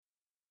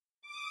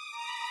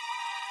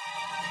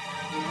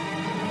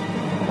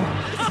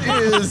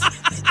is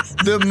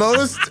the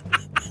most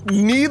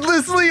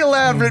needlessly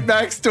elaborate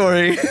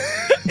backstory.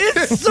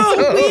 It's so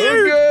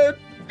weird. Good.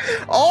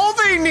 All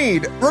they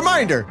need,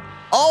 reminder,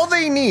 all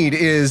they need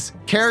is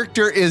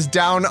character is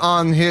down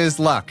on his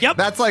luck. Yep.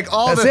 That's like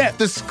all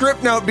the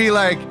script note be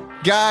like,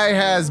 guy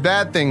has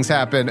bad things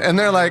happen. And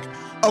they're like,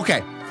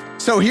 okay,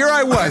 so here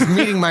I was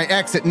meeting my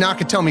ex at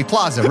Nakatomi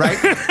Plaza, right?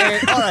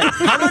 And, all right,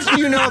 how much do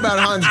you know about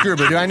Hans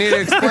Gruber? Do I need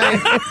to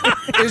explain?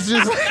 It's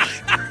just like,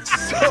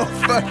 so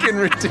fucking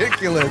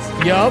ridiculous.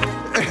 Yup.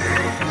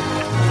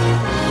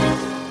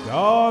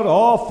 God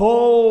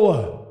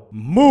awful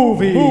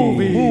movie.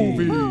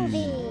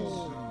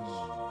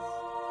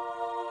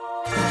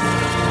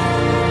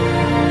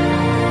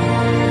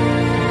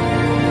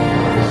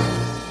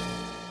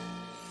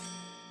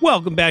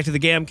 Welcome back to the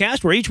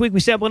Gamcast, where each week we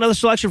sample another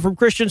selection from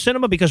Christian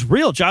cinema because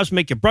real jobs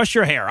make you brush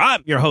your hair.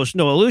 I'm your host,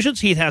 Noah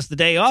Illusions. Heath has the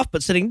day off,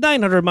 but sitting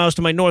 900 miles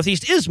to my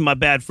northeast is my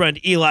bad friend,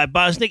 Eli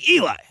Bosnick.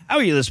 Eli, how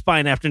are you this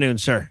fine afternoon,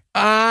 sir?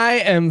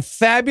 I am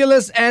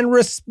fabulous and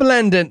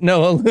resplendent,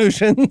 no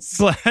illusions.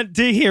 Glad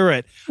to hear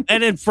it.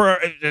 And then for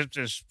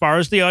as far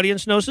as the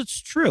audience knows,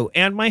 it's true.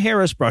 And my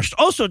hair is brushed.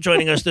 Also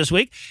joining us this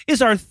week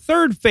is our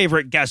third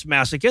favorite guest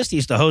masochist.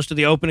 He's the host of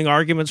the Opening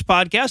Arguments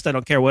podcast. I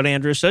don't care what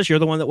Andrew says. You're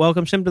the one that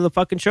welcomes him to the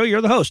fucking show.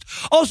 You're the host.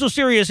 Also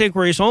Serious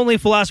Inquiries Only,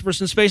 Philosophers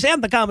in Space,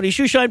 and the Comedy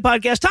Shoeshine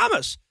podcast.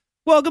 Thomas,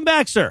 welcome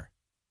back, sir.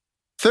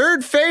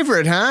 Third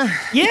favorite, huh?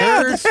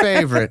 Yeah. Third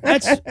favorite.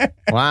 That's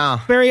wow.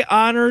 Very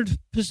honored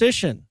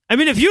position. I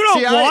mean, if you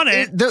don't want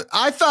it.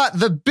 I thought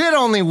the bit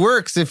only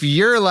works if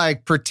you're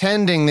like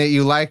pretending that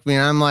you like me.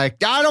 And I'm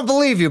like, I don't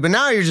believe you. But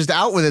now you're just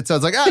out with it. So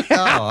it's like, oh,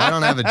 I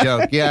don't have a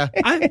joke. Yeah,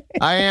 I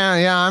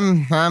am. Yeah,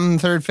 I'm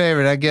third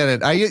favorite. I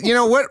get it. You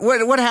know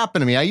what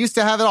happened to me? I used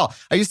to have it all.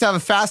 I used to have a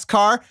fast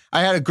car.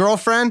 I had a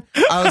girlfriend.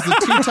 I was the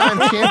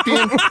 2-time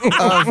champion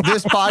of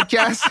this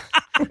podcast.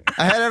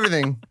 I had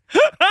everything.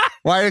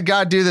 Why did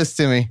God do this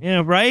to me?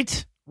 Yeah,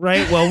 right.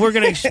 Right. Well, we're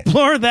going to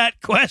explore that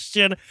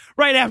question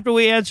right after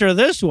we answer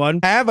this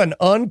one. Have an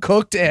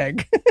uncooked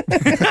egg.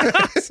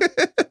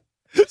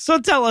 So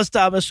tell us,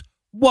 Thomas,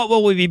 what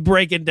will we be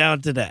breaking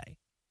down today?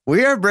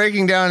 We are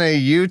breaking down a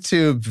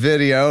YouTube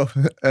video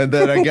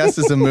that I guess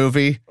is a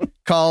movie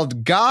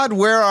called God,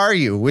 Where Are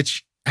You?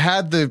 Which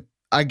had the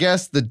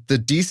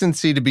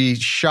decency to be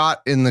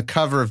shot in the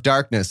cover of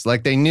darkness.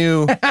 Like they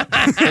knew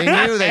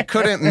they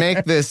couldn't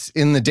make this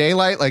in the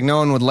daylight. Like no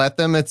one would let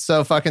them. It's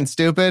so fucking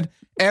stupid.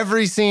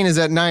 Every scene is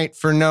at night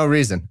for no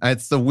reason.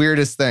 It's the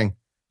weirdest thing.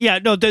 Yeah,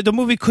 no, the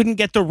movie couldn't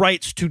get the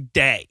rights to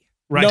day,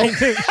 right?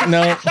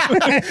 No.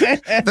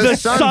 The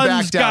sun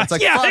backed out. It's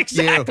like, yeah, fuck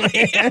exactly.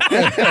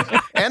 you.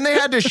 And they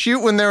had to shoot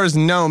when there was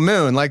no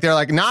moon. Like, they're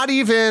like, not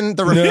even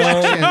the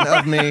reflection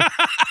of me.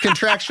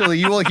 Contractually,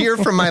 you will hear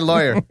from my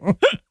lawyer.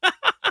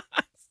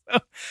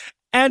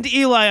 And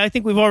Eli, I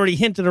think we've already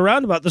hinted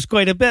around about this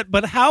quite a bit,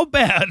 but how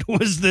bad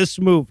was this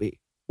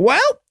movie?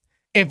 Well,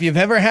 if you've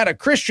ever had a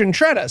Christian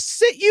try to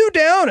sit you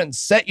down and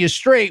set you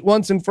straight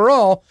once and for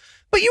all,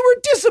 but you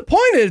were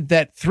disappointed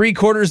that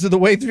 3/4 of the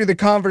way through the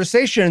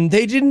conversation,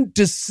 they didn't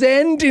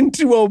descend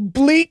into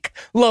oblique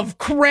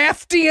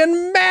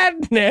Lovecraftian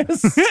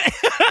madness,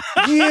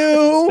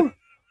 you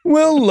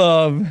will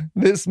love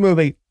this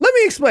movie. Let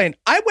me explain.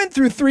 I went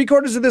through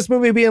 3/4 of this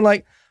movie being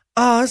like,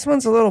 oh, this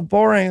one's a little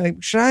boring.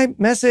 Like, should I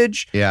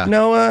message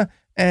Noah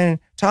and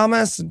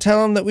Thomas and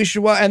tell them that we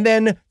should watch? And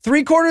then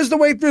 3/4 the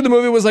way through the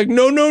movie was like,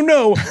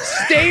 no,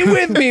 stay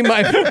with me,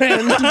 my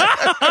friend.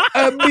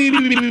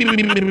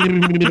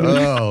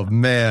 Oh,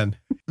 man.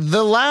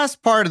 The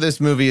last part of this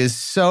movie is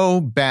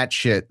so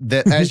batshit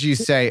that, as you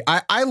say,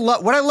 I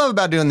love what I love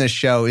about doing this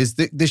show is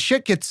the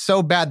shit gets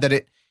so bad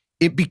that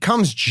it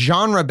becomes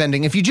genre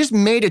bending. If you just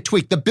made a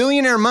tweak, The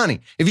Billionaire Money,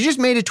 if you just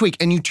made a tweak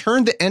and you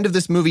turned the end of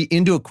this movie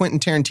into a Quentin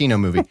Tarantino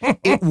movie,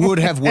 it would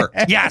have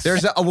worked. Yes.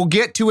 We'll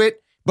get to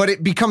it, but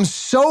it becomes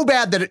so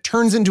bad that it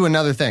turns into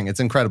another thing. It's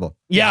incredible.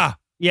 Yeah.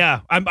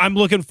 I'm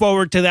looking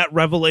forward to that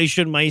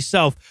revelation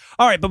myself.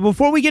 All right, but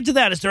before we get to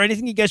that, is there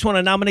anything you guys want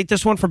to nominate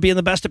this one for being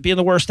the best at being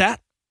the worst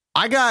at?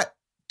 I got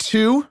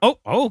 2. Oh,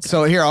 okay.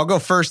 So here, I'll go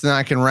first, and then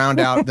I can round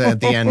out at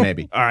the end,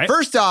 maybe. All right.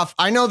 First off,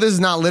 I know this is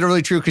not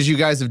literally true because you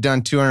guys have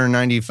done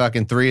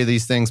 293 of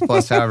these things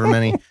plus however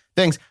many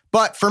things.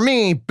 But for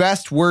me,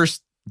 best,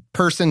 worst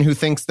person who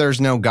thinks there's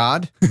no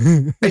God.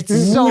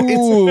 It's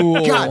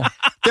God.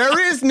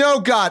 There is no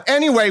God.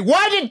 Anyway,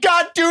 why did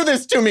God do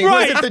this to me?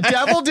 Right. Was it the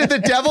devil? Did the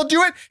devil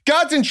do it?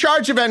 God's in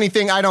charge of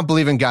anything. I don't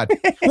believe in God.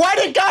 Why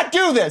did God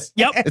do this?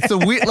 Yep. It's the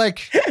weird,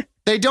 like,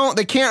 they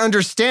can't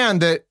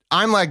understand that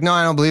I'm like, no,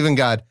 I don't believe in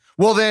God.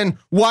 Well, then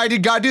why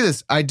did God do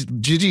this?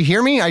 Did you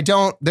hear me?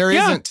 There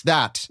isn't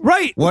that.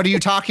 Right. What are you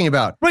talking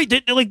about? Right.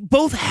 Like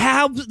both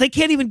have, they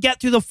can't even get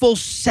through the full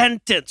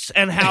sentence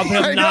and have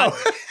him not.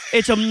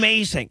 It's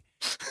amazing.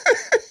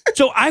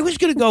 So I was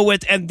going to go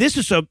with, and this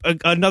is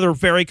another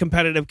very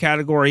competitive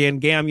category in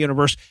GAM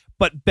universe,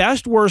 but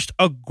best worst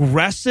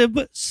aggressive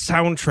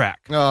soundtrack.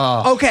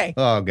 Oh, okay.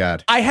 Oh,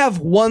 God. I have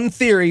one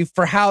theory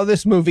for how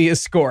this movie is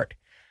scored.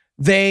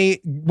 They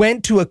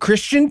went to a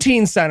Christian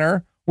teen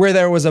center where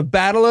there was a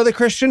battle of the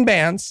Christian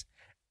bands,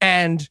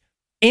 And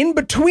in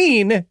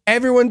between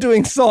everyone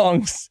doing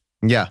songs,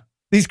 Yeah.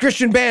 these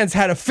Christian bands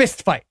had a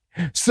fist fight.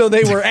 So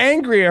they were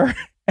angrier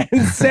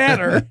and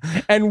sadder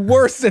and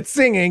worse at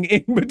singing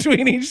in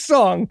between each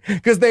song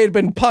because they had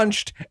been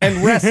punched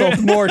and wrestled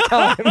more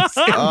times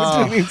in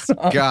between each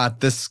song.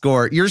 God, this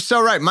score. You're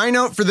so right. My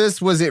note for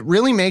this was it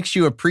really makes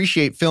you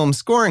appreciate film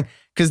scoring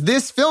because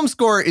this film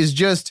score is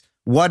just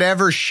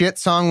whatever shit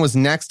song was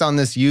next on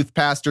this youth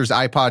pastor's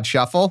iPod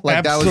shuffle.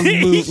 Like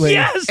Absolutely. that was,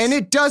 Yes. and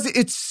it does,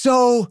 it's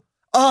so,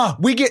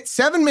 we get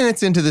 7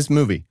 minutes into this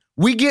movie.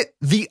 We get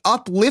the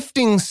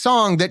uplifting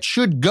song that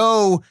should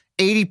go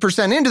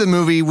 80% into the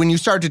movie when you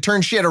start to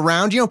turn shit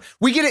around. You know,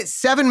 we get it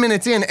 7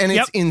 minutes in and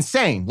it's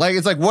insane. Like,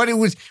 it's like what it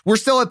was. We're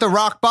still at the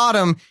rock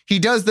bottom. He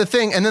does the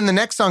thing. And then the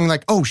next song,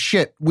 like, oh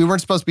shit, we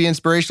weren't supposed to be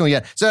inspirational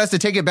yet. So it has to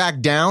take it back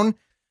down.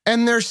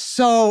 And they're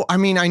so, I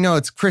mean, I know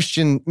it's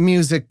Christian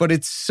music, but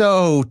it's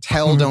so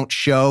tell, don't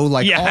show.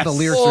 Like all the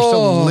lyrics are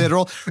so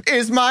literal.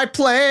 Is my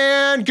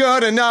plan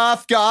good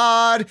enough,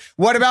 God?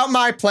 What about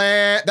my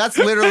plan? That's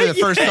literally the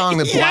first song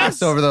that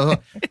blasts over the,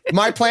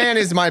 my plan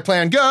is my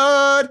plan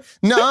good?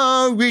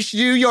 No, we should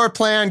do your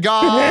plan,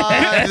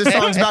 God. This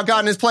song's about God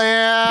and his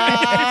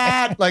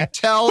plan. Like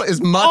tell as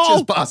much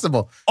as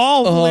possible.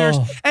 All the lyrics.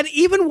 And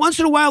even once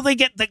in a while, they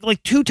get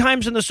like 2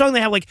 times in the song,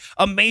 they have like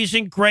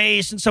Amazing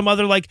Grace and some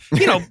other like,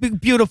 you know,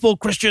 beautiful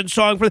Christian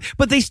song,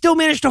 but they still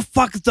manage to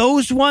fuck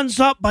those ones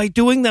up by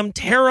doing them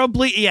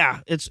terribly.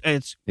 Yeah, it's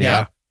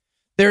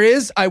There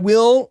is,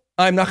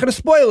 I'm not going to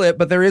spoil it,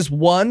 but there is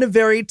one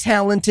very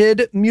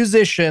talented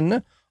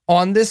musician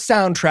on this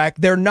soundtrack.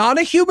 They're not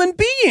a human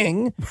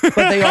being, but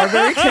they are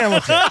very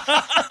talented.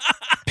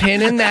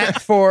 Pin in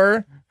that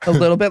for a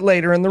little bit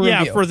later in the review.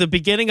 Yeah, for the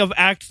beginning of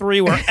Act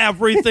 3 where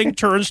everything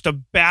turns to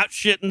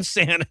batshit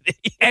insanity.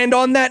 And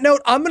on that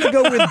note, I'm going to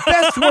go with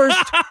best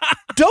worst.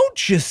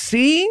 Don't you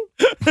see?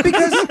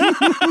 Because,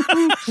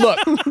 look,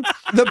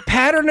 the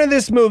pattern of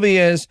this movie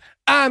is,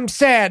 I'm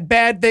sad,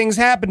 bad things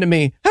happen to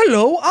me.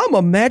 Hello, I'm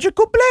a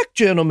magical black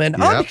gentleman.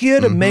 Yep. I'm here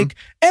to make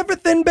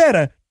everything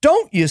better.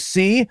 Don't you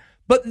see?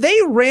 But they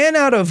ran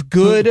out of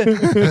good,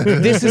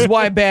 this is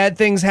why bad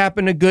things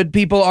happen to good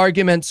people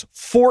arguments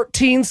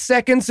 14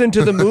 seconds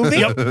into the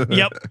movie.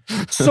 Yep.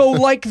 So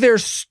like they're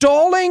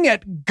stalling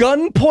at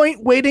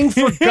gunpoint waiting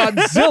for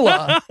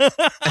Godzilla.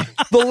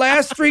 The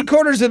last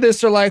 3/4 of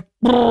this are like,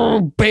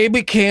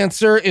 baby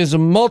cancer is a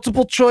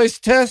multiple choice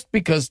test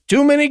because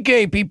too many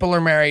gay people are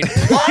married.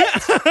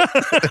 What?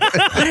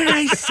 What did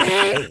I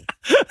say?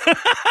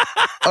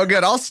 Oh,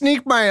 good. I'll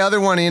sneak my other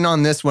one in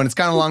on this one. It's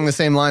kind of along the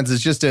same lines.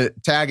 It's just to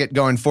tag it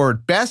going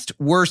forward. Best,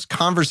 worst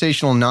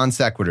conversational non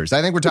sequiturs.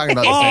 I think we're talking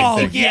about the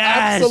same thing.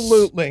 Yes.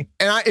 Absolutely.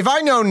 And if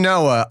I know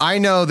Noah, I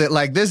know that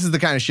like this is the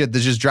kind of shit that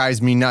just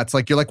drives me nuts.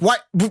 Like you're like,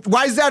 what?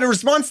 Why is that a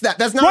response to that?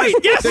 That's not Right.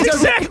 Yes,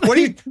 exactly. What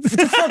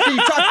the fuck are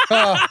you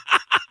talking?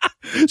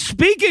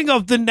 Speaking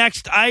of the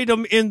next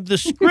item in the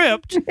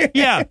script,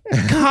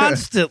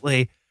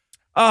 constantly.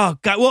 Oh,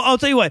 God. Well, I'll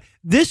tell you what.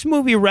 This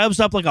movie revs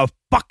up like a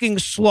fucking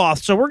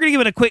sloth. So we're going to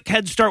give it a quick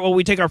head start while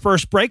we take our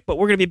first break. But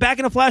we're going to be back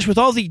in a flash with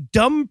all the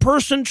dumb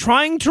person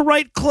trying to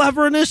write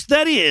cleverness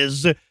that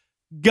is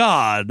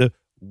God,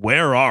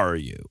 where are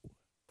you?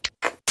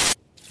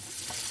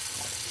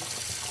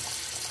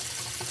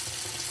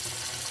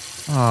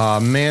 Oh,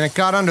 man. It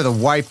got under the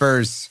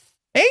wipers.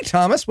 Hey,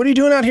 Thomas, what are you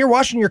doing out here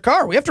washing your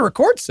car? We have to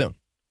record soon.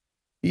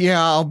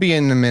 Yeah, I'll be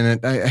in a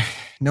minute.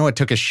 Noah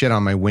took a shit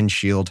on my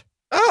windshield.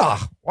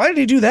 Oh, why did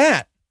he do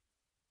that?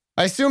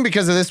 I assume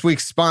because of this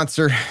week's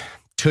sponsor,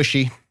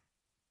 Tushy.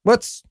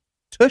 What's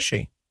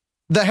Tushy?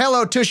 The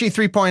Hello Tushy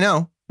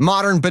 3.0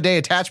 modern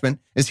bidet attachment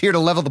is here to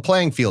level the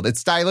playing field.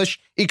 It's stylish,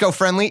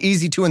 eco-friendly,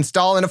 easy to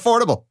install, and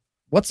affordable.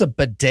 What's a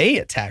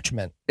bidet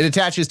attachment? It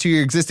attaches to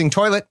your existing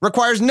toilet,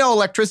 requires no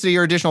electricity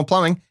or additional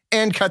plumbing,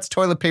 and cuts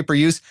toilet paper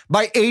use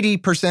by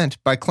 80%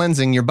 by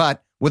cleansing your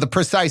butt with a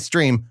precise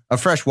stream of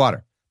fresh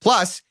water.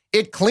 Plus,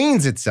 it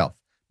cleans itself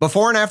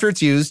before and after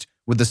it's used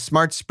with the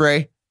Smart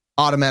Spray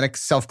automatic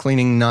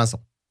self-cleaning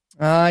nozzle.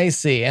 I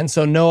see. And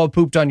so Noah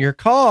pooped on your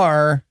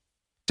car.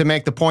 To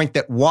make the point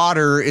that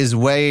water is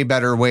way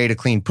better way to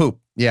clean poop.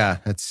 Yeah,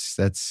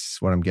 that's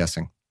what I'm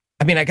guessing.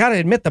 I mean, I got to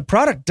admit, the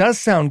product does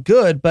sound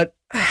good, but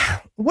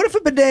what if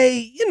a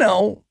bidet,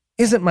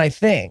 isn't my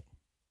thing?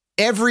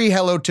 Every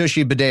Hello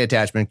Tushy bidet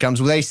attachment comes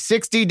with a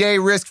 60-day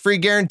risk-free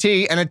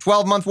guarantee and a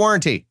 12-month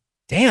warranty.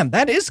 Damn,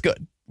 that is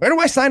good. Where do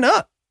I sign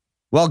up?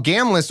 Well,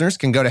 GAM listeners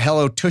can go to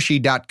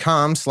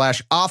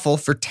hellotushy.com/awful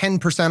for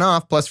 10%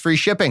 off plus free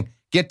shipping.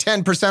 Get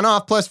 10%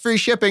 off plus free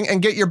shipping and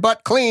get your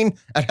butt clean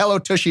at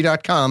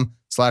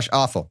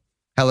hellotushy.com/awful.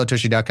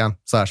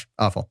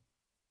 hellotushy.com/awful.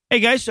 Hey,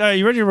 guys,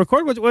 you ready to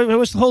record?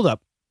 What's the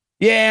holdup?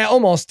 Yeah,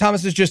 almost.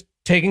 Thomas is just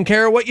taking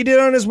care of what you did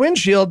on his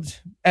windshield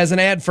as an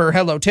ad for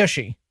Hello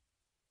Tushy.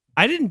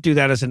 I didn't do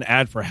that as an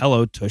ad for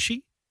Hello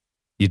Tushy.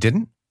 You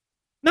didn't?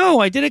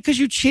 No, I did it because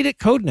you cheat at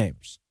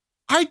Codenames.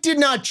 I did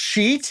not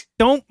cheat.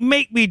 Don't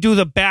make me do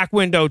the back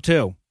window,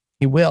 too.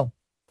 He will.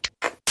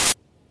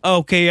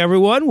 Okay,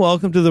 everyone,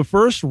 welcome to the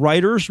first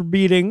writer's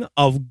reading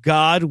of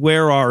God,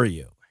 Where Are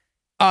You?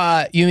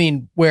 You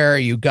mean, Where Are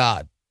You,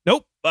 God?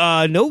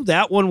 No,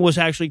 that one was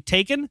actually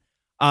taken.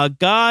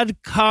 God,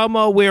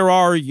 comma, where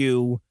are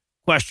you?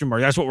 Question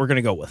mark. That's what we're going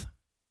to go with.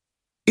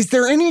 Is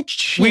there any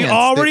chance We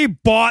already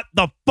bought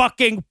the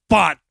fucking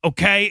font,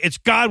 okay? It's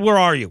God, where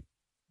are you?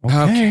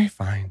 Okay,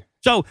 fine.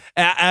 So,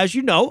 as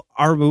you know,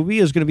 our movie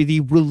is going to be the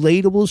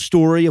relatable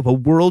story of a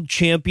world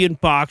champion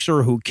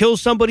boxer who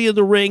kills somebody in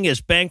the ring,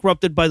 is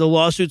bankrupted by the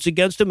lawsuits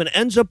against him, and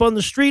ends up on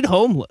the street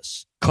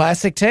homeless.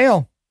 Classic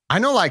tale. I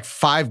know like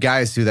 5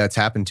 guys who that's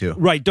happened to.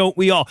 Right, don't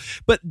we all?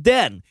 But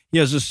then he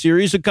has a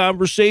series of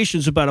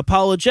conversations about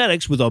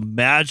apologetics with a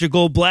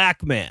magical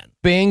black man.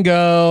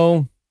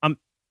 Bingo. I'm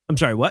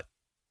sorry, what?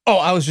 Oh,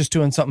 I was just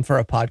doing something for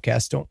a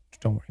podcast. Don't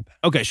worry about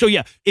it. Okay, so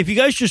yeah, if you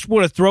guys just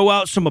want to throw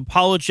out some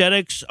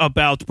apologetics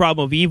about the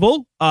problem of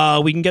evil,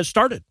 we can get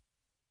started.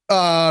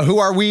 Who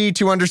are we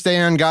to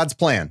understand God's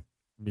plan?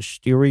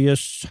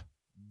 Mysterious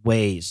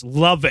ways.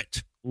 Love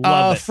it.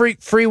 Love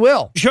it. Free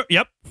will. Sure,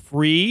 yep.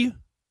 Free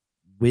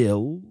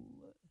will.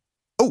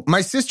 Oh,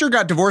 my sister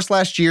got divorced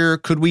last year.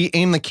 Could we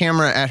aim the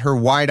camera at her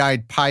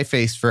wide-eyed pie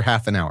face for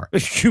half an hour?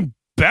 You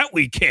bet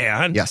we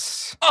can.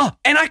 Yes. Oh,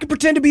 and I can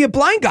pretend to be a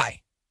blind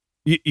guy.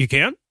 You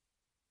can?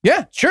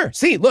 Yeah, sure.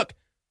 See, look.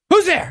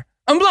 Who's there?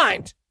 I'm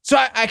blind, so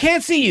I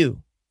can't see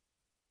you.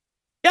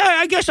 Yeah,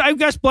 I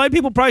guess blind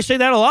people probably say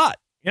that a lot.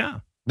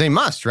 Yeah. They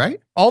must, right?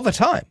 All the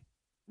time.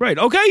 Right.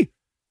 Okay.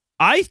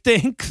 I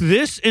think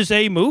this is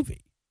a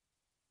movie.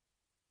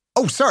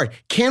 Oh, sorry.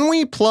 Can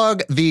we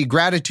plug the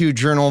gratitude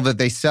journal that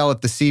they sell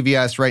at the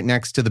CVS right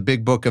next to the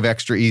big book of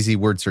extra easy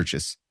word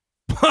searches?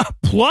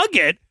 Plug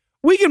it?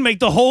 We can make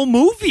the whole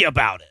movie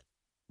about it.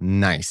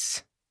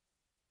 Nice.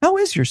 How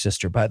is your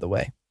sister, by the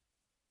way?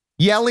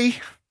 Yelly.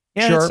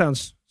 Yeah, Sure.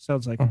 that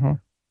sounds like.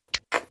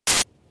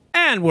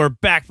 And we're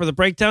back for the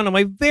breakdown. And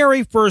my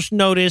very first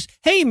note is,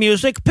 hey,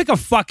 music, pick a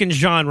fucking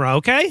genre,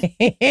 okay?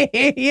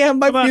 Yeah,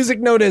 my music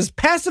note is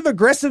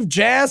passive-aggressive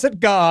jazz at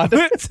God.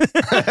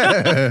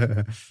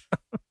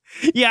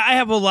 Yeah, I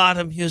have a lot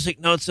of music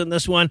notes in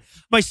this one.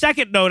 My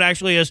second note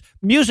actually is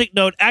music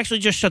note. Actually,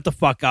 just shut the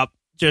fuck up.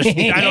 Just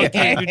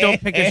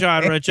don't pick a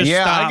genre. Just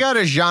stop. I got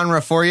a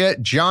genre for you.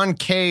 John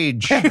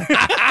Cage.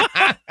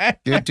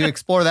 to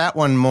explore that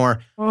one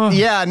more.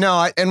 Yeah,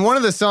 no. And one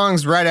of the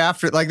songs right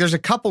after, like, there's a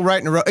couple right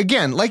in a row.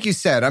 Again, like you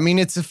said, I mean,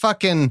 it's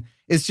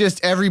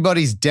just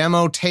everybody's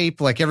demo tape,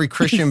 like every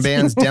Christian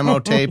band's demo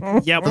tape.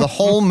 Yep. For the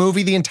whole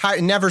movie,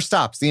 it never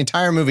stops, the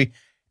entire movie.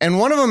 And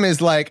one of them is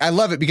like, I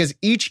love it because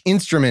each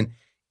instrument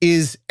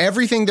is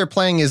everything they're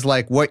playing is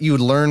like what you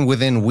would learn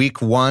within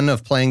week 1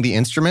 of playing the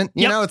instrument.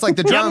 You know, it's like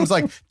the drums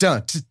like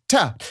dun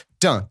ta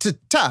dun ta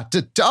ta.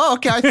 Oh,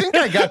 okay, I think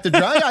I got the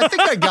drum. I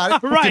think I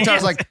got it. Right.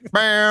 Guitar's like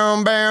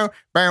bam bam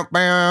bam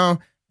bam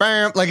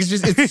bam. Like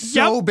it's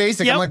so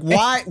basic. I'm like,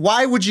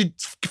 why would you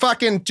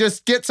fucking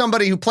just get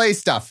somebody who plays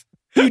stuff?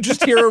 You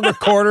just hear a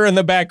recorder in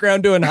the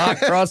background doing hot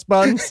cross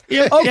buns.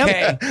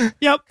 Okay.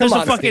 Yep. There's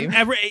on, a fucking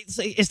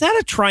is that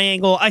a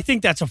triangle? I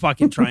think that's a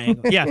fucking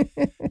triangle. Yeah.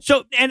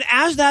 So, and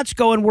as that's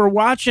going, we're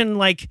watching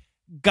like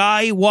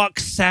guy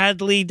walks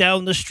sadly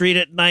down the street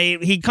at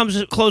night. He comes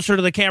closer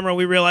to the camera.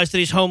 We realize that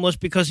he's homeless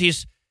because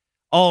he's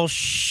all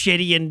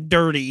shitty and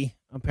dirty,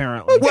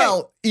 apparently. Okay.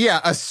 Well,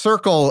 yeah, a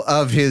circle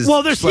of his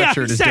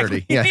sweatshirt is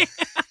dirty. Yeah.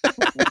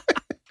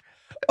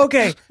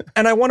 Okay,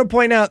 and I want to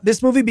point out,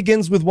 this movie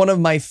begins with one of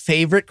my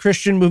favorite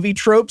Christian movie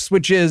tropes,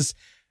 which is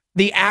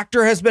the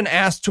actor has been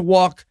asked to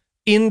walk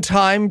in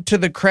time to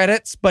the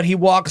credits, but he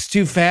walks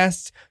too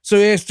fast, so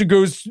he has to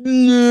go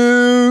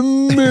slow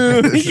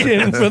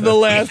motion for the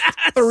last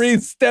 3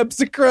 steps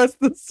across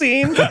the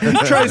scene.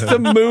 Tries to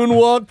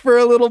moonwalk for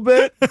a little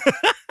bit.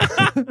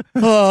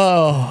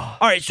 Oh.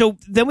 All right, so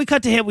then we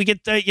cut to him. We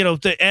get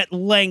at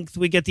length,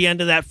 we get the end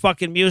of that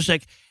fucking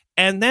music.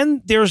 And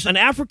then there's an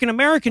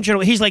African-American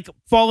gentleman. He's like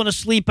falling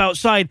asleep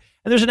outside.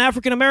 And there's an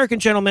African-American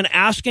gentleman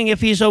asking if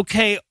he's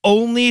okay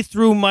only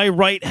through my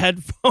right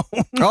headphone.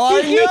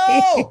 Oh, I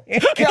know.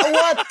 Yeah,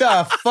 what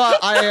the fuck?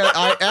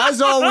 I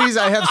as always,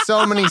 I have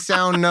so many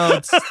sound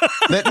notes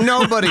that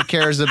nobody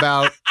cares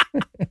about.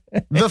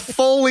 The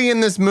Foley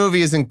in this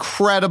movie is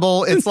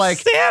incredible. It's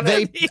like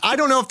I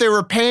don't know if they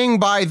were paying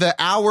by the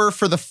hour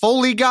for the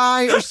Foley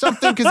guy or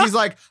something, because he's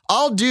like,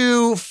 I'll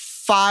do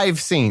 5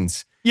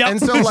 scenes. Yep.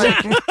 And so,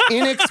 like,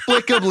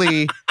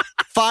 inexplicably,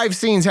 5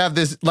 scenes have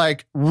this,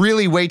 like,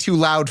 really way too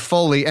loud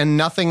Foley and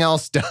nothing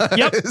else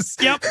does.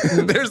 Yep.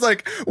 There's,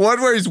 like, one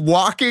where he's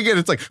walking and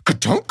it's like,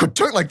 ka-tunk,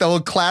 ka-tunk, like the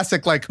old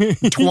classic, like,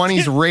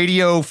 20s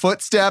radio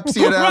footsteps,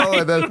 you know? Right,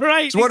 and then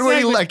right, one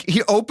where exactly.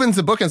 he opens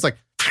the book and it's like,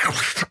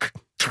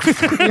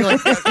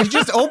 he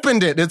just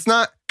opened it. It's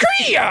not.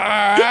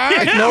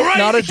 Nope,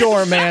 not a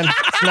door, man.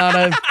 It's not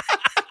a...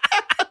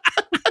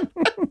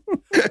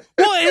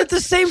 Well, at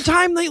the same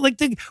time,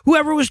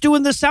 whoever was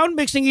doing the sound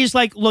mixing, he's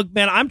like, look,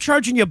 man, I'm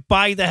charging you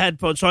by the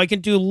headphones, so I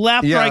can do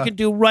left or I can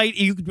do right.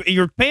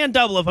 You're paying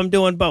double if I'm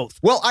doing both.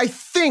 Well, I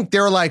think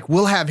they're like,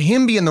 we'll have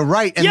him be in the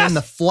right, and then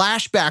the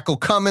flashback will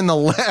come in the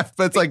left.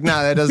 But it's like,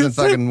 no, that doesn't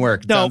fucking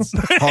work. No. Sounds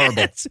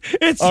horrible.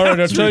 It's all right,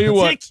 I'll tell you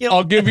what. ridiculous.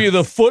 I'll give you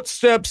the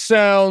footstep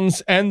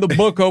sounds and the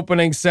book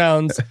opening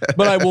sounds,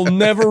 but I will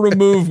never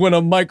remove when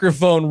a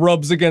microphone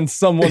rubs against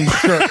someone's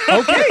shirt.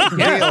 Okay,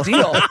 yeah,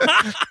 deal.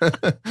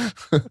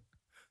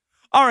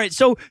 All right,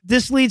 so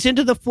this leads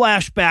into the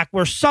flashback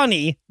where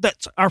Sonny,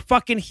 that's our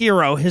fucking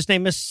hero, his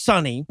name is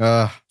Sonny.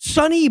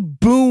 Sonny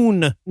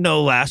Boone,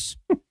 no less.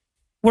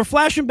 We're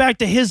flashing back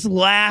to his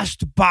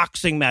last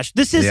boxing match.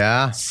 This is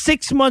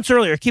 6 months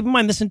earlier. Keep in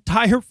mind, this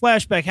entire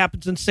flashback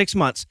happens in 6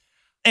 months.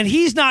 And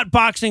he's not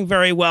boxing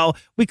very well.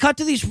 We cut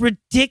to these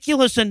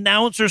ridiculous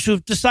announcers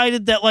who've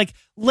decided that, like,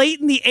 late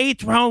in the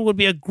 8th round would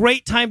be a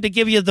great time to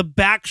give you the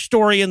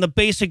backstory and the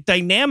basic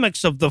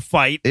dynamics of the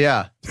fight.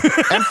 Yeah.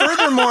 And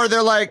furthermore,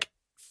 they're like,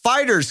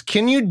 fighters,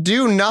 can you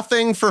do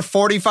nothing for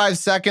 45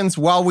 seconds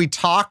while we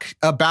talk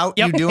about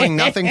you doing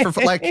nothing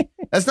for, like,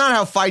 that's not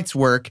how fights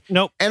work.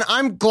 Nope. And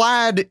I'm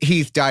glad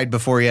Heath died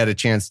before he had a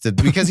chance to,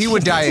 because he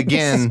would die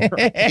again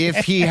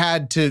if he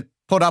had to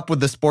put up with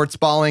the sports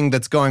balling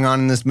that's going on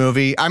in this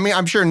movie. I mean,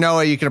 I'm sure,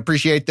 Noah, you can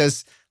appreciate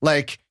this.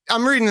 Like,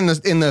 I'm reading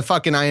in the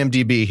fucking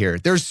IMDb here.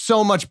 There's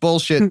so much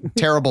bullshit,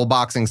 terrible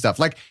boxing stuff.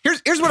 Like,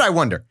 here's what I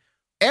wonder.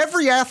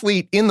 Every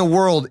athlete in the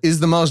world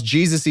is the most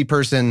Jesus-y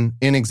person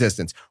in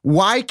existence.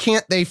 Why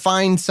can't they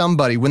find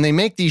somebody, when they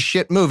make these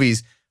shit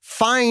movies,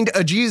 find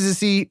a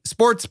Jesus-y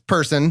sports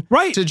person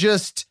to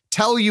just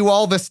tell you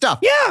all this stuff?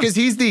 Yeah. Because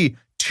he's the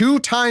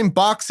 2-time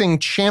boxing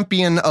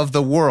champion of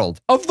the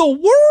world. Of the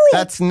world?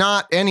 That's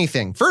not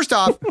anything. First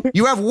off,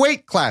 you have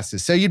weight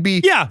classes. So you'd be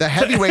the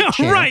heavyweight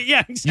champ. Right,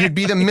 yeah, exactly. You'd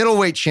be the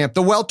middleweight champ,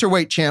 the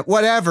welterweight champ,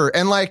 whatever.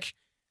 And like,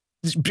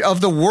 of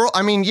the world,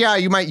 I mean, yeah,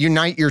 you might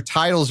unite your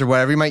titles or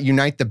whatever. You might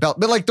unite the belt.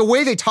 But like, the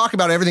way they talk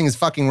about everything is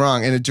fucking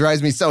wrong. And it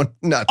drives me so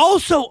nuts.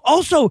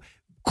 Also,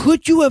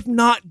 could you have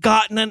not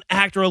gotten an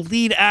actor, a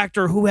lead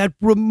actor, who had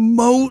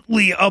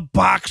remotely a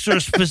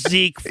boxer's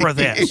physique for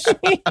this?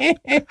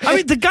 I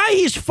mean, the guy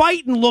he's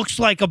fighting looks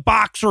like a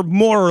boxer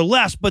more or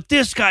less, but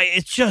this guy,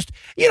 it's just,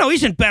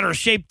 he's in better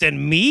shape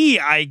than me,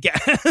 I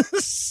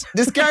guess.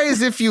 This guy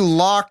is if you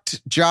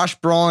locked Josh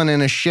Brolin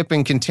in a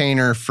shipping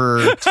container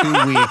for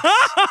 2 weeks.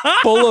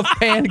 Full of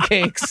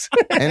pancakes.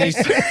 And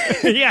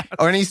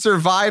he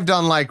survived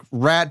on like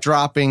rat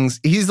droppings.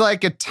 He's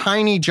like a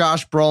tiny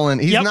Josh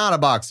Brolin. He's not a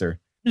boxer.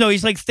 No,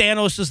 he's like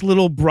Thanos'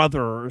 little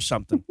brother or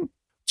something.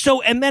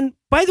 So, and then,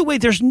 by the way,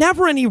 there's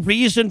never any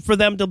reason for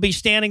them to be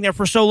standing there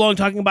for so long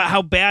talking about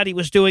how bad he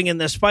was doing in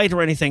this fight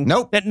or anything.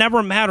 Nope. That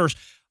never matters.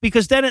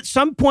 Because then at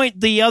some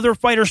point, the other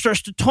fighter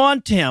starts to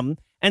taunt him,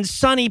 and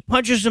Sonny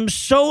punches him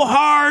so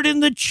hard in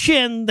the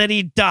chin that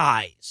he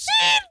dies.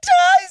 He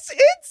dies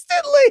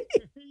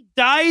instantly. He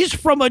dies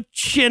from a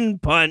chin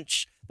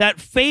punch. That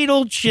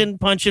fatal chin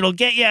punch. It'll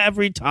get you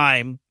every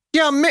time.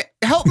 Yeah,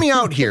 help me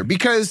out here,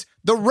 because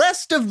the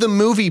rest of the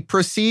movie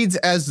proceeds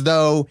as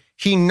though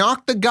he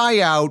knocked the guy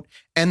out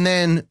and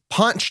then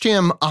punched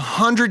him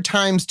 100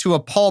 times to a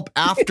pulp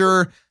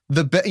after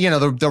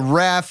the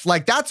ref.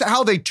 Like, that's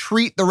how they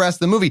treat the rest of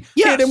the movie.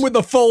 Hit him with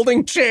a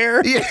folding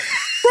chair. Yeah.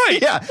 Right.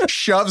 Yeah.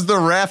 Shoves the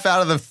ref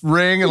out of the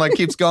ring and like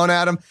keeps going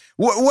at him.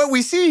 What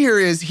we see here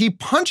is he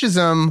punches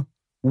him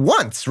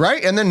once,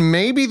 right? And then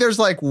maybe there's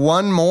like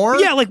one more.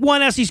 Yeah, like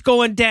one as he's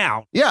going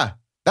down. Yeah.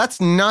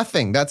 That's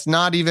nothing. That's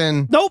not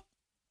even. Nope.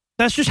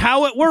 That's just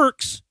how it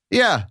works.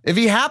 Yeah. If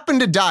he happened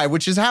to die,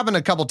 which has happened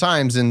a couple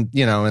times in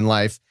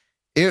life,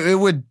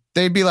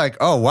 they'd be like,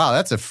 oh, wow,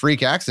 that's a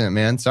freak accident,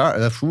 man.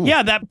 Sorry.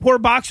 Yeah, that poor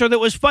boxer that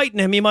was fighting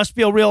him, he must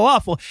feel real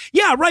awful.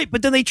 Yeah, right.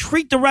 But then they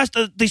spend the rest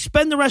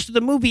of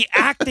the movie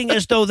acting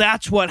as though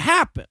that's what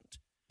happened.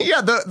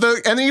 Yeah,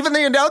 and even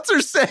the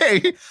announcers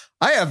say,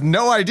 I have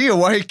no idea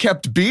why he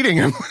kept beating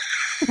him.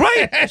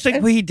 Right. It's like,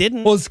 well, he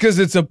didn't. Well, it's because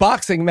it's a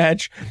boxing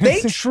match. They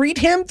treat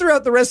him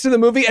throughout the rest of the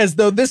movie as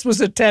though this was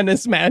a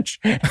tennis match.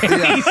 And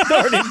he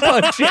started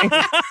punching.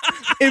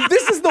 If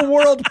this is the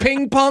world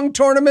ping pong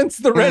tournaments,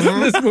 the rest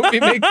of this movie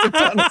makes a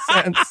ton of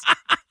sense.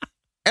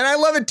 And I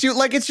love it too.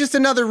 Like, it's just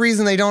another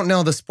reason they don't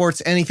know the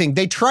sports anything.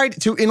 They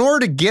tried to, in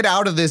order to get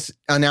out of this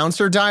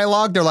announcer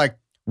dialogue, they're like,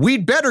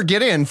 we'd better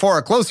get in for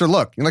a closer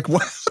look. You're like,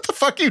 what the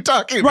fuck are you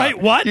talking about? Right,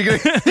 what?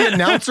 The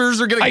announcers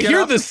are going to get I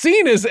hear up. the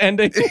scene is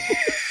ending.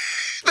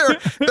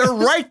 They're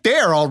right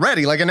there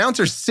already. Like,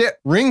 announcers sit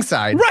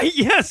ringside. Right,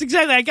 yes,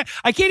 exactly.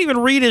 I can't even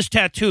read his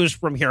tattoos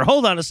from here.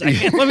 Hold on a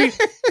second.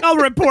 I'll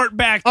report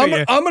back to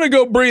you. I'm going to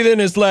go breathe in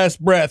his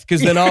last breath,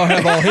 because then I'll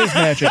have all his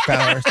magic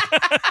powers.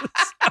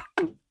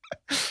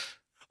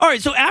 All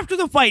right, so after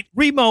the fight,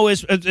 Remo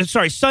is,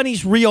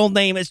 Sonny's real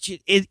name is,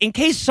 in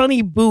case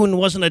Sonny Boone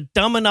wasn't a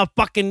dumb enough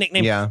fucking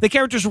nickname, the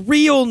character's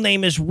real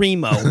name is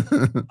Remo.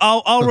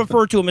 I'll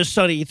refer to him as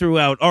Sonny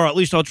throughout, or at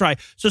least I'll try.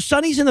 So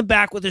Sonny's in the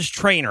back with his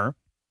trainer,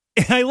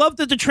 I love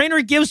that the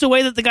trainer gives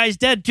away that the guy's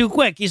dead too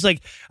quick. He's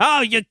like,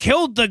 "Oh, you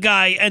killed the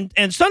guy,"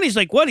 and Sonny's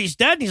like, "What? He's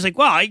dead?" And he's like,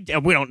 "Well,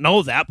 we don't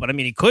know that, but I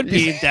mean, he could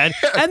be dead."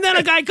 And then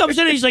a guy comes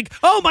in and he's like,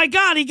 "Oh my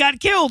God, he got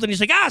killed!" And he's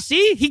like,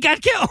 "See, he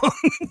got killed."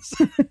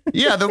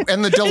 Yeah,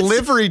 and the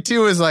delivery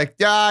too is like,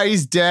 "Yeah,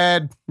 he's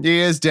dead. He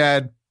is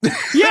dead."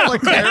 Yeah,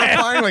 like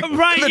terrifying. Like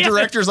right, the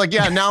director's like,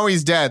 "Yeah, now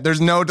he's dead. There's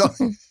no."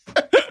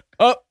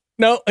 Oh,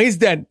 no, he's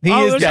dead. He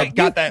is dead. like,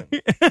 got that.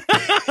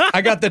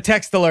 I got the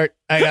text alert.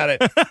 I got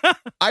it.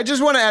 I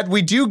just want to add,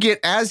 we do get,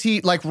 as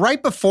he, like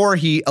right before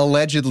he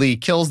allegedly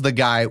kills the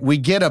guy, we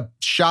get a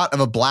shot of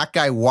a black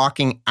guy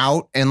walking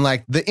out, and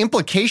like the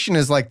implication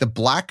is like the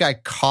black guy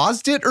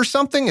caused it or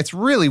something. It's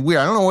really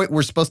weird. I don't know what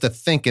we're supposed to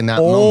think in that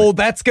moment. Oh,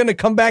 that's going to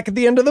come back at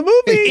the end of the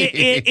movie.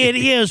 It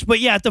is, but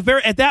yeah,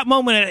 at that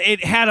moment,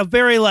 it had a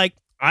very like,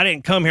 I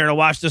didn't come here to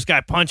watch this guy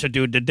punch a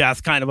dude to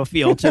death kind of a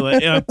feel to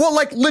it. Yeah. Well,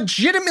 like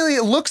legitimately,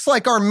 it looks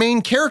like our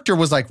main character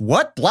was like,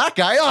 "What, black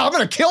guy? Oh, I'm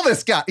going to kill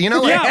this guy." You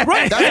know, like, yeah,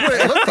 right. That's what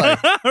it looked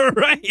like.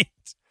 Right.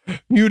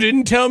 You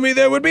didn't tell me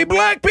there would be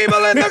black people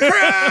in the crowd.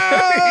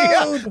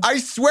 Yeah, I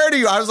swear to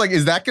you, I was like,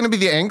 is that going to be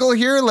the angle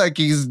here? Like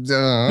he's,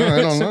 I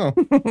don't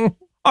know.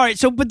 All right.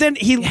 So, but then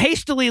he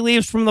hastily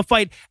leaves from the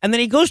fight, and then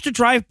he goes to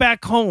drive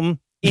back home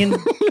in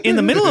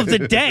the middle of the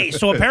day.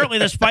 So apparently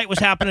this fight was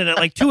happening at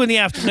like 2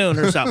 p.m.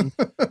 or something.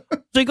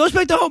 So he goes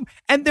back to home,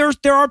 and there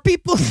are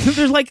people,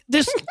 there's like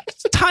this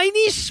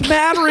tiny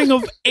smattering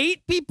of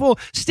 8 people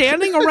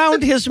standing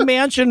around his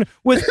mansion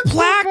with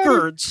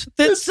placards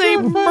that say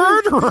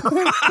murderer on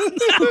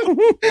them.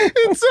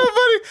 It's so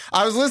funny.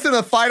 I was listening to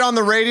the fight on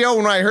the radio.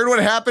 When I heard what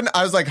happened,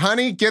 I was like,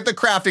 "Honey, get the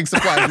crafting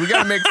supplies. We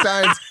got to make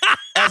signs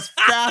as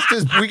fast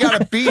as we got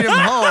to beat him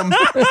home."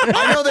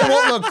 I know they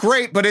won't look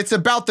great, but it's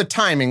about the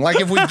timing. Like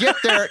if we get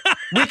there,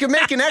 we can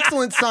make an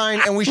excellent sign,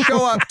 and we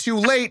show up too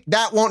late,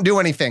 that won't do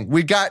anything.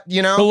 We got,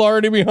 you know. We'll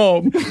already be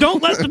home.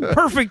 Don't let the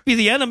perfect be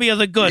the enemy of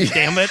the good,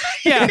 damn it.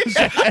 Yeah.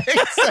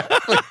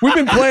 Exactly. We've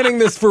been planning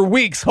this for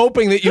weeks,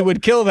 hoping that you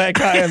would kill that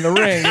guy in the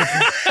ring.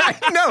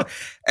 I know.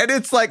 And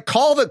it's like,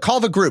 call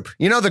the group.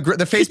 You know, the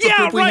Facebook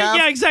group we have?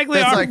 Yeah, exactly.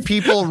 It's like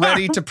people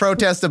ready to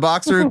protest a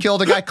boxer who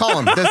killed a guy. Call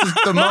him. This is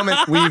the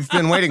moment we've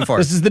been waiting for.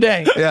 This is the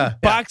day. Yeah.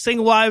 Boxing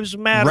lives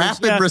matter.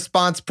 Rapid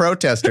response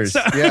protesters.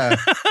 Yeah.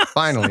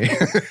 Finally.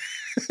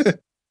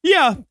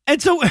 Yeah.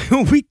 And so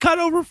we cut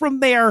over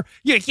from there.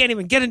 You can't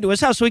even get into his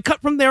house. So we cut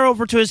from there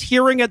over to his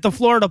hearing at the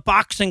Florida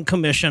Boxing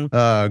Commission.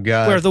 Oh,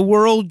 God. Where the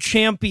world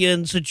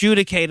champions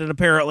adjudicated,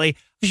 apparently.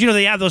 Because, you know,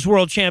 they have those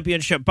world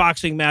championship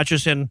boxing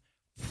matches in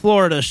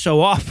Florida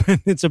so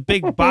often. It's a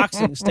big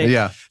boxing state.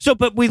 Yeah. So,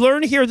 but we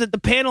learn here that the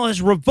panel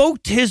has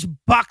revoked his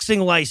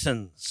boxing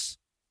license.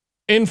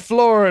 In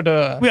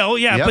Florida. Well,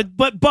 yeah, Yep.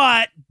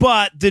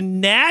 but the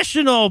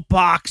national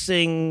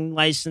boxing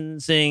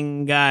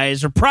licensing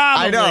guys are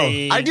probably. I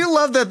know. I do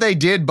love that they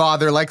did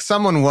bother, like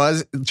someone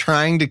was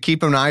trying to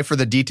keep an eye for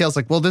the details.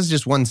 Like, well, this is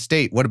just one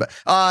state. What about?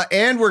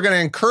 And we're going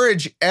to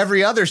encourage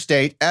every other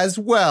state as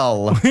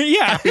well.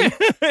 Yeah,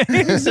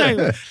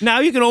 exactly.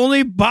 Now you can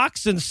only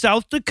box in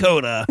South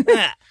Dakota.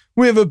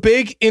 We have a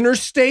big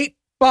interstate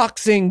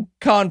boxing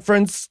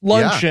conference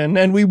luncheon,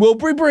 and we will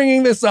be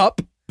bringing this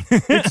up.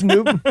 It's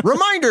new.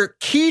 Reminder,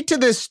 key to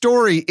this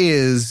story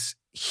is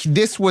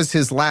this was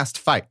his last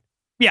fight.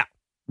 Yeah.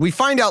 We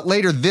find out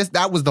later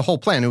that was the whole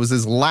plan. It was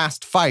his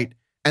last fight.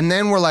 And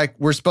then we're like,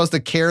 we're supposed to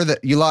care that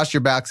you lost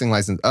your boxing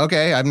license.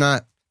 Okay, I'm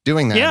not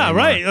doing that Yeah, anymore.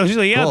 right.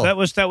 Yeah, Cool.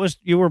 that was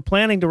you were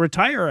planning to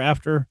retire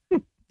after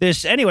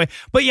this anyway.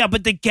 But yeah,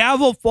 but the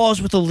gavel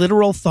falls with a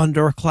literal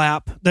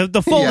thunderclap.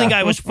 The Foley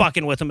guy was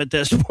fucking with him at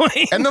this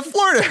point. And the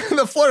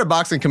Florida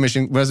Boxing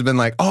Commission must have been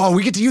like, "Oh,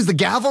 we get to use the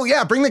gavel?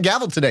 Yeah, bring the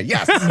gavel today."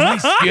 Yes.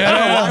 Nice. I don't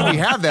know why we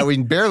have that. We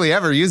barely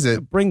ever use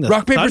it. Bring the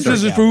Rock, paper, thunder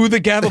scissors gavel. for who the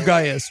gavel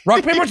guy is.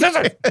 Rock, paper,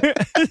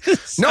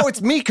 scissors. No,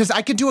 it's me because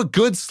I can do a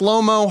good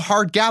slow-mo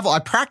hard gavel. I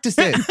practiced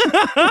it.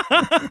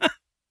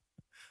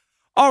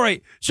 All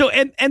right. So,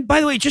 and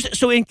by the way, just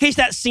so in case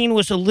that scene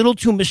was a little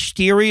too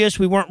mysterious,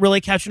 we weren't really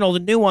catching all the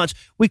nuance,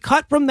 we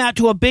cut from that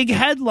to a big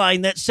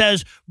headline that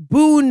says,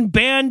 "Boone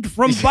banned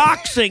from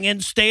boxing in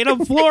state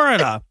of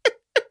Florida."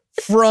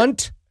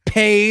 Front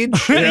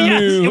page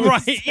news.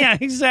 Right. Yeah,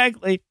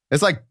 exactly.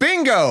 It's like,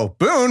 bingo,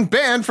 Boone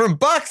banned from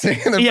boxing.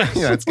 And then,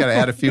 it's got to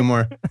add a few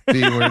more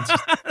B words.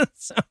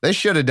 They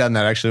should have done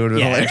that, actually. It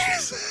would have been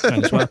hilarious.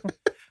 Might as well.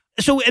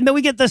 So, and then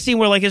we get the scene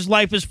where like his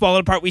life is falling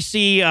apart. We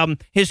see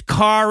his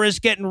car is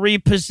getting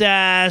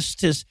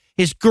repossessed.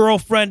 His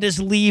girlfriend is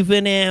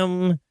leaving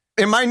him.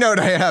 In my note,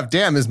 I have,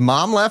 damn, his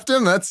mom left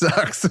him? That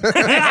sucks.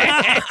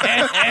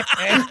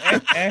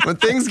 When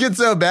things get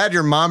so bad,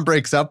 your mom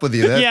breaks up with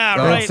you. Right.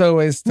 That's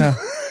always tough.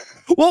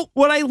 Well,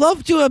 what I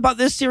love too about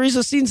this series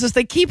of scenes is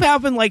they keep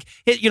having like,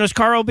 his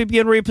car will be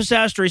being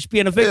repossessed or he's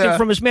being evicted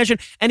from his mansion,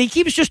 and he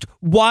keeps just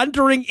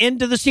wandering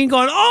into the scene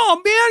going,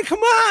 "Oh man, come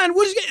on!"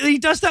 He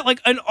does that like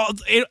on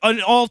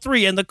all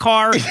three, in the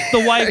car,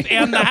 the wife,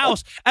 and the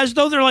house, as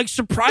though they're like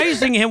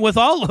surprising him with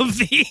all of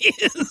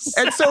these.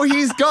 And so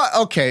he's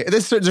got,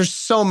 there's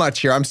so much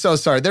here. I'm so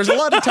sorry. There's a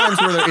lot of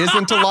times where there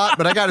isn't a lot,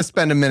 but I got to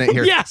spend a minute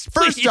here. Yes,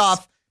 First please.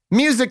 off,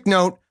 music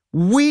note.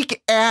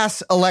 weak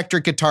ass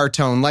electric guitar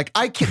tone. Like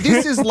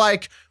this is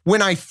like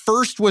when I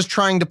first was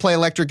trying to play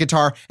electric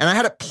guitar and I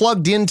had it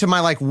plugged into my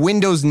like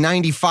Windows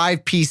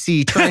 95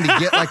 PC trying to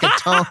get like a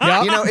tone.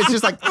 Yep. You know, it's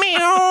just like,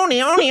 meow,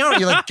 meow, meow.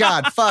 You're like,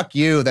 God, fuck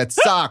you. That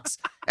sucks.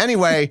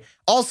 Anyway,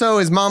 also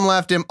his mom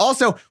left him.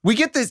 Also, we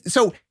get this.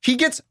 So he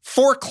gets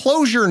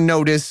foreclosure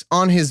notice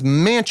on his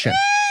mansion.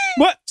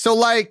 What? So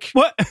like,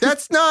 What?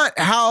 That's not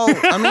how,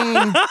 I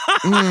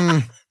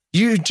mean,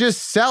 you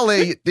just sell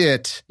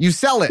it. You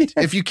sell it.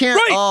 If you can't,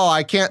 Right.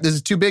 I can't, this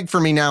is too big for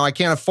me now. I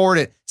can't afford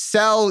it.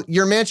 Sell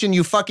your mansion,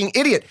 you fucking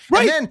idiot.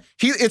 Right. And then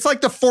it's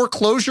like the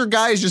foreclosure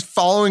guy is just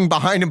following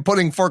behind him,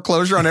 putting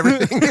foreclosure on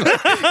everything. He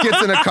like,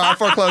 gets in a car,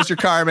 foreclosed your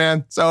car, man.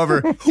 It's over.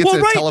 Gets Well,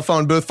 in a right.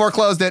 telephone booth,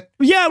 foreclosed it.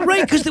 Yeah,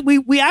 right. Because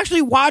we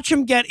actually watch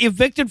him get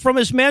evicted from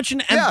his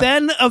mansion and Yeah.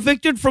 then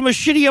evicted from a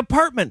shitty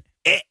apartment.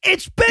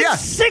 It's been Yeah.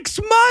 6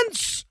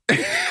 months.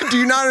 Do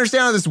you not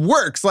understand how this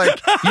works? Like,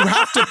 you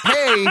have to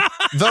pay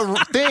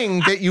the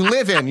thing that you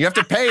live in. You have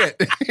to pay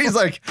it. He's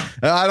like,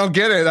 I don't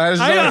get it. I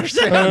just don't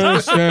understand. I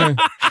understand.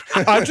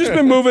 I've just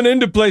been moving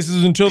into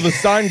places until the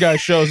sign guy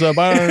shows up.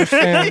 I don't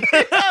understand.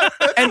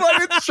 That's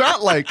what it's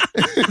shot like.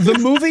 The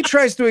movie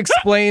tries to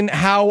explain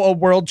how a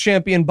world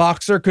champion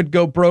boxer could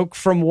go broke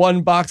from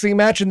one boxing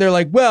match. And they're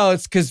like, well,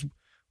 it's because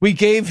we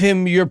gave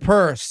him your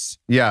purse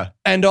Yeah.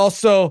 and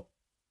also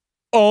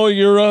all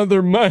your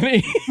other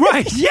money.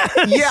 Right. Yeah.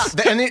 Yeah.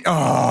 And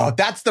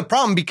that's the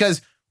problem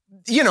because,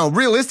 you know,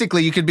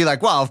 realistically, you could be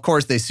like, well, of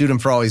course they sued him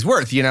for all he's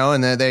worth, you know,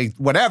 and they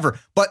whatever.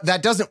 But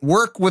that doesn't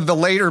work with the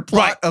later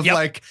plot Right, of yep.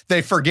 like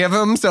they forgive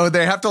him. So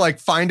they have to like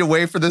find a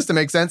way for this to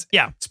make sense.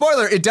 Yeah.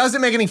 Spoiler, it doesn't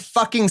make any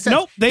fucking sense.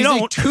 Nope, they He's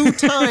don't. a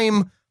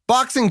two-time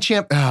boxing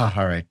champ. Oh,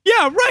 all right.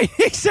 Yeah, right.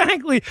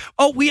 Exactly.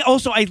 Oh,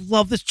 I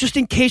love this. Just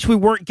in case we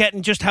weren't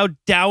getting just how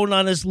down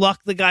on his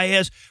luck the guy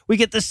is, we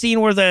get the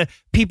scene where the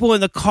people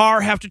in the car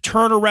have to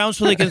turn around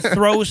so they can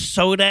throw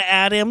soda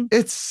at him.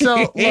 It's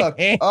so, look,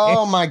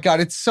 oh my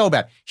God, it's so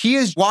bad. He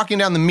is walking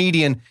down the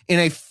median in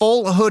a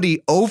full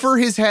hoodie over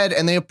his head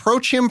and they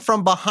approach him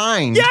from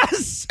behind.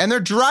 Yes. And they're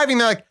driving,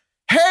 they're like,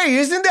 hey,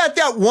 isn't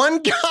that one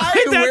guy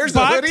who That wears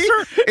a hoodie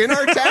boxer? in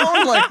our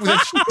town? Like,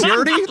 that's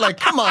dirty? Like,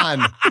 come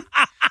on.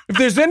 If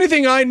there's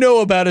anything I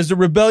know about as a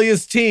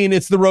rebellious teen,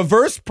 it's the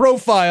reverse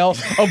profile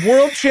of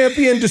world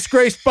champion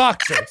disgraced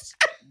boxers.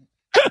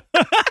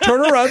 Turn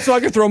around so I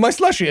can throw my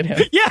slushie at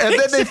him. Yeah. And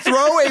then they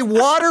throw a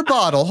water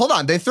bottle. Hold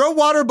on. They throw a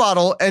water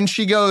bottle and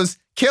she goes,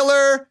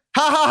 killer,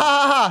 ha, ha, ha,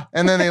 ha, ha.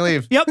 And then they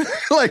leave. Yep.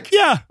 Like,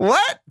 Yeah.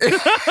 what?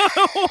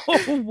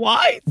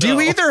 Why? Do you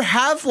though? either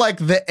have like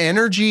the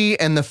energy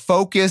and the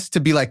focus to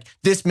be like,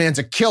 this man's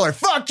a killer.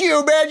 Fuck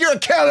you, man. You're a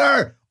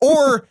killer.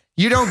 Or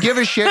you don't give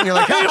a shit and you're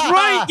like, ha, ha, ha.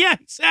 Right. Yeah,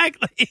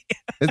 exactly.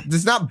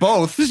 It's not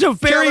both. This is a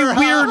very Killer, ha,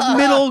 weird ha, ha.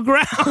 middle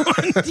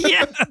ground.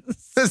 Yes.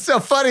 It's so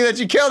funny that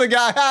you killed a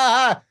guy. Ha,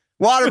 ha.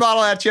 Water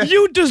bottle at you.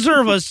 You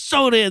deserve a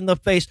soda in the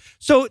face.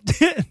 So,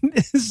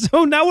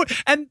 so now we're,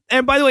 and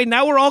by the way,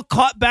 now we're all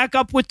caught back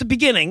up with the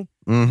beginning,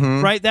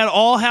 Mm-hmm. right? That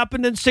all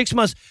happened in 6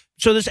 months.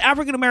 So this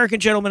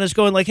African-American gentleman is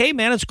going like, hey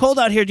man, it's cold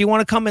out here. Do you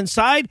want to come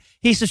inside?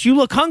 He says, you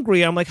look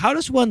hungry. I'm like, how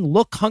does one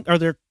look hungry? Are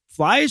there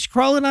flies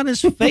crawling on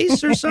his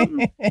face or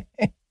something?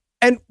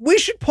 And we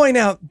should point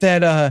out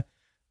that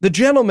the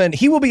gentleman,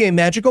 he will be a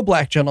magical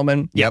black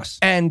gentleman. Yep.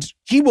 And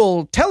he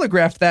will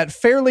telegraph that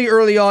fairly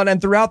early on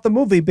and throughout the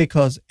movie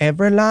because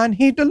every line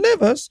he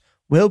delivers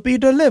will be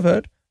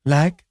delivered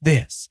like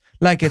this.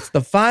 Like it's the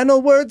final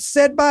words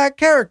said by a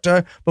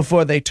character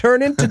before they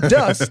turn into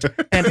dust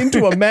and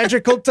into a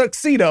magical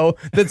tuxedo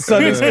that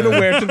Sonny's going to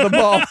wear to the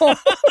ball.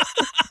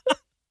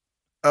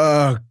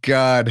 Oh,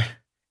 God.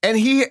 And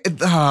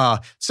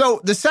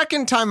so the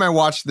second time I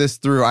watched this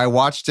through, I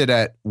watched it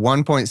at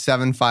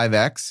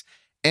 1.75x.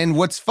 And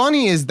what's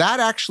funny is that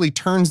actually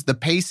turns the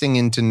pacing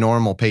into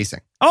normal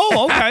pacing.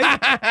 Oh,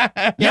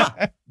 okay.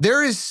 Yeah.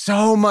 There is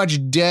so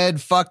much dead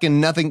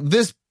fucking nothing.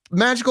 This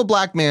magical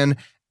black man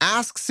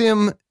asks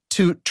him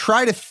to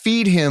try to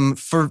feed him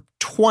for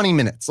 20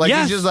 minutes. Like,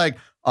 Yes. he's just like,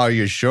 are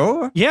you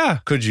sure? Yeah.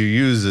 Could you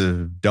use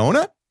a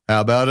donut?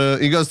 How about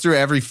he goes through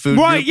every food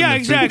Right. group in Yeah, the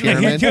food exactly.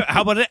 pyramid.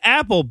 How about an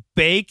apple,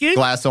 bacon?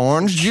 Glass of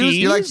orange juice.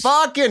 You're like, Cheese?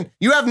 fucking,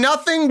 you have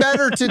nothing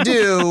better to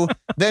do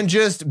than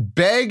just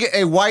beg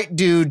a white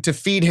dude to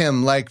feed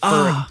him like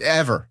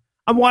forever.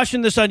 I'm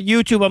watching this on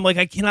YouTube. I'm like,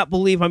 I cannot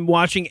believe I'm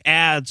watching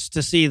ads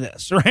to see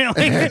this, right?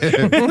 Like,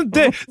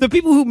 the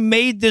people who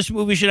made this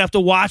movie should have to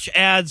watch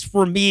ads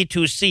for me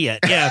to see it.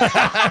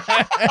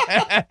 Yeah.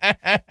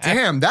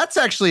 Damn, that's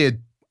actually a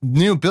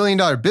new $1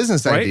 billion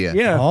business Right? idea.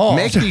 Yeah. Oh.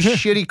 Make these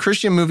shitty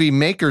Christian movie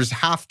makers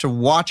have to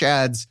watch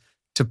ads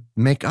to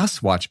make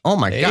us watch. Oh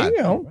my There God. you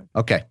go.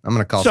 Okay, I'm going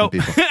to call some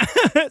people.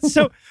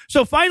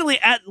 so finally,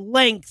 at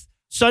length,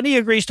 Sonny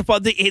agrees to follow.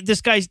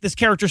 This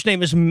character's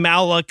name is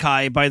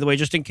Malachi, by the way,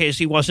 just in case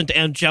he wasn't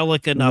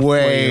angelic enough.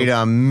 Wait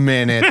a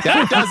minute.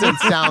 That doesn't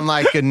sound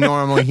like a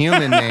normal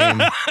human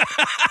name.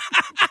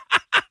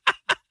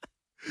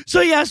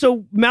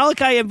 So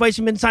Malachi invites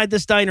him inside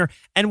this diner,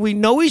 and we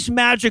know he's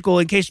magical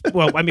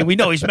we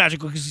know he's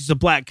magical because he's a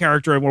black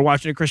character and we're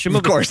watching a Christian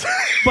movie. Of course.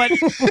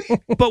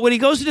 But when he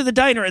goes into the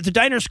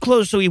diner's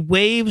closed, so he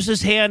waves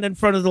his hand in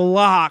front of the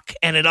lock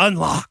and it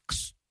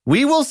unlocks.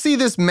 We will see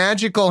this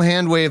magical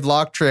hand wave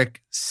lock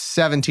trick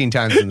 17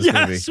 times in this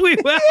movie. Yes, we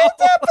will. It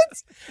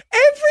happens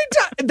every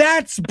time.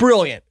 That's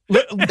brilliant.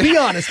 Be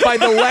honest. By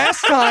the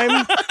last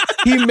time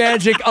he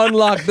magic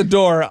unlocked the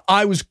door,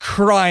 I was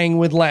crying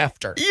with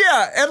laughter.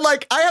 Yeah, and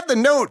like I have the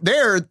note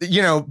there,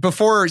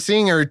 before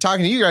seeing or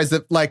talking to you guys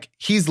that like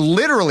he's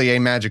literally a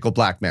magical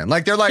black man.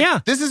 Like they're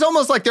like, this is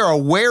almost like they're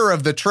aware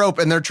of the trope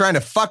and they're trying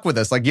to fuck with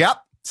us. Like,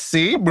 yep.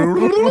 See,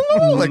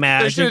 like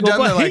they should have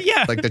done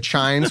that, like the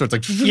chimes, so it's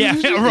like,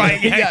 right,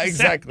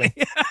 exactly.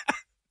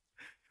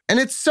 And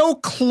it's so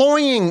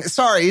cloying.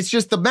 Sorry, it's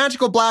just the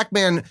magical black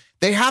man.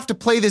 They have to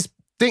play this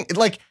thing.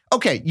 Like,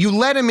 okay, you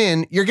let him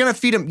in. You're gonna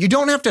feed him. You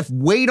don't have to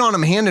wait on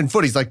him hand and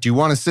foot. He's like, do you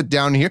want to sit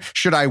down here?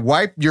 Should I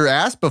wipe your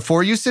ass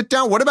before you sit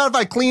down? What about if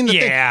I clean the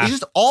thing? He's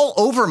just all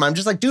over him. I'm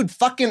just like, dude,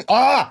 fucking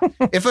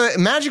If a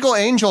magical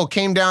angel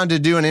came down to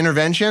do an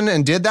intervention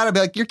and did that, I'd be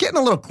like, you're getting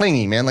a little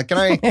clingy, man. Like, can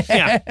I?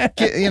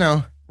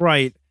 Get,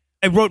 Right.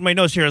 I wrote in my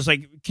notes here. I was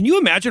like, can you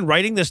imagine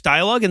writing this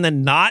dialogue and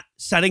then not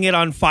setting it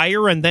on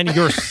fire and then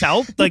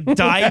yourself like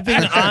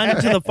diving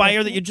onto the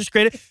fire that you just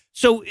created?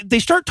 So they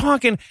start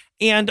talking.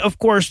 And of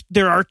course,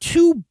 there are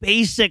two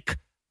basic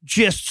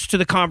gists to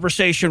the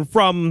conversation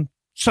from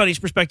Sonny's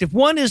perspective.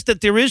 One is that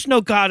there is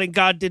no God and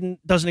God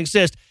doesn't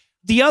exist.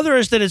 The other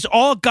is that it's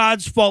all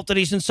God's fault that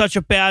he's in such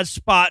a bad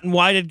spot. And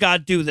why did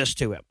God do this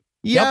to him?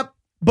 Yep.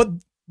 But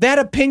that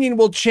opinion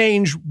will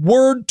change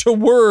word to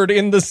word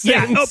in the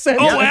same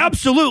sentence. Oh,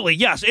 absolutely.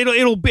 Yes.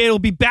 It'll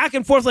be back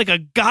and forth like a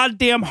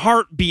goddamn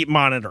heartbeat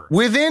monitor.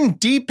 Within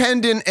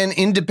dependent and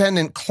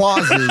independent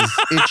clauses,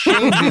 it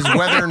changes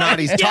whether or not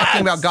he's talking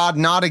about God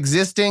not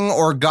existing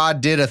or God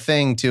did a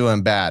thing to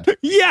him bad.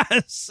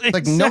 Yes. Exactly.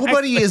 Like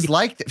nobody is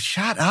like that.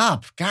 Shut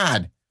up.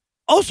 God.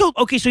 Also,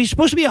 okay, so he's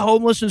supposed to be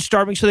homeless and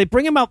starving, so they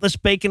bring him out this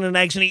bacon and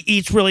eggs, and he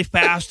eats really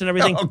fast and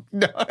everything.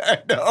 No, I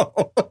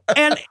know.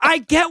 And I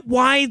get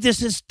why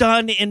this is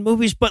done in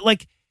movies, but,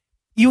 like,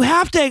 you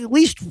have to at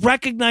least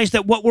recognize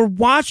that what we're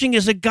watching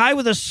is a guy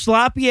with a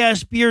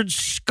sloppy-ass beard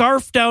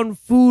scarf down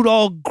food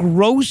all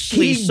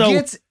grossly. He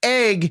gets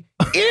egg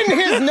in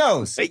his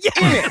nose. In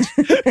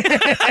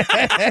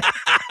it.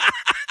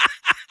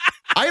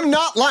 I am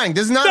not lying.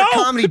 This is not a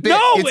comedy bit.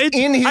 It's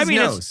in his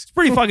nose. It's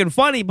pretty fucking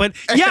funny, but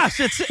yes,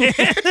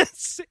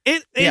 it's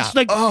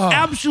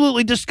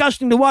absolutely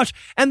disgusting to watch.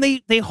 And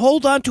they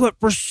hold on to it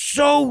for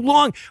so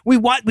long.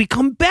 We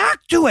come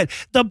back to it.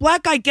 The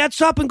black guy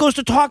gets up and goes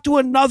to talk to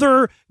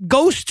another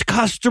ghost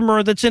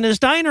customer that's in his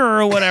diner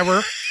or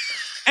whatever.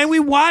 And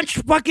we watch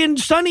fucking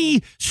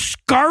Sonny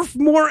scarf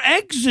more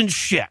eggs and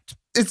shit.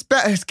 It's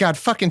bad. It's God,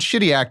 fucking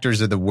shitty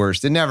actors are the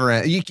worst. It never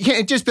ends. You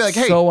can't just be like,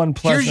 hey, so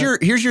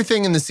unpleasant. Here's your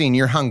thing in the scene.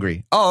 You're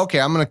hungry. Oh, okay.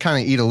 I'm going to kind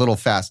of eat a little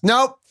fast.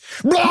 Nope.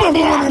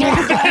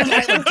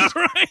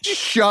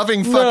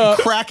 Shoving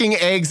cracking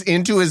eggs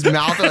into his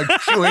mouth, like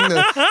chewing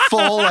the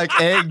full like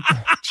egg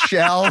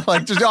shell,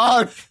 like just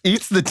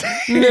eats the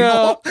table.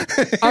 No,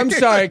 I'm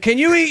sorry. Can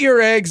you eat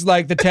your eggs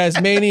like the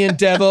Tasmanian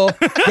devil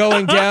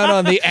going down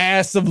on the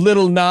ass of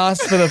Little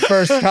Nas for the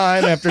first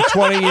time after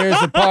 20 years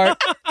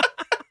apart?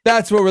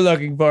 That's what we're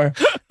looking for.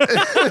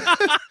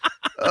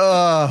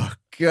 Oh,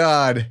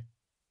 God.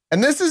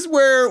 And this is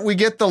where we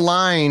get the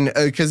line,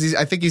 because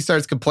I think he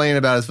starts complaining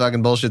about his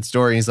fucking bullshit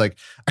story. He's like,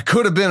 I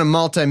could have been a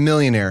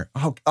multimillionaire.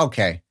 Oh,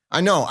 okay.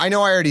 I know I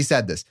already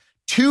said this.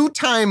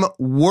 2-time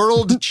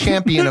world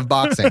champion of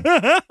boxing.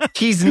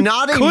 He's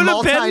not a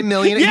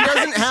multimillionaire. Yeah, he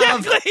doesn't have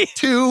exactly.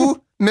 $2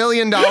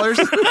 million.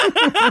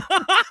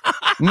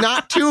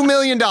 Not $2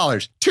 million.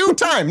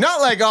 2-time.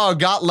 Not like,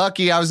 got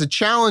lucky. I was a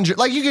challenger.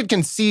 Like you could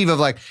conceive of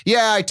like,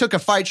 yeah, I took a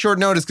fight short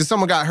notice because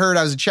someone got hurt.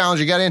 I was a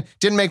challenger, got in,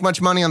 didn't make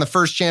much money on the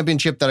first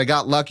championship that I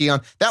got lucky on.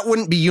 That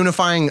wouldn't be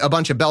unifying a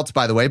bunch of belts,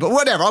 by the way, but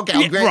whatever. Okay,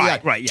 I'll grant you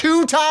that. Right, yeah.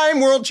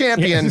 2-time world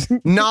champion,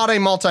 not a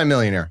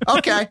multimillionaire.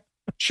 Okay,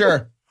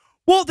 sure.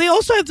 Well, they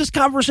also have this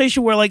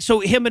conversation where, like, so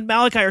him and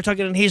Malachi are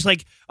talking, and he's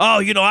like, "Oh,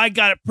 I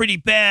got it pretty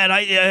bad.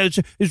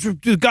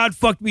 God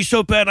fucked me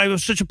so bad. I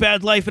was such a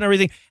bad life and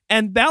everything."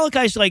 And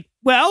Malachi's like,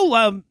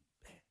 "Well,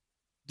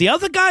 the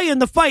other guy in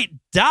the fight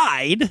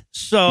died.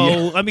 So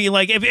yeah. I mean,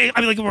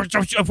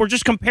 if we're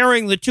just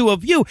comparing the two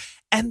of you,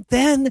 and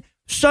then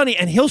Sonny,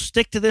 and he'll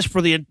stick to this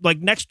for the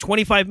next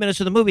 25 minutes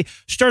of the movie,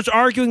 starts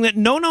arguing that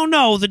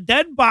no, the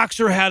dead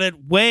boxer had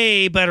it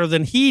way better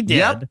than he did."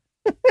 Yep.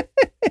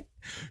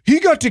 He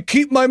got to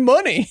keep my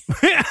money.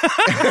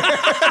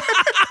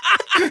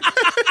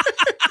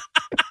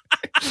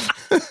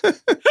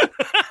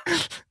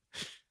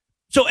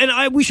 So,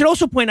 and we should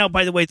also point out,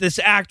 by the way, this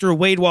actor,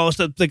 Wade Wallace,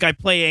 the guy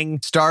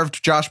playing...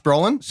 Starved Josh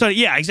Brolin? So,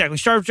 yeah, exactly.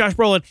 Starved Josh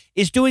Brolin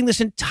is doing this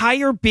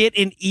entire bit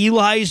in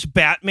Eli's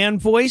Batman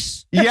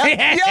voice.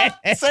 Yep.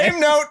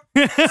 Same note.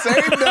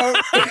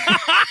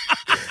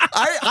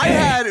 I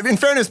had, in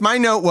fairness, my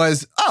note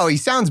was, oh, he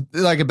sounds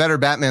like a better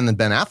Batman than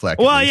Ben Affleck.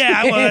 Well,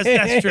 yeah, well,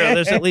 that's true.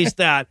 There's at least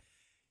that.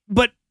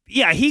 But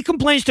yeah, he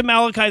complains to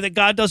Malachi that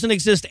God doesn't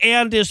exist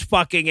and is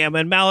fucking him.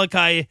 And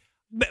Malachi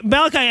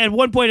at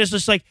one point is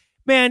just like,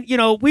 man,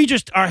 we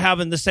just are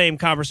having the same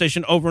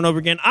conversation over and over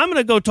again. I'm going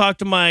to go talk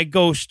to my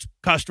ghost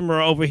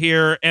customer over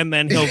here, and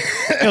then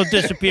he'll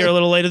disappear a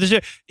little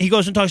later. He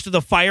goes and talks to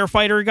the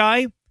firefighter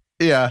guy.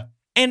 Yeah.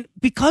 And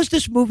because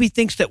this movie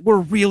thinks that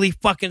we're really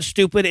fucking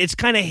stupid, it's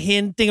kind of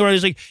hinting around.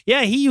 He's like,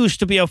 yeah, he used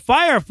to be a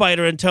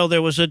firefighter until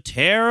there was a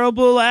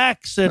terrible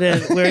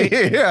accident. Where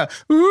yeah.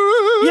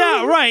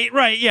 Yeah,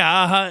 right.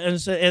 Yeah.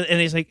 Uh-huh. And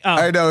he's like, oh.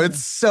 I know.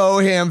 It's so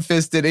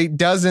ham-fisted. He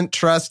doesn't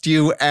trust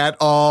you at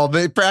all.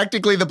 But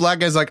practically, the black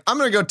guy's like, I'm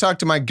going to go talk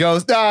to my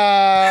ghost.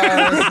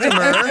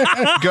 Customer.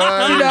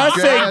 Good. Did I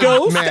say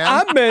ghost? Man.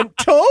 I meant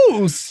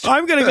toast.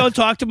 I'm going to go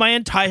talk to my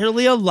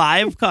entirely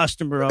alive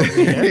customer over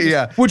here.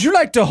 Yeah. Would you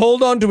like to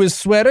hold on to his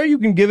sweater? You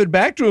can give it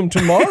back to him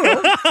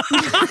tomorrow.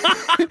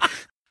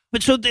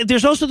 But so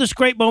there's also this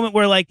great moment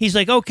where he's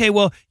like, okay,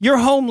 well, you're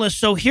homeless,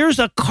 so here's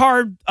a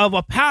card of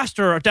a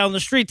pastor down the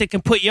street that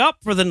can put you up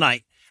for the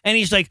night. And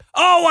he's like,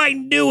 oh, I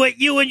knew it.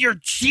 You and your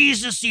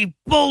Jesus-y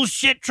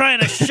bullshit trying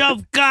to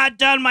shove God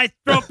down my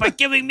throat by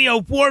giving me a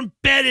warm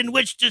bed in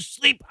which to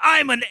sleep.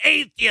 I'm an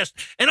atheist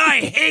and I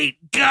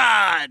hate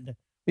God.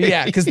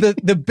 Yeah, because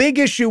the big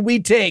issue we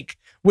take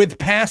with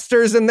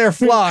pastors and their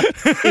flock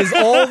is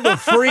all the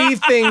free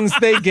things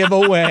they give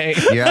away.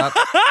 Yep.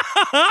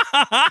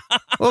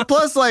 Well,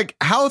 plus,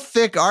 how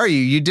thick are you?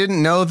 You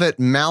didn't know that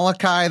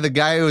Malachi, the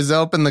guy who was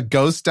open the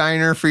ghost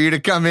diner for you to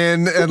come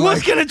in and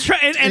was going to try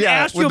and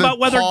ask you about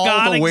whether Paul,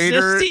 God the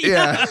waiter. exists.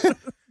 Yeah.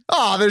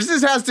 Oh, this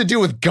has to do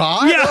with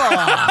God? Yeah.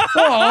 I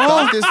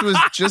thought this was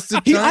just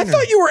a diner. I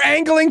thought you were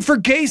angling for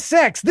gay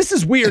sex. This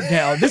is weird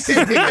now. This is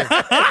weird.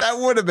 That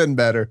would have been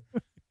better.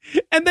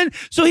 And then,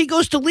 so he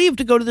goes to leave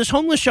to go to this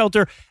homeless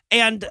shelter,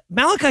 and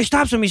Malachi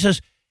stops him. He says,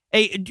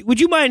 hey, would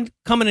you mind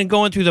coming and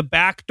going through the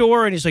back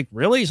door? And he's like,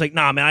 really? He's like,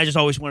 nah, man, I just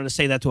always wanted to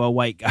say that to a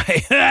white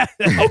guy.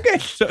 Okay.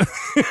 So,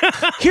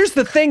 here's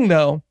the thing,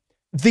 though.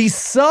 The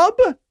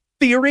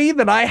sub-theory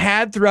that I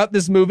had throughout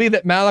this movie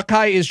that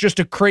Malachi is just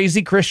a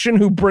crazy Christian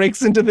who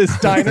breaks into this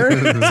diner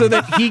so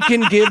that he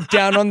can give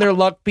down on their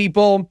luck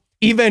people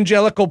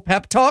evangelical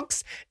pep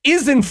talks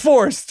is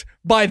enforced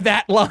by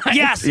that line.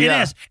 Yes, it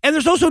is. And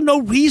there's also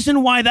no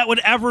reason why that would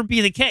ever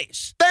be the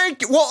case.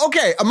 Thank you. Well,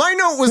 okay. My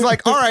note was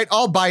like, all right,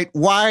 I'll bite.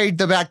 Why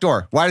the back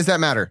door? Why does that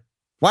matter?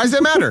 Why does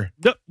that matter?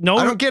 No,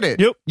 I don't get it.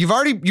 Yep.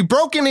 You've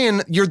broken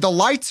in. The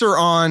lights are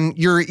on.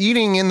 You're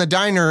eating in the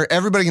diner.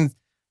 Everybody can.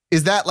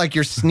 Is that like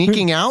you're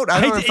sneaking out?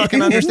 I don't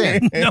fucking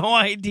understand. No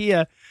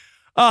idea.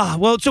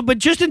 But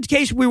just in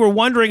case we were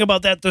wondering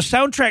about that, the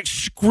soundtrack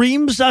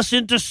screams us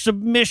into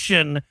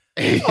submission.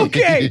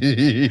 Okay.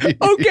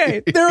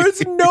 There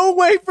is no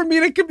way for me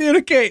to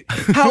communicate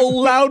how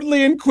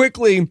loudly and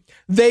quickly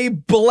they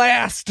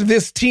blast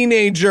this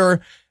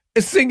teenager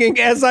singing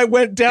As I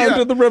Went Down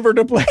to the River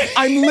to Play.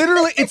 I'm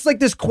literally, it's like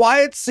this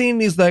quiet scene.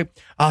 He's like,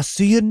 I'll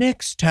see you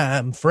next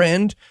time,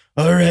 friend.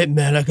 All right,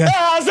 Malachi. As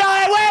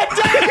I went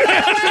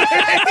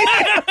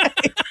down.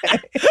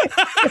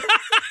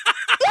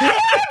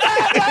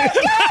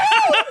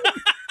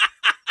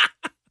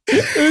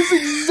 It's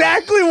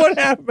exactly what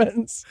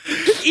happens.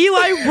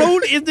 Eli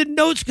wrote in the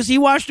notes because he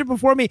watched it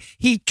before me.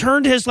 He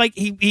turned his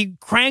he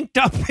cranked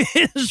up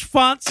his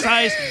font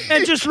size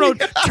and just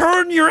wrote,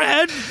 "Turn your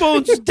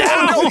headphones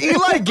down." No,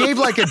 Eli gave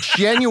a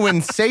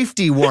genuine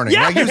safety warning.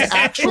 Yeah, he was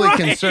actually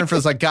concerned for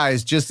us.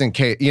 Guys, just in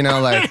case,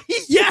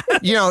 yeah.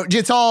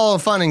 It's all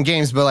fun and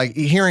games, but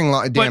hearing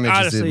damage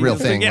honestly, is a real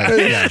thing.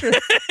 yeah.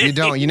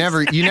 You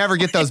never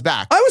get those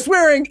back. I was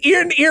wearing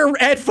ear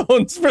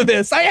headphones for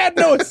this. I had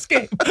no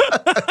escape.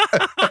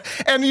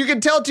 And you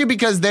can tell too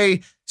because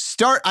they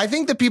start. I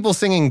think the people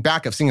singing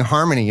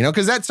harmony,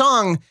 because that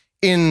song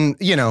in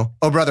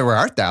 "Oh Brother, Where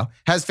Art Thou"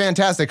 has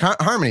fantastic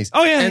harmonies.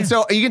 Oh yeah, and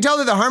so you can tell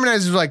that the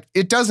harmonizers are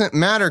it doesn't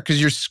matter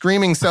because you're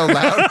screaming so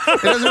loud.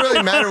 It doesn't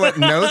really matter what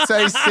notes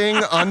I sing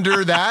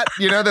under that.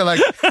 They're like,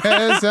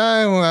 as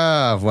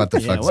I what the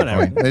fuck's the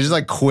point? They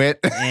just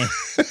quit.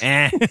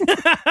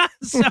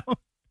 So.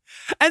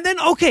 And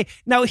then, okay,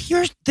 now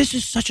this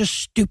is such a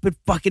stupid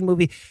fucking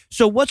movie.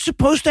 So what's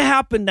supposed to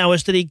happen now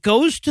is that he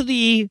goes to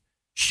the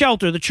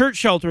shelter, the church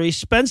shelter. He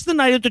spends the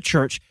night at the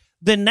church.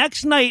 The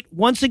next night,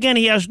 once again,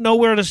 he has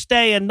nowhere to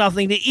stay and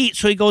nothing to eat.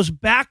 So he goes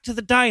back to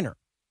the diner.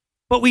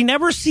 But we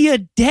never see a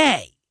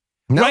day,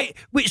 right?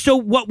 So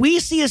what we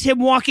see is him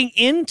walking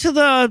into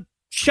the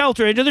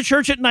shelter, into the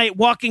church at night,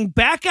 walking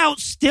back out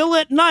still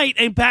at night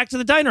and back to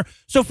the diner.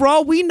 So for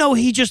all we know,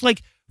 he just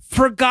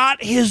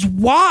forgot his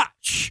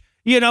watch.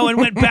 And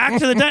went back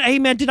to the diner. Hey,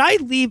 man, did I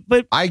leave?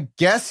 But I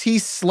guess he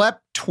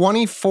slept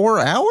 24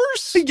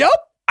 hours? Yep.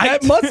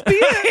 That must be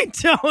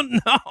it. I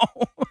don't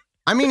know.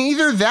 I mean,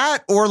 either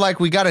that or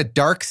like we got a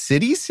Dark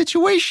City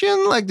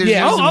situation. Like there's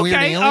some weird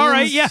aliens all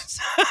right, yes.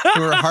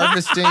 who are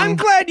harvesting. I'm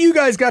glad you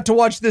guys got to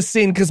watch this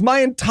scene because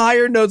my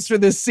entire notes for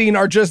this scene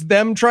are just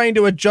them trying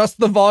to adjust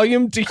the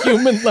volume to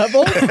human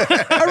level.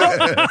 I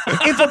wrote,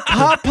 if a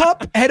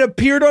pop-up had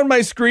appeared on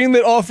my screen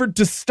that offered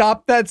to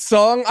stop that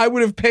song, I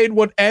would have paid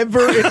whatever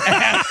it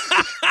asked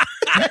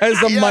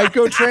as a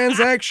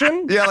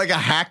microtransaction. Yeah, like a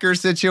hacker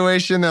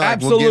situation. They're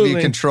like, we'll give Absolutely.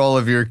 you control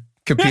of your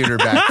computer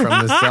back from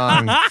the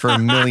song for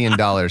 $1 million.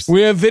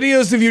 We have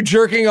videos of you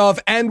jerking off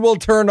and we'll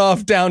turn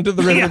off down to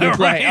the river to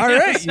play. right. All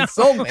right, you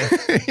sold me.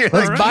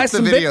 Let's buy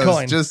some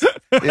Bitcoin. Just,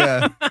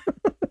 yeah.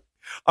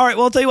 All right,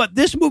 well, I'll tell you what,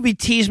 this movie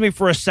teased me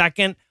for a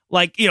second,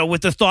 like,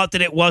 with the thought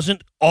that it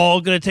wasn't all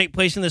going to take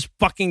place in this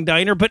fucking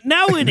diner, but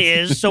now it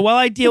is. So while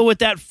I deal with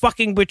that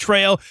fucking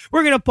betrayal,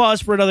 we're going to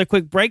pause for another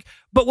quick break,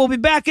 but we'll be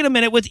back in a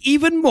minute with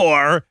even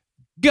more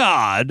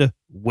God,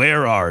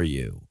 Where Are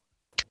You?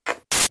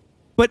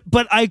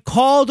 But I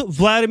called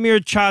Vladimir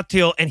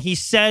Chatil, and he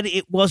said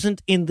it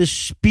wasn't in the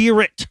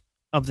spirit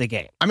of the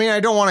game. I mean,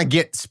 I don't want to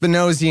get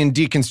Spinozian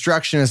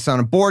deconstructionists on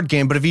a board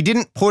game, but if he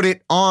didn't put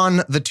it on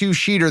the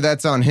 2-sheeter,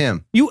 that's on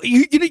him.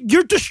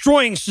 You're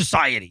destroying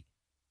society.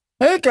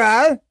 Hey,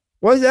 guy,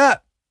 what's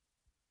up?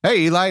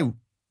 Hey, Eli,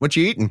 what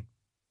you eating?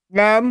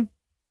 Gum.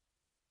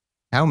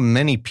 How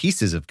many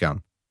pieces of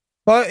gum?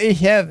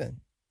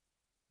 47.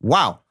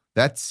 Wow,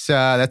 that's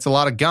a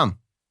lot of gum.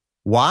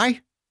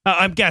 Why?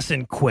 I'm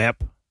guessing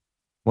Quip.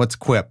 What's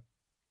Quip?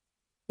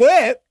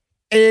 What?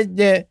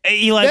 Hey,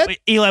 Eli,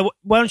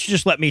 why don't you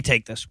just let me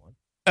take this one?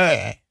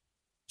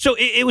 So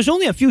it was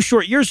only a few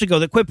short years ago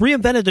that Quip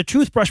reinvented the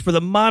toothbrush for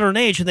the modern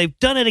age, and they've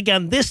done it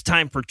again this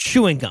time for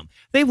chewing gum.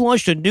 They've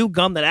launched a new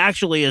gum that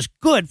actually is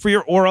good for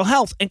your oral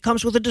health and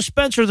comes with a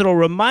dispenser that'll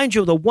remind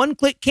you of the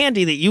one-click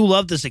candy that you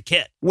loved as a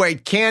kid.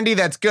 Wait, candy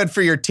that's good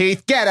for your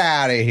teeth? Get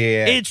out of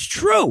here. It's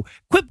true.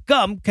 Quip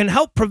gum can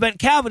help prevent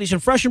cavities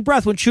and freshen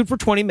breath when chewed for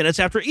 20 minutes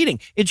after eating.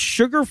 It's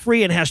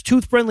sugar-free and has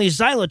tooth-friendly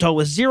xylitol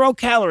with 0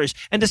 calories.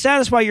 And to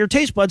satisfy your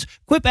taste buds,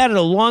 Quip added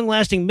a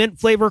long-lasting mint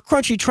flavor,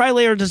 crunchy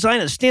tri-layer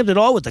design, and stamped it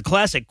all with the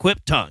classic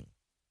Quip tongue.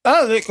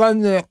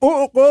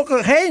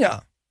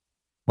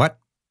 What?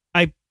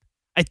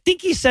 I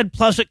think he said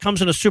plus it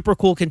comes in a super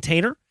cool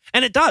container.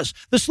 And it does.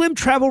 The slim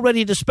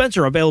travel-ready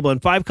dispenser, available in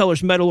 5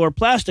 colors, metal or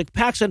plastic,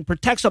 packs and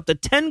protects up to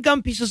 10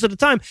 gum pieces at a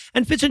time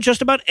and fits in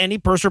just about any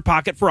purse or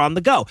pocket for on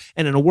the go.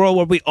 And in a world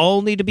where we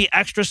all need to be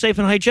extra safe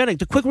and hygienic,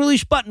 the quick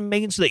release button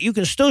means that you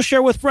can still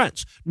share with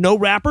friends. No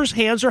wrappers,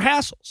 hands, or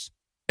hassles.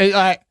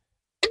 It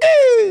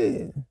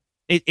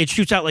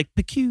shoots out like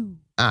pew.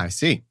 I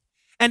see.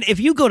 And if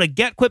you go to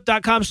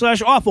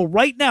getquip.com/awful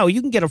right now,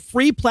 you can get a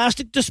free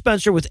plastic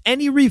dispenser with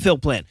any refill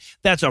plan.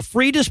 That's a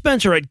free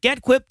dispenser at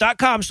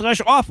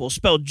getquip.com/awful,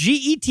 spelled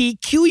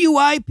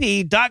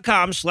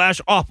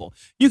GETQUIP.com/awful.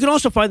 You can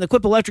also find the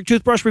Quip electric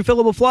toothbrush,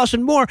 refillable floss,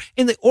 and more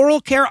in the oral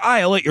care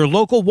aisle at your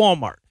local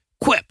Walmart.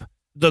 Quip,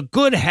 the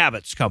good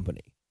habits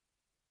company.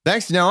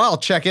 Thanks, Noah. I'll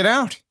check it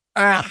out.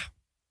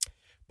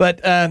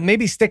 But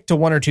maybe stick to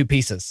 1 or 2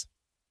 pieces.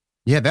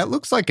 Yeah, that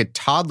looks like a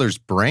toddler's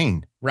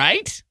brain.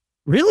 Right?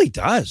 Really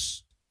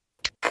does.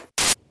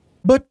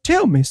 But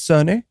tell me,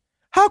 Sonny,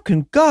 how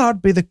can God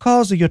be the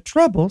cause of your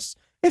troubles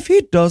if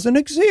he doesn't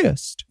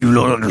exist? You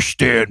don't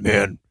understand,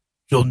 man.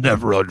 You'll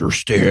never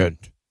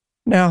understand.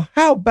 Now,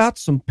 how about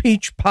some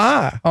peach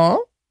pie, huh?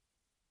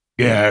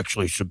 Yeah,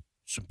 actually, some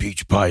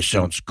peach pie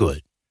sounds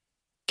good.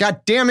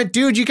 God damn it,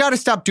 dude. You got to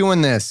stop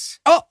doing this.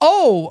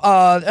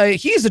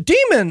 He's a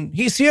demon.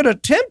 He's here to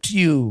tempt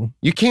you.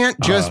 You can't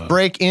just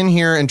break in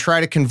here and try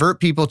to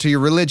convert people to your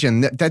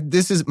religion.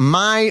 This is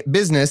my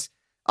business.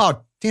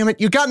 Oh, damn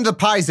it. You got into the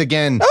pies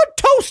again. A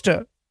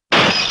toaster.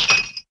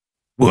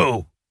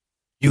 Whoa.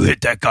 You hit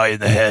that guy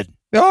in the head.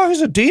 Oh,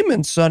 he's a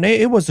demon, Sonny.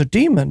 It was a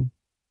demon.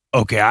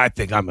 Okay, I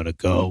think I'm going to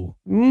go.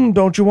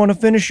 Don't you want to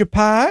finish your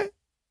pie?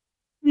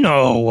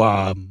 No,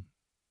 I'm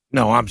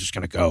just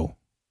going to go.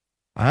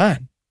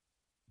 Fine.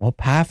 Well,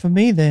 pie for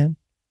me then.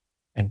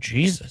 And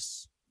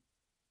Jesus.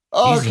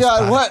 Oh, Jesus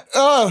God, pie. what?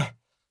 Oh,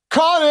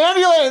 call an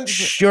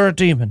ambulance. You're a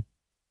demon.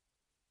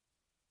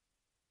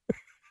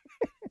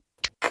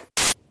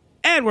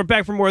 And we're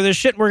back for more of this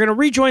shit. We're going to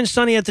rejoin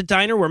Sonny at the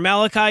diner where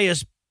Malachi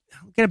is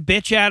going to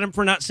bitch at him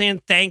for not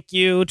saying thank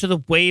you to the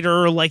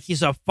waiter like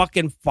he's a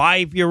fucking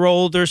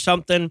 5-year-old or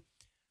something.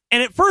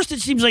 And at first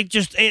it seems like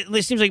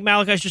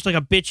Malachi's just like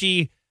a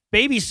bitchy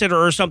babysitter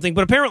or something,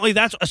 but apparently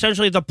that's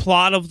essentially the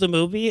plot of the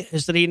movie,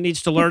 is that he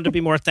needs to learn to be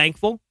more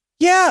thankful.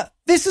 Yeah,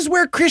 this is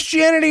where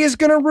Christianity is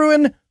going to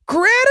ruin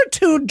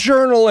gratitude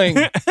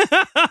journaling.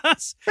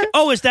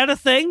 Oh, is that a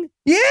thing?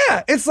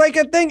 Yeah, it's like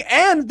a thing.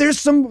 And there's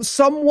some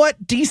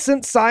somewhat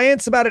decent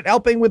science about it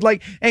helping with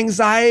like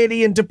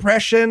anxiety and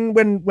depression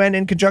when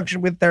in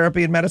conjunction with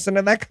therapy and medicine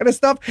and that kind of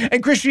stuff.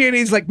 And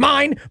Christianity is like,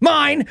 mine.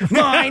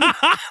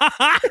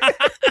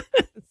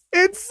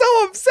 It's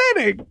so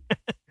upsetting.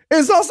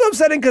 It's also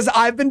upsetting because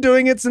I've been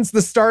doing it since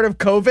the start of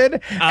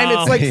COVID. And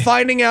it's like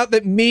finding out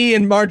that me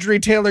and Marjorie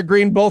Taylor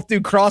Greene both do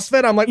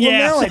CrossFit. I'm like, well,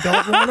 now I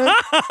don't want to.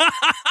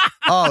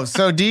 Oh,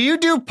 so do you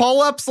do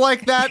pull-ups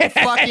like that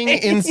fucking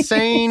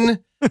insane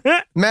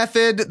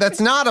method? That's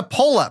not a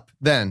pull-up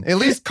then. At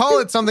least call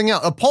it something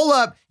else. A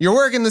pull-up, you're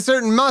working the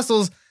certain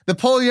muscles. The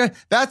pull,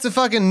 that's a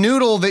fucking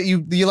noodle that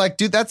you like,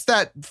 dude. That's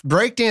that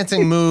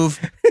breakdancing move,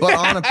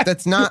 but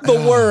that's not the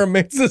worm.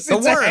 It's the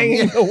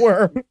worm. The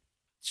worm.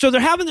 So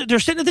they're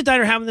sitting at the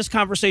diner having this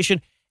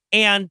conversation,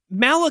 and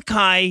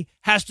Malachi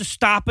has to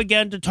stop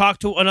again to talk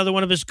to another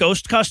one of his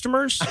ghost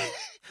customers.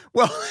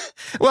 Well,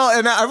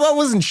 and I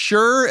wasn't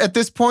sure at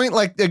this point,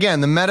 like,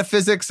 again, the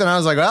metaphysics, and I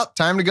was like, well,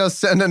 time to go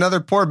send another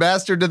poor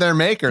bastard to their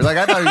maker. Like,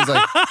 I thought he was,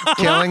 like,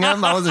 killing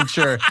him. I wasn't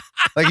sure.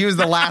 Like, he was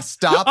the last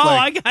stop. Oh,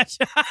 like, I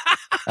gotcha.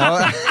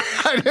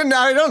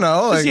 I don't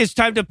know. Like, it's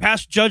time to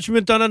pass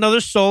judgment on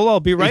another soul.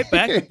 I'll be right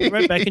back. Be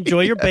right back.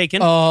 Enjoy your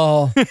bacon.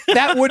 Oh,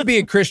 that would be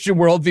a Christian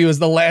worldview, is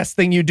the last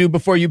thing you do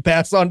before you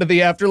pass on to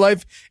the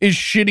afterlife is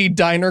shitty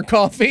diner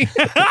coffee.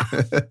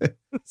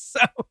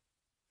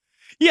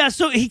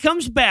 So he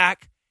comes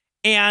back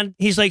and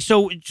he's like,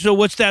 so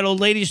what's that old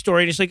lady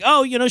story? And he's like,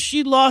 oh,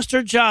 she lost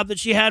her job that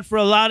she had for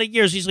a lot of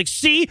years. He's like,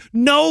 see,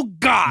 no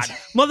God,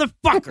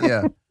 motherfucker.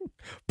 Yeah.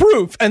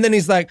 Proof. And then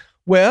he's like,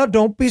 well,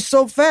 don't be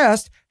so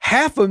fast.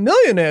 Half of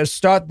millionaires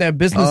start their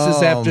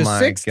businesses after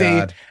 60.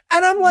 God.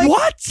 And I'm like,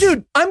 what?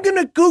 Dude, I'm going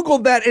to Google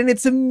that. And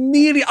it's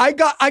immediate. I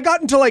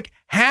got into like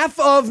half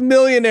of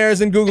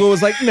millionaires and Google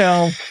was like,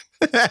 no,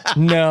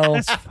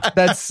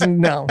 that's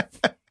no.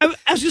 I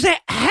was going to say,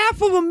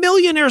 half of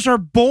millionaires are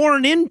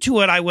born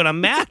into it, I would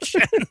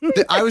imagine.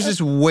 I was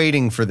just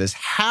waiting for this.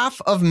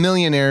 Half of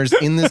millionaires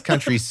in this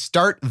country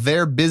start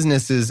their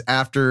businesses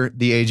after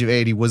the age of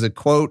 80 was a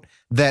quote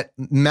that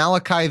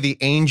Malachi the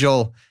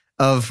angel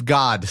of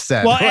God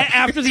said. Well,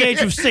 after the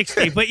age of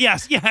 60, but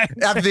yes, yeah.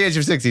 After the age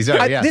of 60,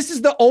 sorry, yeah. This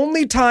is the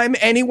only time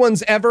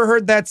anyone's ever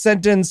heard that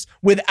sentence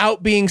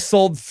without being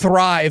sold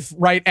Thrive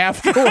right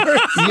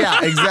afterwards.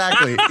 Yeah,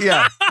 exactly,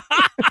 yeah.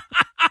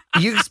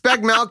 You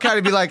expect Malachi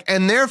to be like,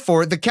 and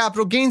therefore the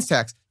capital gains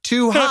tax,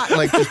 too hot.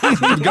 Like, just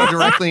go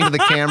directly into the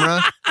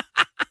camera.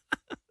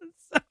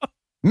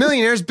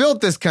 Millionaires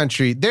built this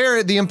country.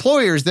 They're the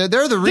employers. They're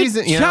the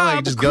reason, like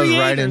it just goes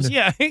right into.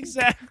 Yeah,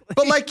 exactly.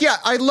 But like, yeah,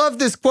 I love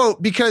this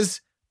quote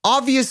because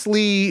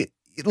obviously,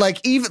 like,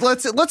 even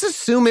let's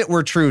assume it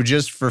were true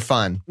just for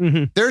fun.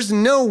 Mm-hmm. There's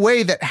no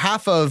way that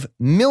half of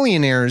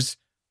millionaires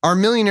are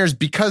millionaires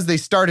because they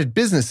started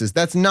businesses.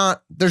 There's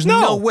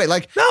no way.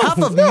 Like, half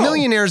of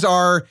millionaires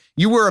are,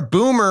 you were a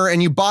boomer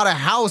and you bought a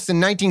house in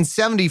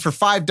 1970 for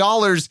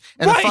 $5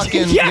 and a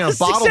fucking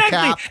bottle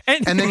cap.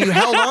 And then you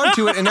held on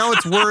to it and now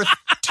it's worth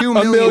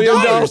 $2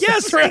 million.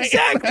 Yes, right.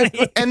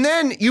 Exactly. And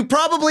then you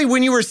probably,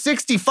 when you were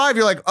 65,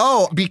 you're like,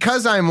 oh,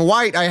 because I'm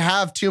white, I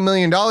have $2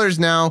 million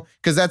now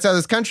because that's how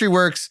this country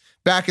works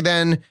back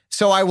then.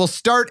 So I will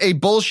start a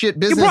bullshit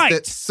business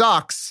that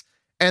sucks.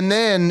 And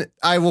then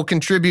I will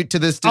contribute to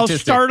this statistic. I'll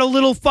start a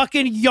little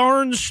fucking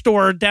yarn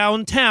store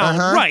downtown.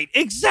 Uh-huh. Right.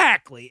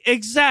 Exactly.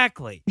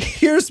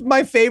 Here's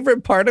my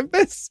favorite part of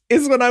this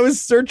is when I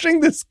was searching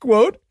this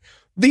quote,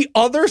 the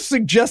other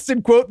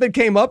suggested quote that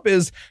came up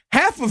is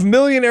half of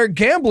millionaire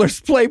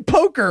gamblers play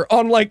poker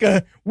on like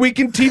a we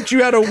can teach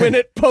you how to win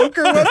at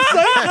poker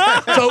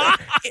website. So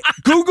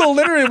Google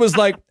literally was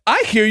like,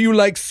 I hear you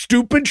like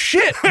stupid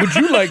shit. Would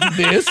you like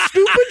this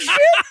stupid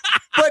shit?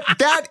 But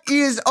that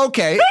is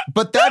okay.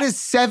 But that is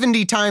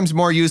 70 times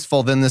more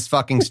useful than this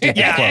fucking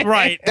stupid quote.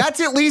 Right. That's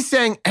at least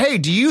saying, hey,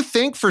 do you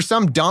think for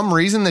some dumb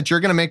reason that you're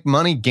going to make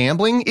money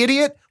gambling,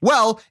 idiot?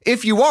 Well,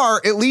 if you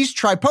are, at least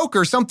try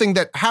poker, something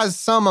that has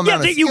some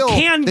amount of skill you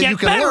can that get you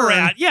can better learn.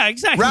 At. Yeah,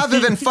 exactly. Rather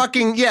than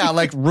fucking,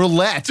 like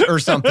roulette or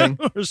something.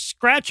 Or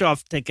scratch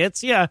off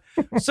tickets. Yeah.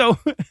 So,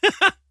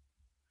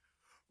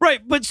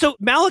 right. But so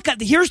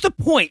Malachi, here's the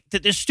point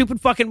that this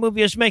stupid fucking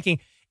movie is making.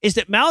 Is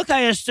that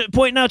Malachi is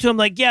pointing out to him,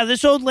 like, yeah,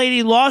 this old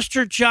lady lost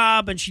her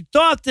job and she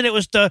thought that it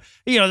was that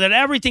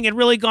everything had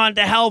really gone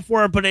to hell for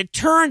her, but it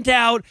turned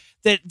out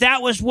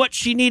that was what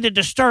she needed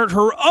to start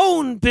her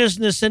own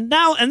business. And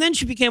then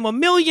she became a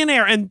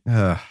millionaire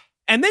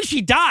and then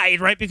she died,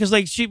 right? Because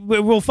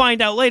we'll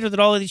find out later that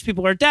all of these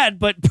people are dead.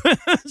 But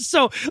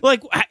so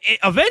like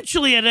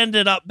eventually it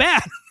ended up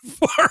bad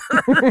for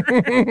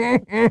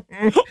her.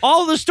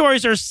 All the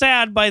stories are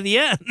sad by the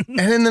end.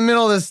 And in the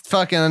middle of this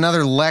fucking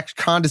another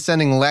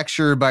condescending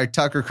lecture by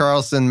Tucker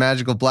Carlson,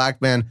 Magical Black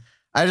Man,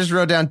 I just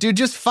wrote down, dude,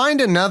 just find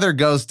another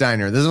ghost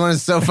diner. This one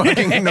is so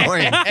fucking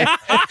annoying.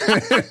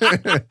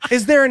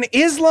 Is there an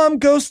Islam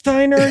ghost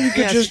diner you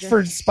could just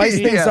spice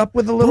things up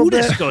with a little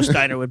Buddhist bit? Ghost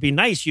diner would be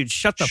nice. You'd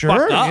shut the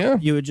fuck up. Yeah.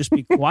 You would just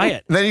be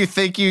quiet. Then you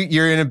think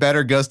you're in a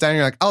better ghost diner.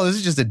 You're like, oh, this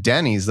is just a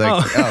Denny's. Like,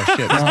 oh shit,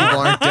 these people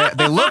aren't dead.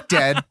 They look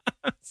dead.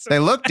 They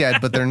look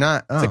dead, but they're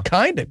not. Oh. It's a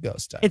kind of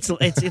ghost diner. It's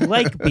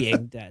like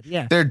being dead.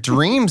 Yeah. Their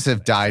dreams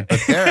have died, but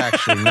they're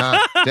actually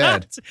not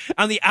dead.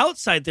 On the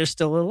outside, they're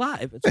still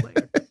alive. It's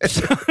weird.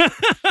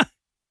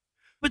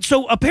 But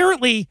so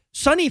apparently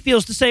Sonny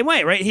feels the same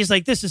way, right? He's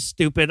like, this is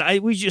stupid.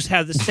 We just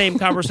had the same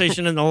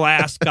conversation in the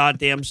last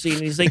goddamn scene.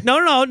 And he's like,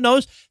 no,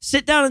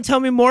 sit down and tell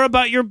me more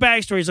about your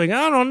backstory. He's like,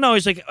 I don't know.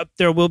 He's like,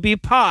 there will be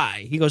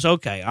pie. He goes,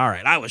 okay, all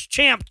right. I was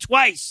champ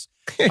twice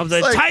of the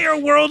entire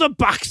world of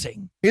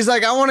boxing. He's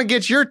like, I want to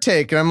get your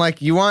take. And I'm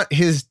like, you want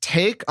his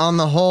take on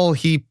the whole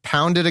he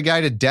pounded a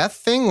guy to death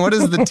thing? What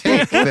is the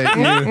take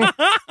that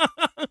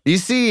you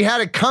see he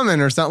had it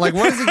coming or something? Like,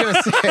 what is he going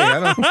to say?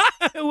 I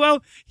don't...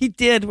 Well, he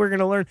did. We're going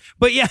to learn.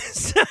 But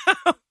yes.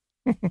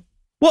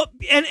 Well,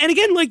 and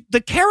again, like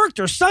the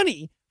character,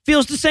 Sonny,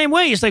 feels the same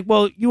way. He's like,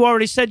 well, you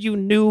already said you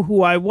knew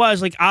who I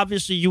was. Like,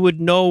 obviously you would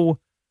know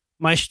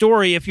my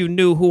story if you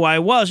knew who I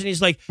was. And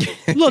he's like,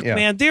 look,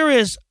 man, there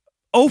is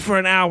over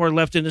an hour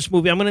left in this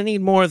movie. I'm going to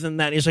need more than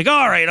that. He's like,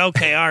 all right.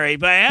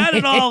 But I had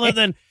it all.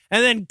 And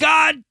then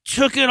God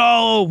took it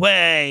all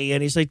away.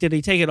 And he's like, did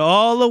he take it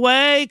all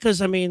away?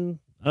 Because, I mean,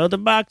 the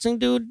boxing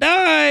dude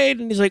died.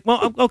 And he's like,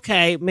 well,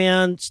 okay,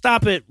 man,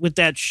 stop it with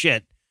that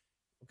shit.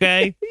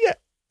 Okay? Yeah.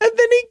 And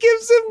then he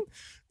gives him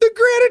the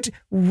gratitude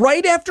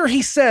right after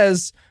he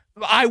says,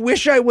 I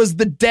wish I was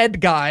the dead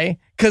guy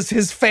because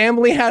his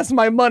family has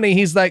my money.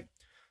 He's like,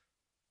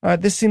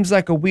 this seems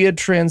like a weird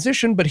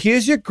transition, but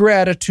here's your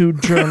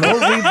gratitude journal.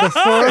 Read the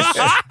first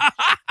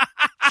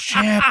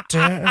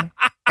chapter.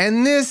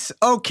 And this,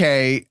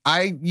 okay,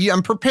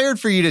 I'm prepared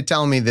for you to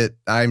tell me that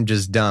I'm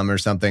just dumb or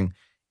something.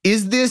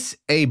 Is this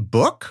a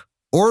book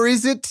or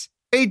is it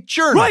a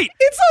journal? Right.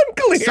 It's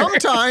unclear.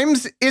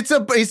 Sometimes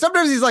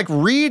he's like,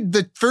 read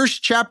the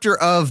first chapter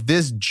of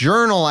this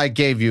journal I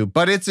gave you,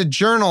 but it's a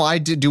journal.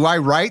 Do I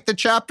write the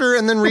chapter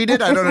and then read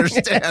it? I don't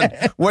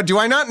understand. What, do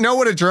I not know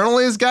what a journal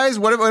is, guys?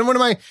 What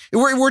am I,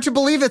 we're to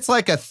believe it's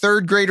like a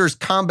third grader's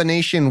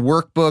combination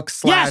workbook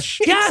slash,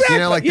 yes, you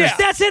know, like yes,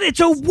 that's it.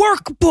 It's a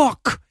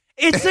workbook.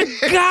 It's a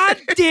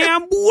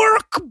goddamn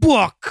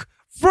workbook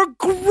for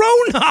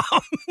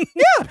grown-ups.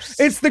 Yeah,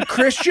 it's the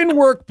Christian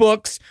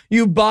workbooks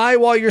you buy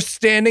while you're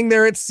standing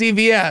there at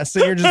CVS,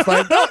 and you're just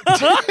like,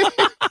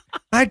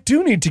 I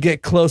do need to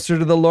get closer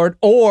to the Lord,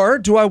 or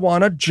do I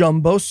want a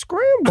jumbo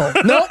scramble?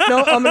 No,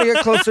 I'm going to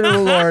get closer to the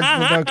Lord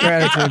with a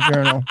gratitude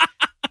journal.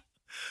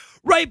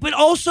 Right, but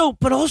also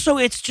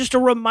it's just a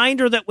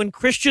reminder that when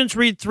Christians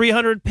read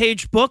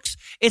 300-page books,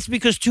 it's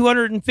because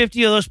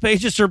 250 of those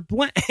pages are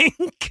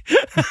blank.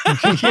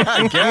 Yeah,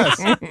 I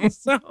guess.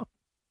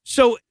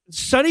 So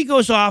Sonny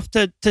goes off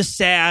to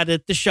Sad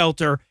at the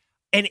shelter,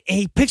 and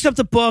he picks up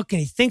the book, and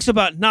he thinks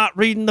about not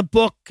reading the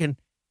book, and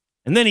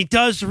then he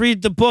does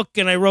read the book,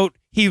 and I wrote,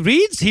 he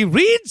reads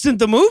in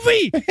the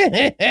movie.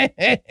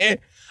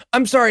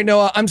 I'm sorry,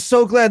 Noah. I'm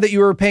so glad that you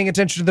were paying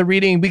attention to the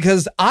reading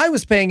because I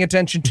was paying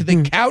attention to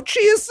the couch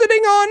he is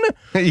sitting on,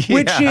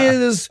 which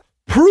is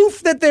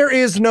proof that there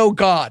is no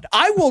God.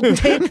 I will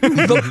take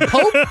the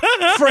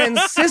Pope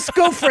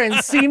Francisco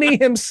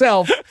Francini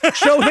himself,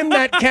 show him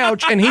that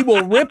couch, and he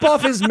will rip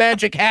off his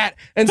magic hat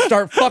and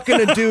start fucking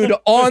a dude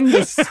on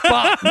the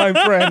spot, my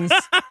friends.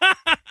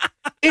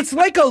 It's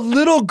like a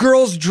little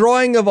girl's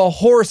drawing of a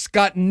horse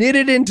got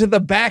knitted into the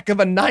back of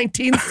a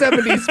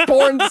 1970s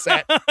porn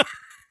set.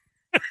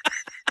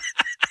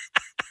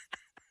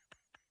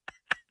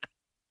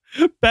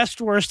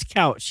 Best worst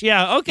couch.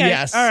 Yeah, okay.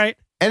 Yes. All right.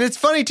 And it's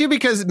funny, too,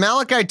 because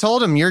Malachi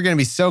told him you're going to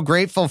be so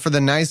grateful for the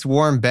nice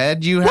warm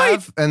bed you have.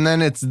 Right. And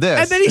then it's this.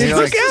 And then he's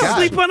like,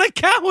 sleep on a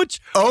couch.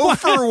 Oh,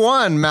 for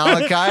one,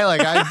 Malachi.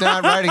 Like, I'm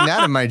not writing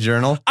that in my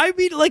journal. I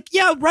mean, like,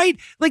 yeah, right.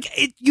 Like,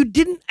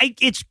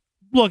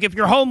 look, if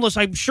you're homeless,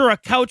 I'm sure a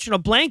couch and a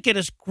blanket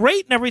is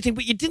great and everything,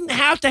 but you didn't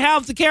have to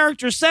have the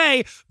character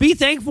say, be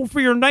thankful for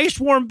your nice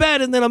warm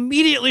bed, and then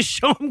immediately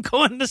show him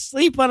going to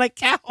sleep on a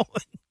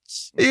couch.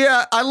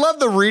 Yeah, I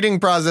love the reading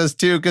process,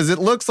 too, because it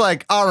looks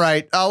like, all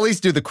right, I'll at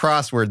least do the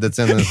crossword that's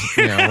in this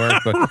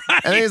workbook. Right.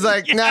 And then he's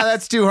like, nah,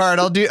 that's too hard.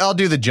 I'll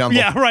do the jumble.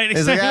 Yeah, right.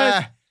 Exactly. He's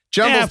like,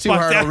 jumble's too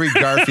hard. That. I'll read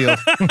Garfield.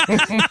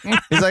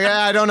 He's like,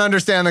 I don't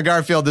understand the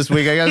Garfield this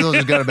week. I guess I'll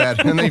just go to bed.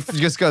 And then he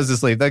just goes to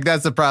sleep. Like,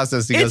 that's the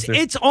process he goes through.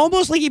 It's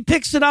almost like he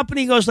picks it up and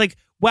he goes like,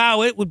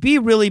 wow, it would be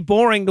really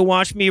boring to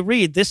watch me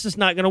read. This is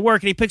not going to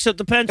work. And he picks up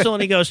the pencil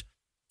and he goes,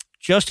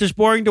 just as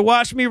boring to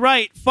watch me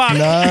write. Fuck. All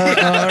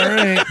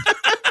right.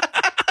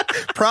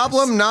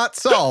 Problem not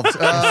solved.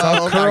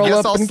 I'll curl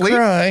up and sleep.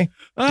 Cry.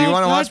 Do you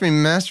want to watch me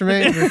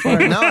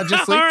masturbate? No, I'll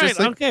just sleep. All right. Just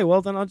sleep. Okay,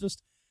 well, then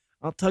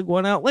I'll tug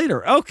one out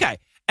later. Okay.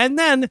 And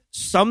then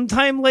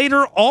sometime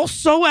later,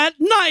 also at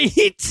night,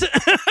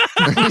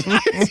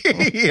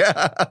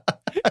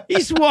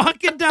 he's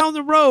walking down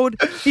the road.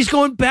 He's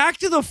going back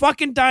to the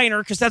fucking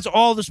diner because that's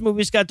all this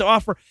movie's got to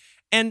offer.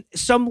 And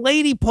some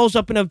lady pulls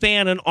up in a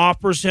van and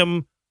offers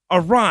him a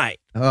ride.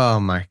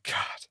 Oh, my God.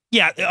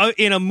 Yeah,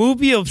 in a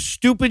movie of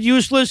stupid,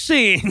 useless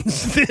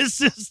scenes,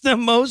 this is the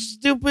most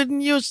stupid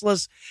and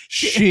useless.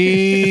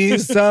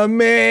 She's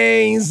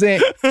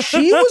amazing.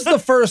 She was the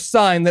first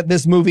sign that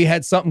this movie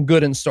had something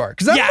good in store.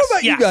 Because I don't know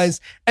about you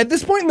guys. At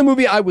this point in the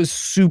movie, I was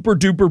super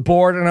duper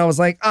bored, and I was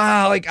like,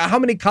 how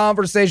many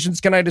conversations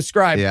can I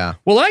describe? Yeah.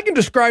 Well, I can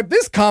describe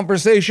this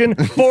conversation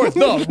for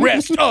the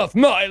rest of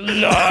my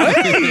life.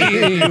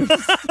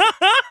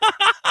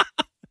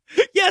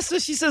 Yeah, so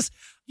she says,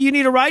 you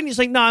need a ride? And he's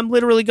like, no, I'm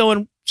literally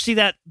going, see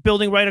that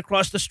building right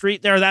across the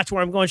street there? That's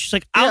where I'm going. She's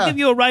like, I'll give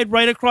you a ride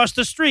right across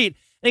the street.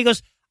 And he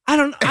goes,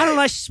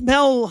 I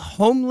smell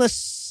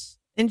homeless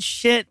and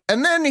shit.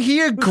 And then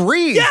he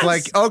agrees, Yes!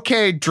 like,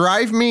 okay,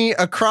 drive me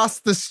across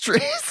the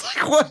street. It's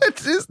like,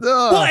 what is the...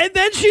 Well, and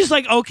then she's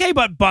like, okay,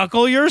 but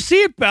buckle your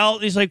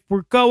seatbelt. He's like,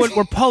 we're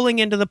pulling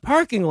into the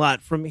parking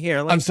lot from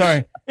here. Like, I'm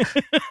sorry.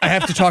 I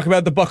have to talk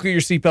about the buckle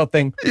your seatbelt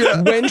thing.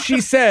 Yeah. When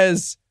she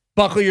says,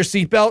 buckle your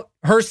seatbelt,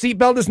 her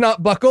seatbelt is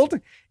not buckled.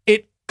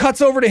 It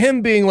cuts over to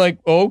him being like,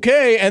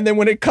 okay. And then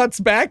when it cuts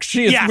back,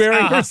 she is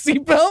wearing her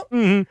seatbelt.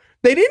 Mm-hmm.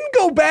 They didn't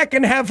go back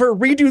and have her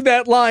redo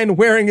that line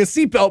wearing a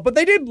seatbelt, but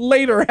they did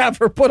later have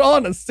her put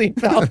on a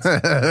seatbelt.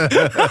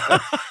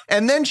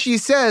 And then she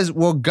says,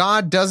 well,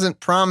 God doesn't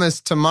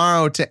promise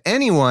tomorrow to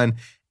anyone.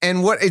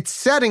 And what it's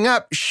setting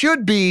up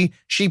should be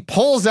she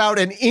pulls out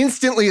and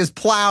instantly is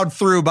plowed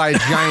through by a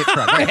giant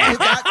truck. Like,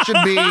 that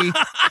should be.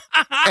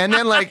 And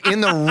then like in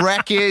the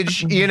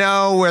wreckage, you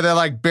know, where they're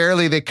like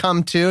barely they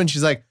come to, and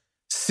she's like,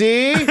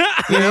 see? You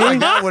know, like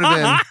that would have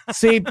been.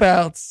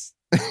 Seatbelts.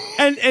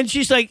 And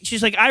she's like,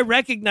 I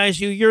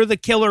recognize you. You're the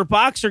killer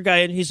boxer guy.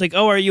 And he's like,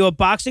 oh, are you a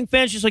boxing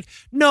fan? She's like,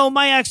 no,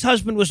 my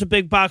ex-husband was a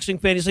big boxing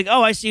fan. He's like,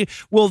 oh, I see.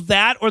 Will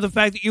that or the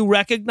fact that you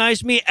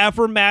recognize me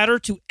ever matter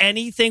to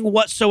anything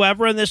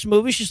whatsoever in this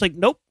movie? She's like,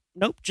 nope.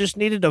 Just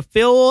needed to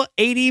fill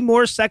 80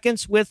 more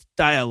seconds with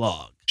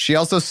dialogue. She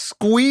also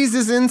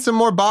squeezes in some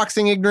more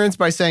boxing ignorance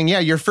by saying, yeah,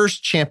 your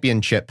first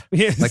championship.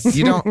 Yes. Like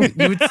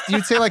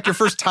you'd say like your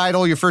first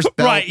title, your first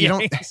belt. Right, you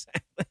don't.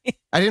 Exactly.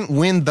 I didn't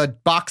win the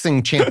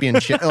boxing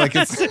championship. Like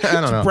I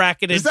don't know.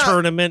 Bracketed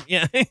tournament.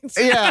 Yeah.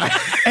 Yeah.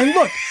 And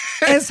look,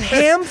 as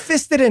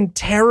ham-fisted and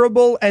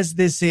terrible as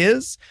this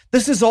is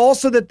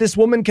also that this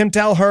woman can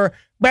tell her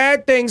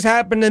bad things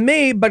happen to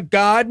me, but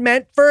God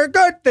meant for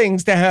good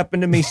things to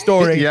happen to me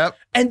story. Yep.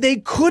 And they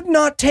could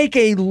not take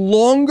a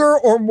longer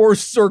or more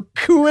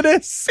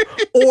circuitous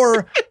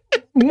or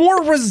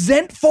more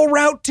resentful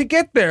route to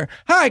get there.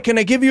 Hi, can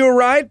I give you a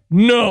ride?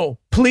 No.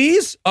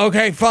 Please?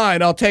 Okay,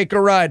 fine. I'll take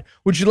a ride.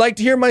 Would you like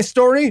to hear my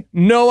story?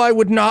 No, I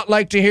would not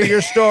like to hear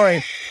your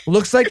story.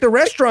 Looks like the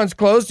restaurant's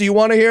closed. Do you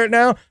want to hear it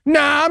now?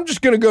 Nah, I'm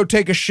just going to go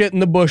take a shit in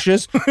the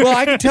bushes. Well,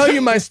 I can tell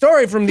you my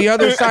story from the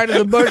other side of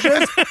the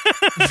bushes.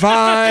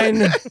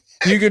 Fine.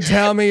 You can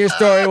tell me your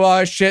story while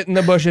I shit in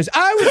the bushes.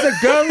 I was a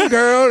young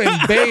girl in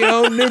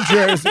Bayonne, New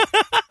Jersey.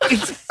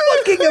 It's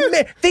fucking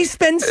amazing. They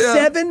spend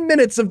 7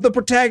 minutes of the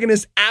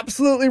protagonist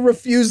absolutely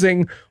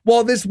refusing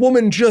while this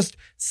woman just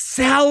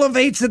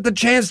salivates at the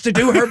chance to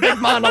do her big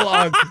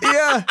monologue.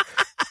 Yeah.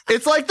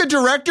 It's like the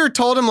director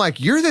told him, like,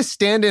 you're the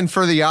stand-in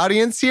for the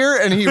audience here.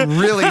 And he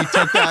really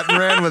took that and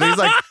ran with it. He's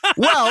like,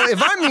 well,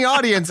 if I'm the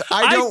audience,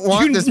 I don't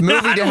want this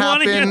movie to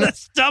happen.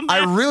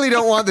 I really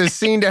don't want this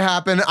scene to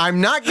happen.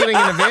 I'm not getting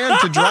in a van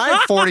to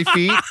drive 40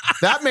 feet.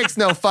 That makes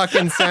no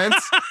fucking sense.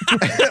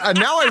 And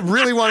now I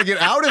really want to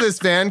get out of this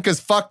van because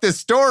fuck this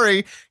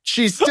story.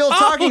 She's still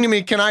talking to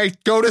me. Can I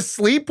go to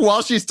sleep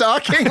while she's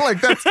talking? Like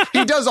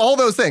he does all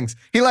those things.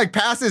 He like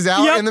passes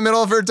out in the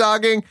middle of her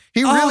talking.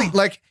 He really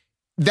like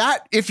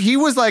that. If he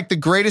was like the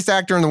greatest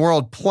actor in the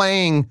world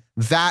playing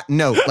that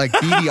note, like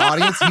be the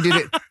audience, he did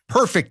it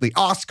perfectly,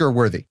 Oscar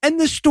worthy. And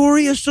the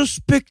story is so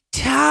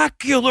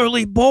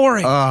spectacularly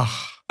boring.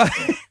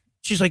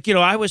 She's like,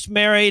 I was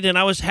married and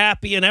I was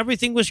happy and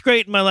everything was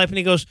great in my life. And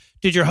he goes,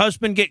 did your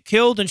husband get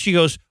killed? And she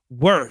goes,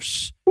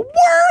 worse.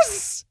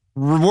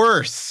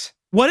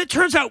 What it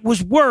turns out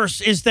was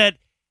worse is that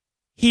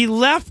he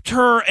left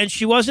her and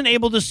she wasn't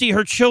able to see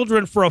her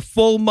children for a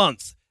full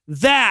month.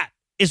 That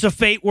is a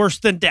fate worse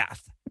than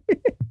death.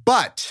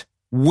 But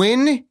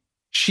when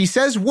she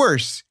says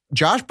worse,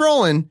 Josh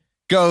Brolin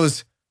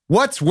goes,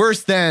 what's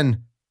worse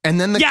than... And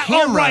then the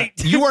camera,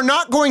 you are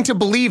not going to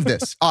believe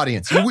this,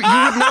 audience. You would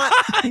not.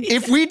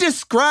 If we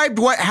described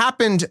what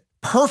happened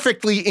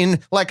perfectly in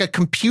like a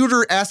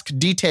computer-esque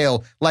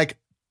detail, like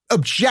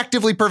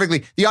objectively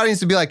perfectly, the audience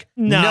would be like,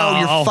 no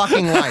you're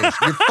fucking lying.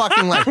 You're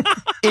fucking lying.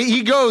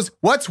 He goes,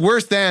 what's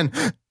worse than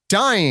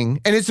dying?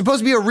 And it's supposed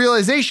to be a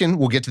realization.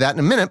 We'll get to that in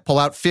a minute. Pull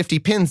out 50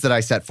 pins that I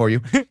set for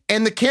you.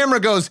 And the camera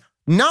goes,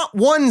 not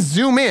one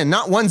zoom in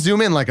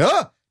like,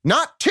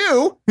 not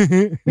 2,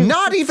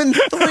 not even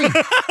 3,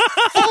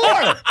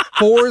 4.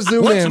 4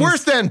 zoom What's ins.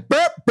 worse than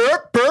burp,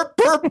 burp, burp,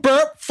 burp,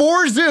 burp,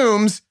 4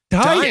 zooms,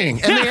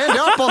 dying. And they end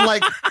up on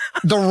like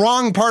the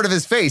wrong part of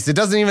his face. It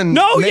doesn't even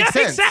make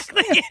sense.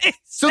 Exactly.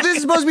 So this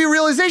is supposed to be a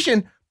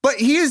realization, but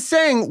he is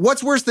saying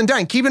what's worse than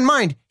dying. Keep in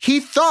mind,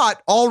 he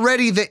thought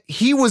already that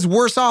he was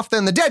worse off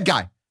than the dead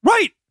guy.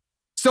 Right.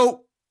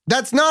 So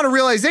that's not a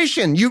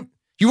realization. You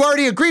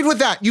already agreed with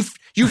that.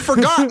 You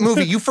forgot,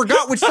 movie. You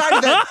forgot which side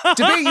of that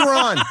debate you were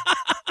on.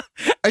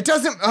 It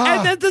doesn't.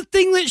 And then the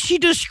thing that she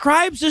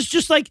describes is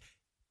just like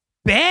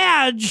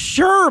bad,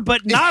 sure,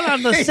 but not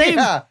on the same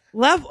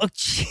level.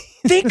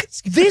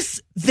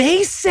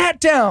 They sat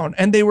down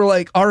and they were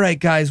like, all right,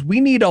 guys,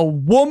 we need a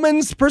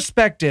woman's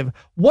perspective.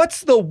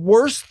 What's the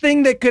worst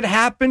thing that could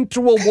happen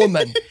to a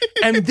woman?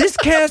 And this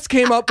cast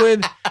came up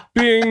with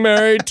being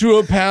married to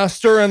a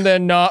pastor and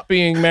then not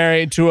being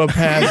married to a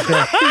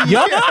pastor.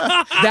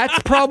 Yup. That's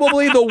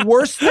probably the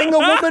worst thing a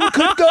woman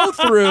could go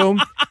through.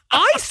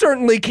 I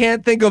certainly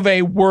can't think of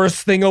a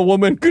worse thing a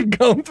woman could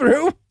go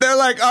through. They're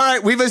like, all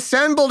right, we've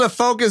assembled a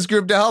focus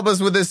group to help us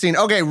with this scene.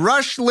 Okay,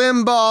 Rush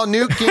Limbaugh,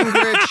 Newt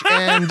Gingrich,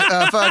 and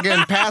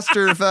fucking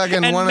Pastor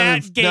fucking and one Matt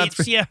of Gates,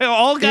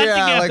 all got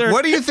together. Like,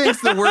 what do you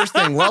think's the worst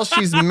thing? Well,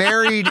 she's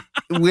married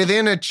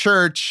within a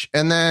church,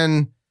 and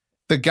then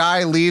the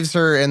guy leaves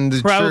her in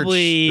the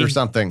church or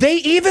something. They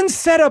even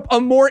set up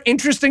a more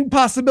interesting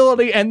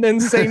possibility and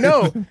then say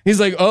no. He's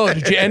like, oh,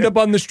 did you end up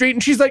on the street?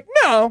 And she's like,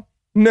 no.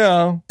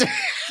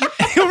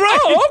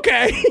 Oh,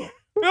 okay.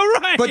 All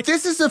right. But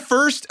this is the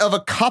first of a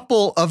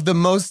couple of the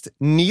most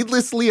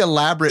needlessly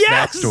elaborate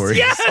backstories.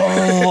 Yes.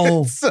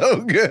 Oh,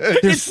 so good.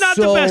 It's not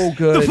so the best.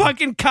 good. The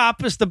fucking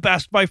cop is the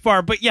best by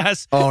far. But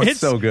yes. It's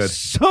so good.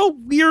 So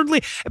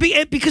weirdly.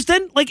 Because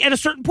then, like, at a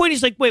certain point,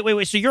 he's like,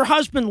 wait. So your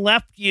husband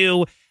left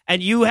you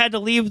and you had to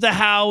leave the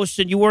house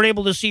and you weren't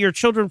able to see your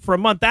children for a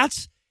month.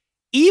 That's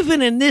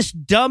even in this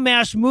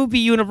dumbass movie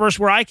universe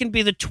where I can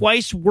be the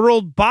twice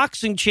world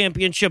boxing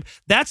championship.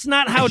 That's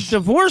not how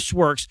divorce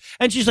works.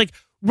 And she's like,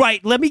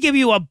 right, let me give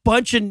you a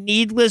bunch of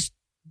needless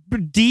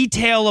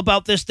detail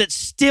about this that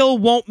still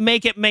won't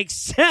make it make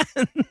sense.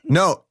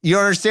 No, you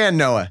understand,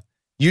 Noah.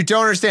 You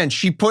don't understand.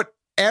 She put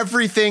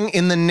everything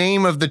in the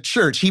name of the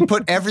church. He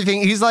put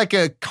everything. He's like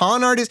a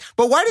con artist.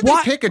 But why did they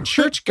pick a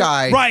church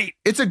guy? Right.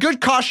 It's a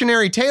good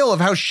cautionary tale of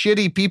how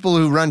shitty people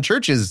who run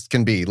churches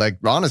can be. Like,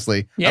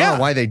 honestly, I don't know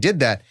why they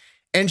did that.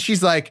 And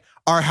she's like,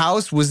 our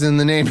house was in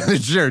the name of the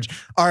church.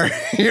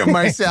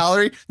 My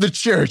salary, the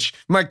church.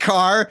 My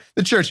car,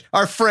 the church.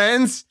 Our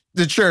friends,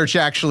 the church,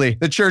 actually.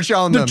 The church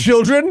owned them. The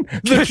children,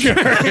 the church.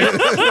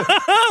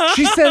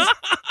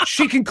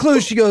 She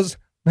concludes, she goes,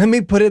 let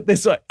me put it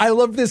this way. I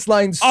love this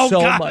line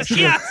so much.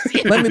 Yes.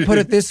 Let me put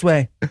it this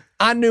way.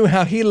 I knew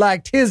how he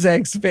liked his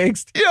eggs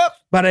fixed. Yep.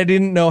 But I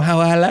didn't know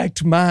how I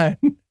liked mine.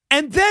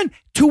 And then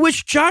to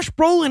which Josh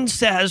Brolin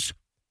says,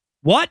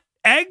 what?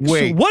 Eggs?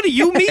 Wait. What do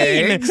you mean?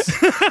 Eggs?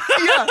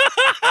 Yeah.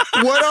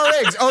 What are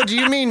eggs? Oh, do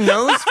you mean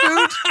nose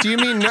food? Do you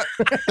mean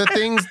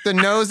the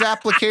nose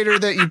applicator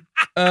that you...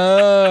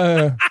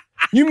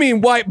 You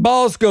mean white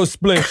balls go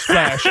splish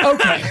splash.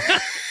 Okay.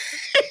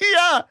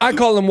 Yeah. I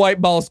call them white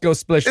balls go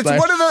splish It's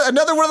splash.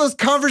 another one of those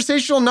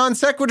conversational non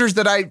sequiturs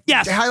that I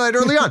highlight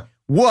early on.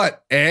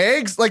 What,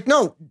 eggs? Like,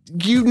 no,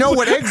 you know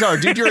what eggs are,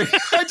 dude.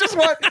 I just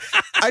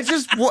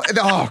want,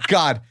 oh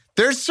God.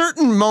 There's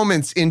certain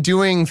moments in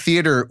doing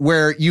theater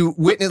where you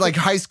witness, like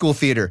high school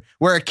theater,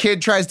 where a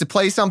kid tries to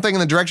play something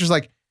and the director's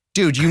like,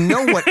 dude, you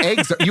know what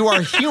eggs are. You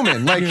are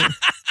human. Like,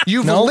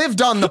 you've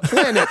lived on the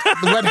planet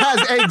that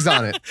has eggs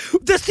on it.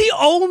 That's the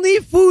only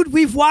food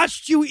we've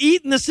watched you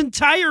eat in this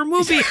entire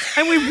movie,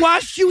 and we've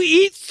watched you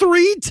eat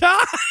 3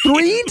 times.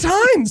 3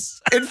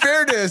 times. In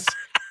fairness,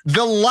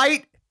 the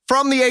light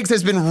from the eggs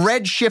has been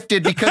red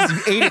shifted because you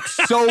ate it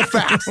so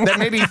fast that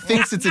maybe he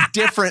thinks it's a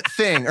different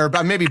thing, or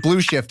maybe blue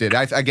shifted,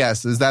 I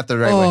guess. Is that the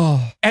right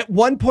way? At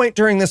one point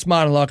during this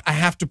monologue, I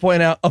have to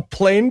point out a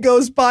plane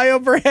goes by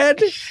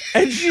overhead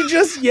and she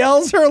just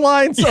yells her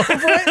lines over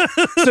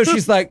it. So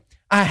she's like,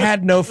 I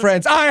had no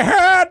friends. I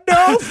had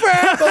no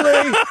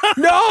family.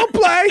 No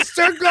place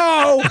to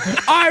go.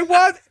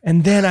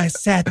 And then I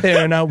sat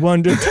there and I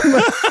wondered.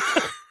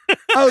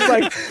 I was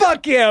like,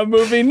 fuck yeah,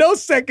 movie. No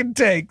second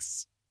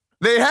takes.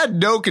 They had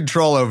no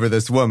control over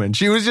this woman.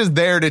 She was just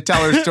there to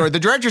tell her story.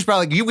 The director's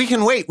probably like, we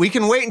can wait. We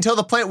can wait until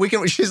the plane.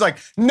 She's like,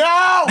 no,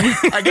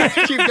 I got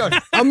to keep going.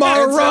 I'm on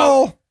a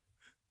roll.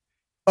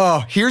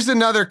 Here's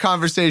another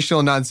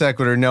conversational non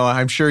sequitur. Noah,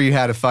 I'm sure you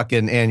had a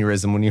fucking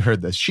aneurysm when you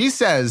heard this. She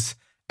says,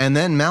 and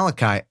then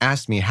Malachi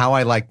asked me how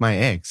I like my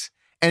eggs.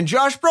 And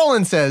Josh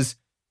Brolin says,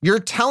 you're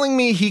telling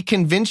me he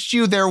convinced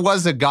you there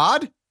was a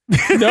God?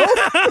 No.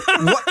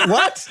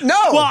 What? No.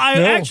 Well,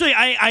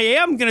 I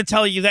am going to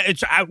tell you that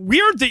it's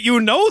weird that you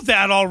know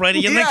that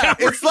already in the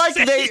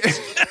conversation.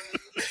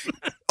 It's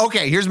like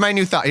Okay, here's my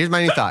new thought.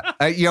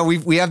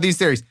 We have these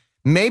theories.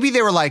 Maybe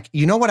they were like,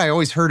 you know what I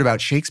always heard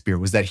about Shakespeare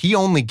was that he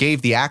only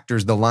gave the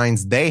actors the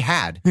lines they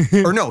had.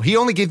 Or no, he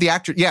only gave the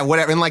actor,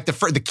 whatever, and like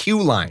the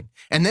cue line.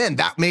 And then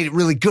that made it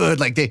really good.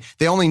 Like they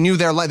only knew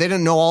their line. They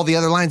didn't know all the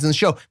other lines in the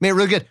show. Made it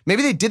really good.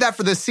 Maybe they did that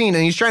for this scene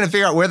and he's trying to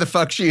figure out where the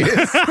fuck she is.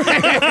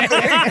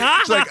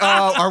 It's like,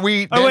 are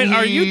we...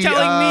 are you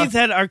telling me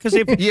that... Because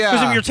if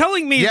you're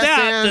telling me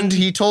that... and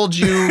he told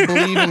you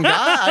believe in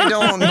God? I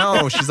don't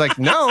know. She's like,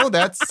 no,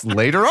 that's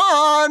later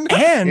on.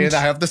 And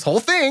I have this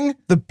whole thing.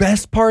 The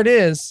best part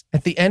is,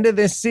 at the end of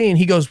this scene,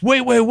 he goes,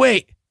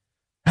 wait.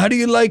 how do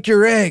you like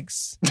your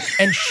eggs?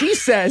 And she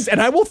says,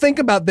 and I will think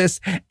about this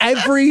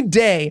every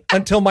day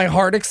until my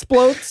heart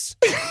explodes.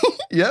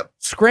 Yep.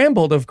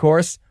 Scrambled, of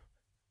course.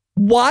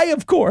 Why,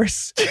 of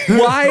course?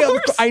 Why?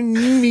 I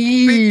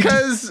need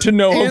to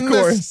know, in of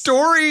course. the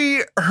story,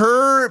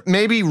 her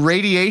maybe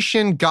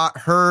radiation got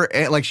her,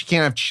 like she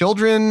can't have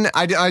children.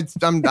 I'm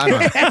don't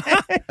know.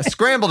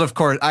 Scrambled, of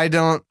course.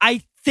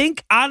 I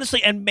think,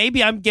 honestly, and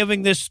maybe I'm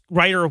giving this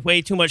writer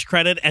way too much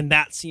credit, and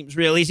that seems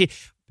real easy.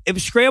 It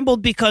was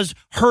scrambled because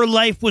her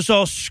life was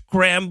all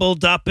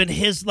scrambled up and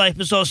his life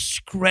is all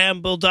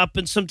scrambled up.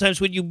 And sometimes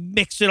when you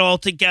mix it all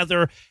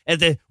together,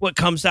 and what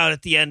comes out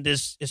at the end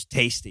is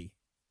tasty.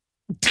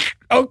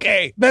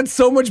 Okay, that's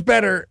so much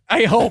better.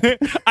 I hope.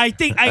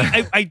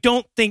 I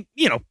don't think,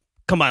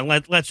 come on,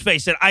 let's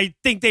face it. I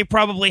think they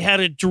probably had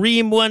a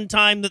dream one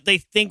time that they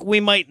think we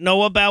might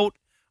know about.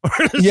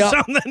 Or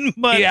something,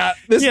 but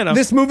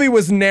this movie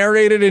was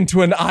narrated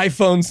into an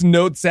iPhone's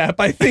notes app.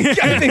 I think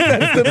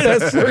that's the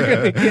best we're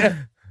gonna get.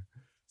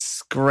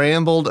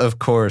 Scrambled, of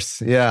course.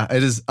 Yeah,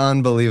 it is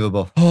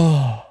unbelievable.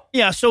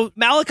 Yeah, so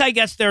Malachi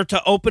gets there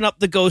to open up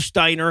the ghost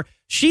diner.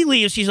 She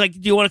leaves. She's like,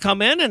 do you want to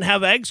come in and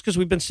have eggs? Because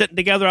we've been sitting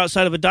together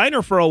outside of a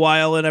diner for a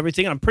while and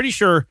everything. I'm pretty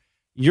sure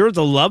you're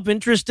the love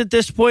interest at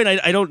this point.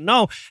 I don't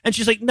know. And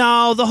she's like,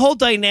 no, the whole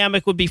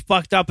dynamic would be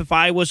fucked up if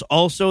I was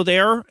also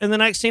there. In the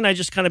next scene, I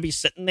just kind of be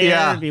sitting there.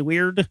 Yeah. It'd be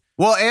weird.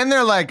 Well, and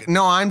they're like,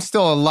 no, I'm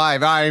still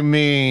alive. I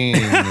mean,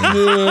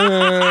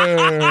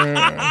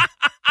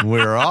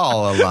 we're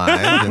all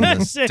alive in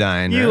this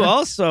diner. You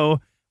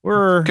also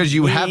were. Because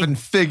you haven't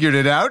figured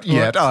it out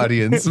yet,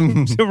 audience.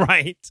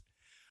 Right.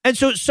 And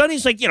so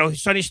Sonny's like,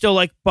 Sonny's still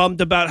like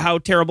bummed about how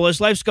terrible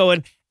his life's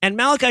going. And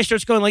Malachi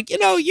starts going like,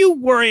 you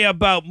worry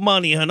about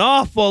money an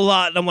awful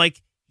lot. And I'm like,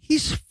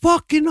 he's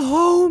fucking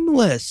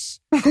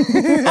homeless.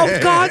 Oh,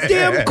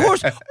 goddamn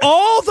course.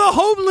 All the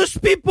homeless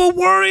people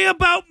worry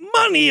about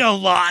money a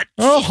lot.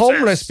 Oh, Jesus.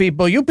 Homeless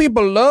people. You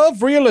people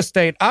love real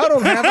estate. I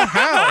don't have a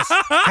house.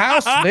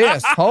 House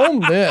this,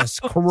 home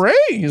this.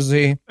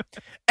 Crazy.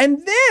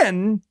 And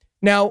then,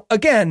 now,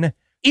 again,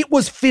 it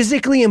was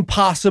physically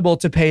impossible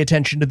to pay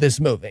attention to this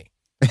movie.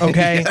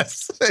 Okay.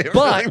 Yes, it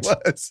really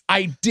was.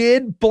 I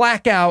did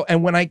black out.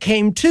 And when I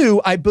came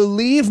to, I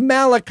believe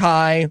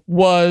Malachi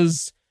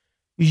was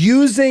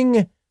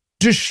using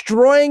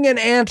destroying an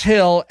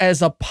anthill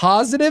as a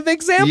positive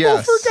example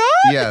for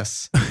God.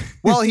 Yes.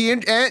 Well, he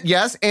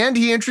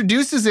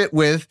introduces it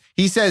with,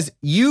 he says,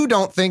 you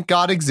don't think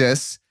God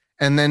exists.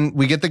 And then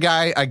we get the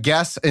guy, I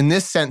guess, in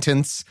this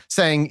sentence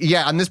saying,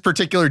 yeah, on this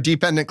particular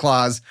dependent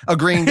clause,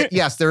 agreeing that,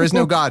 yes, there is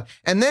no God.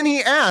 And then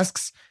he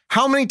asks,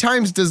 how many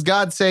times does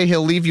God say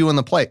he'll leave you in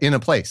a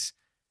place?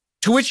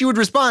 To which you would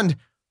respond,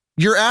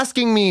 you're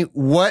asking me,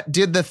 what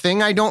did the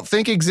thing I don't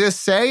think exists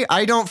say?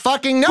 I don't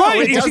fucking know.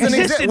 Right, it doesn't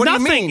exist. What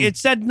nothing. do you mean? It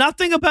said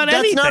nothing about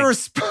anything. That's not a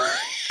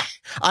response.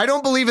 I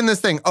don't believe in this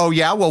thing. Oh,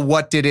 yeah? Well,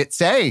 what did it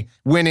say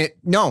when it...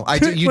 No,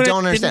 you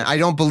don't understand. I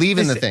don't believe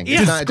in the thing. Yeah.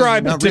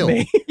 Describe it to real.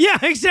 me. Yeah,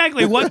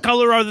 exactly. What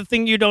color are the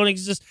thing you don't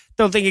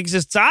think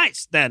exists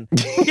eyes then?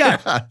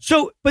 Yeah.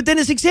 So, but then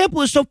his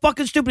example is so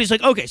fucking stupid. He's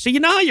like, okay, so you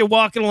know how you're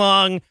walking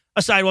along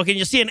a sidewalk and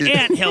you see an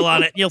anthill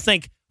on it and you'll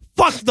think,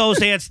 fuck those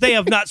ants. They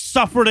have not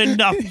suffered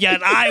enough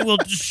yet. I will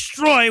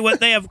destroy what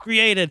they have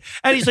created.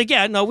 And he's like,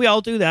 yeah, no, we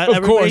all do that.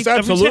 Of course,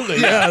 absolutely.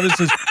 Yeah, this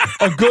is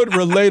a good,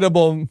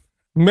 relatable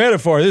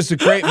metaphor. This is a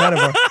great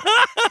metaphor.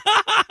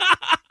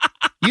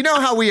 You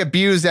know how we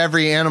abuse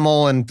every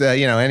animal and,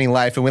 any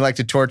life, and we like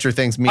to torture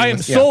things. I am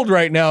sold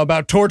right now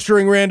about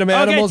torturing random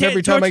animals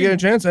every time I get a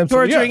chance.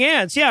 Absolutely. Torturing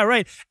ants. Yeah,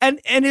 right. And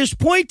his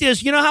point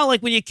is, you know how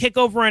like when you kick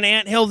over an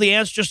anthill, the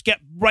ants just get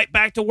right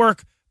back to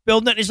work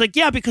building it? He's like,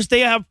 yeah, because they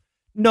have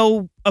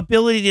no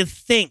ability to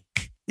think.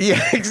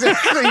 Yeah,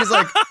 exactly. He's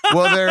like,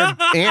 well, they're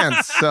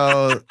ants,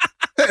 so...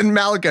 And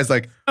Malachi's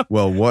like,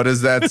 well, what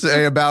does that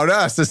say about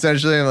us?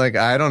 Essentially, I'm like,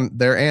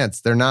 they're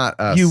ants. They're not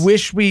us. You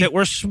wish that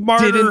we're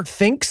smarter didn't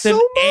think so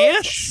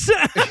much? Ants?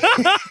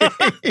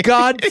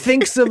 God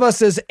thinks of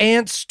us as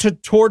ants to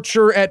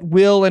torture at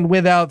will and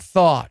without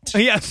thought.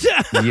 Yes.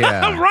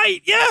 Yeah.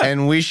 Right, yeah.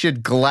 And we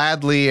should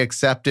gladly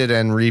accept it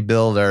and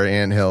rebuild our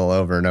anthill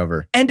over and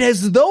over. And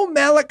as though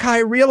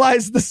Malachi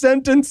realized the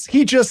sentence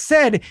he just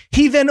said,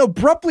 he then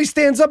abruptly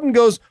stands up and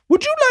goes,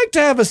 would you like to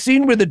have a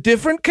scene with a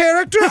different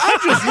character? I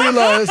just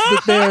realized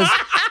that there's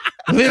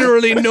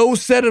literally no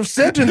set of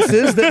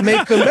sentences that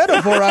make the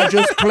metaphor I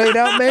just played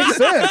out make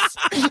sense.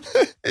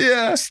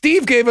 Yeah.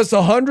 Steve gave us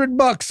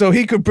 $100 so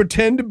he could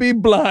pretend to be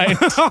blind.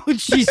 Oh,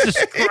 Jesus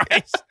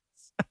Christ.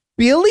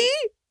 Billy,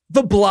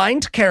 the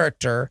blind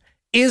character,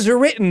 is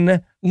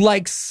written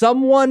like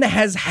someone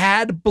has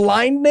had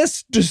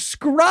blindness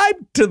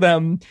described to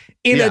them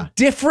in a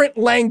different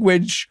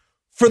language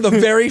for the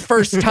very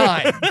first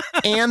time.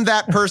 And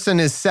that person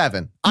is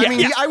 7. I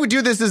mean, I would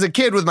do this as a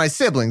kid with my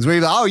siblings where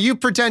you're like, oh, you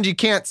pretend you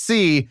can't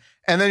see.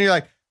 And then you're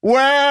like,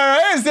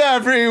 Where is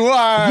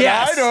everyone?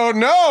 Yes. I don't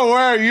know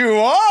where you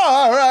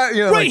are.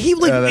 You know, Right,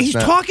 he's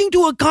not- talking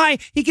to a guy.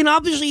 He can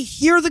obviously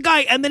hear the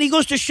guy, and then he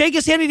goes to shake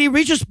his hand, and he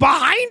reaches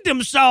behind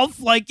himself,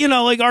 like,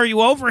 are you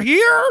over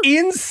here?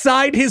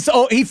 Inside his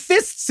own, he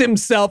fists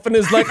himself and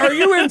is like, are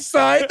you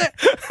inside?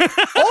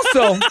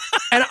 Also,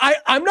 and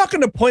I'm not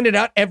going to point it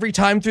out every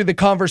time through the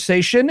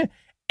conversation.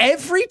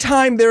 Every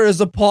time there is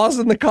a pause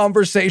in the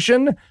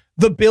conversation,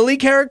 the Billy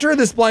character,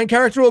 this blind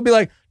character, will be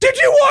like, did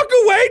you walk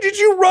away? Did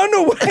you run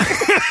away?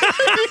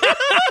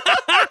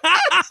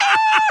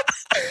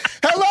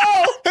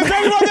 Hello? Is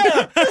anyone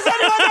there? Is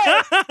anyone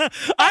there?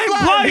 I'm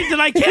blind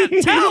and I can't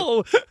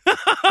tell. What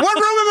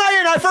room am I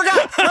in? I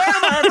forgot. Where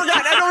am I? I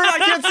forgot. I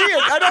can't see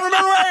it. I don't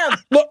remember where I am.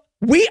 Look,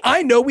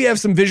 I know we have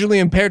some visually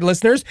impaired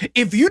listeners.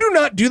 If you do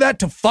not do that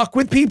to fuck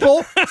with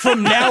people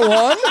from now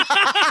on,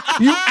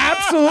 you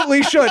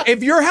absolutely should.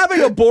 If you're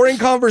having a boring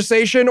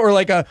conversation or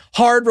like a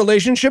hard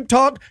relationship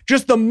talk,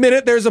 just the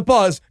minute there's a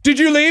pause, did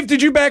you leave?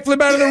 Did you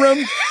backflip out of the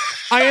room?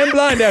 I am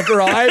blind after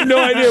all. I have no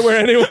idea where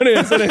anyone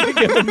is at any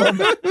given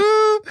moment.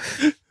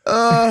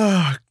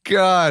 Oh,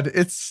 God.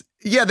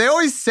 They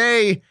always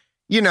say,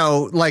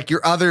 like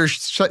your other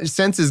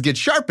senses get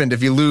sharpened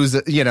if you lose,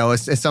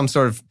 some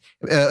sort of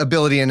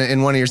ability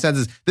in one of your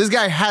senses. This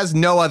guy has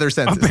no other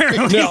senses.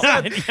 Apparently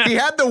not. He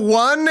had the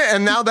one,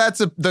 and now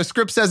the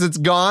script says it's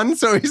gone.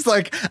 So he's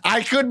like,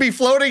 I could be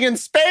floating in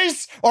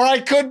space, or I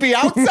could be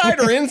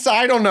outside or inside.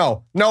 I don't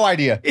know. No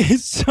idea.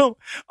 So,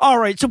 all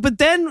right. So, but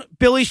then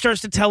Billy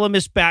starts to tell him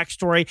his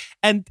backstory,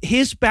 and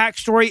his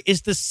backstory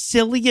is the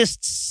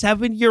silliest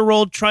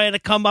 7-year-old trying to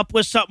come up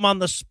with something on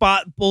the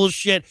spot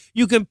bullshit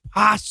you can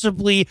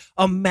possibly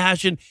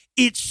imagine.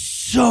 It's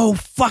so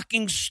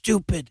fucking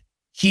stupid.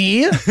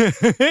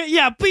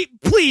 Yeah,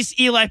 please,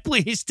 Eli,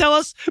 please tell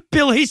us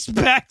Billy's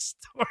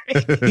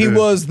backstory. He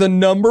was the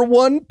number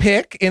 1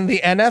 pick in the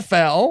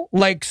NFL,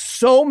 like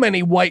so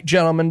many white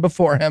gentlemen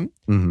before him.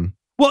 Mm-hmm.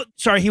 Well,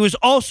 sorry, he was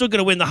also going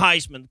to win the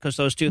Heisman because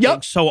those two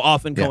things so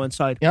often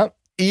coincide. Yep.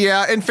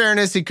 Yeah, in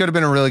fairness, he could have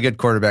been a really good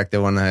quarterback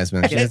that won the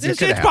Heisman.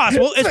 It's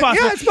possible. It's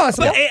possible. Yeah, it's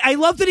possible. But I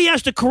love that he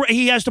has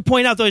to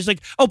point out, though, he's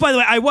like, oh, by the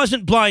way, I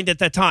wasn't blind at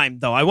that time,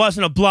 though. I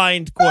wasn't a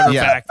blind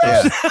quarterback.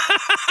 Yeah.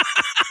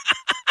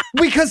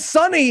 Because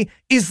Sonny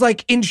is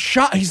like in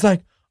shock. He's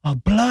like, a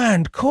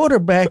blind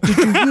quarterback?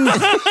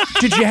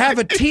 Did you have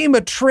a team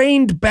of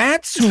trained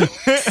bats who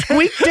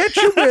squeaked at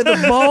you where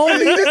the ball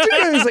needed to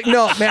go? He's like,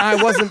 no, man,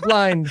 I wasn't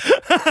blind.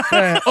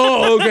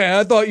 Oh, okay.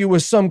 I thought you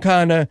was some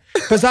kind of,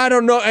 because I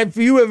don't know if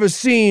you ever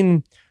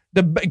seen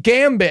the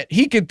Gambit.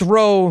 He could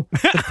throw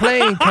the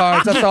playing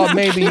cards. I thought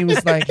maybe he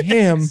was like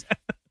him.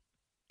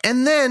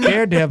 And then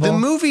Daredevil. The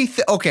movie,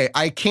 okay,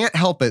 I can't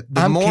help it.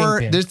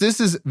 This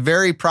is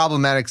very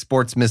problematic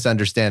sports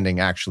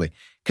misunderstanding, actually,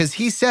 because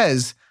he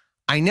says,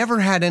 I never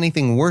had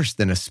anything worse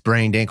than a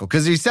sprained ankle,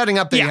 because he's setting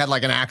up that he had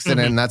like an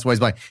accident and that's why he's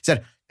blind. He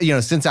said,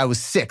 since I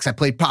was 6, I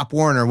played Pop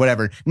Warner or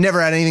whatever,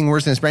 never had anything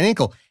worse than a sprained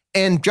ankle.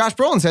 And Josh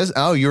Brolin says,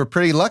 oh, you were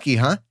pretty lucky,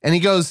 huh? And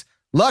he goes,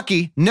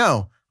 lucky?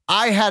 No,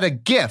 I had a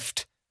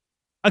gift.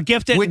 A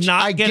gift at which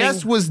not I getting...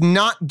 guess was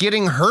not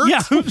getting hurt.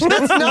 Yeah.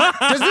 That's not.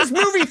 Does this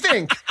movie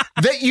think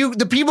that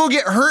the people who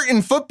get hurt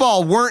in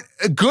football weren't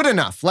good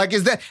enough? Like,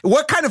 is that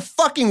what kind of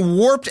fucking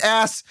warped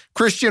ass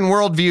Christian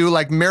worldview,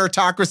 like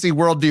meritocracy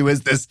worldview,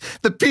 is this?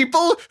 The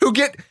people who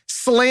get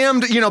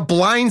slammed,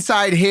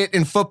 blindside hit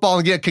in football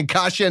and get a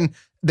concussion,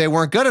 they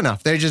weren't good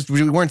enough. They just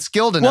weren't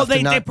skilled enough.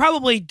 Well, they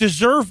probably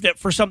deserved it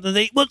for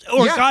something.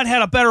 God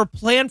had a better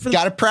plan for them.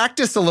 Got to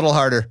practice a little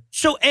harder.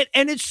 So,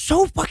 and it's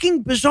so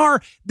fucking bizarre.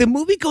 The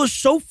movie goes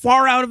so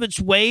far out of its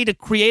way to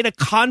create a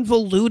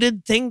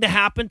convoluted thing to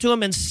happen to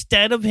him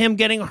instead of him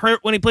getting hurt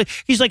when he played.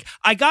 He's like,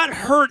 I got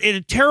hurt in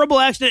a terrible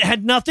accident. It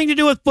had nothing to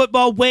do with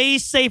football. Way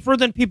safer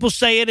than people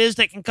say it is.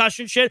 That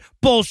concussion shit.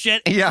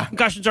 Bullshit. Yeah.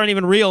 Concussions aren't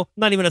even real.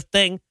 Not even a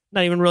thing.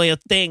 Not even really a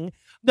thing.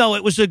 No,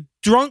 it was a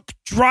drunk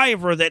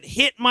driver that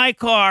hit my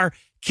car,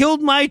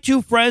 killed my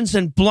 2 friends,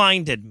 and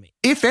blinded me.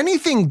 If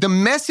anything, the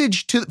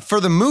message for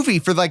the movie,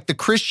 for like the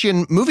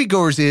Christian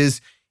moviegoers,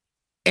 is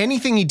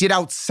anything he did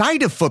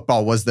outside of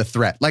football was the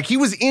threat. Like, he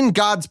was in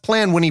God's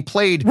plan when he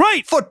played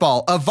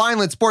football, a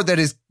violent sport that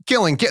is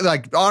killing,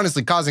 like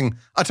honestly causing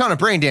a ton of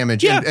brain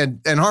damage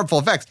and harmful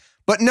effects.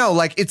 But no,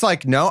 like, it's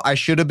like, no, I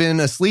should have been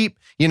asleep,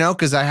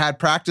 because I had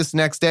practice the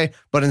next day,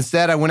 but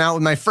instead I went out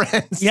with my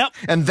friends. Yep.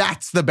 And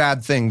that's the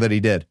bad thing that he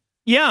did.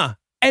 Yeah.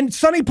 And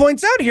Sonny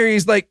points out here,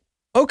 he's like,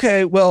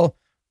 okay, well,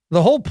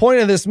 the whole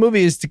point of this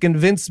movie is to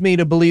convince me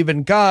to believe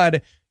in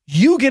God.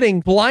 You getting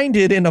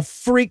blinded in a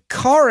freak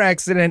car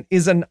accident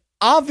is an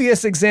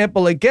obvious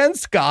example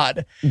against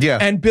God. Yeah.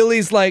 And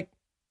Billy's like,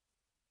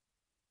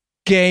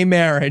 gay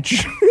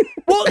marriage.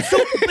 Well,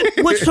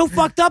 what's so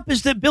fucked up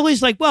is that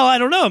Billy's like, well, I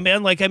don't know,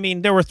 man. Like, I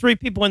mean, there were 3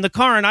 people in the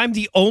car and I'm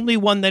the only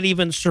one that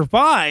even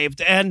survived.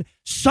 And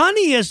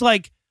Sonny is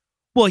like,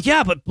 well,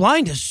 yeah, but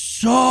blind is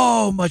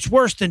so much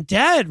worse than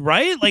dead,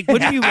 right? Like,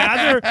 wouldn't you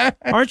rather,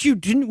 don't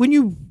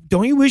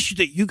you wish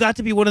that you got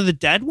to be one of the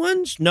dead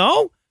ones?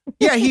 No?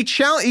 Yeah,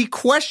 he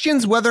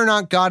questions whether or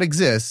not God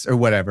exists or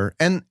whatever.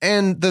 And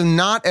the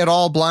not at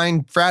all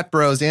blind frat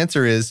bro's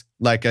answer is,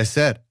 like I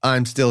said,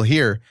 I'm still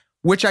here,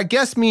 which I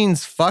guess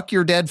means fuck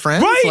your dead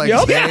friends. Right. Like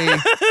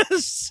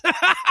Yes.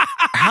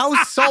 how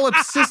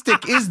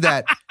solipsistic is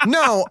that?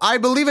 No, I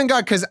believe in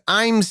God because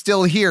I'm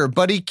still here,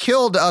 but he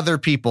killed other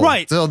people.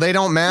 Right. So they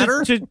don't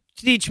matter. To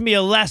teach me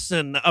a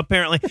lesson,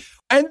 apparently.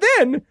 And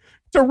then,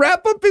 to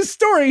wrap up his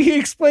story, he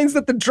explains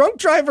that the drunk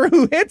driver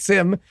who hits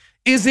him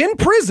is in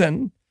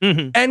prison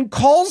and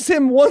calls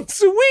him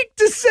once a week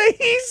to say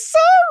he's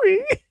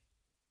sorry.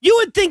 You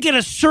would think at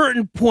a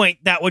certain point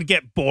that would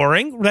get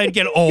boring, right?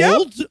 Get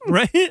old,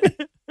 right?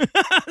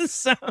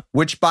 So,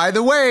 Which, by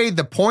the way,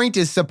 the point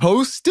is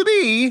supposed to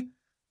be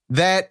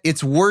that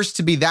it's worse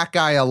to be that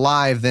guy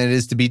alive than it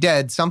is to be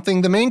dead,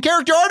 something the main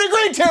character already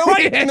agreed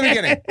to in the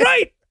beginning.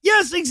 right.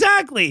 Yes,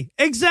 exactly.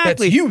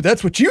 Exactly.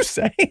 That's what you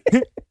say.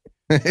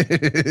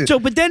 So,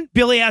 but then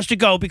Billy has to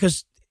go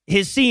because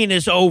his scene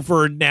is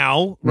over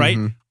now, right?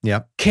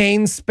 Yep.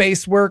 Kane's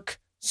space work,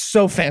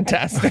 so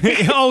fantastic.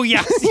 Oh,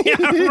 yes. Yeah,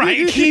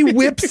 right. He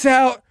whips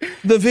out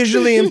the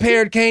visually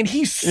impaired Kane.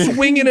 He's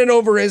swinging it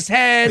over his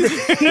head.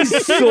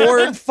 He's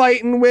sword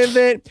fighting with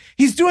it.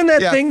 He's doing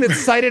that thing that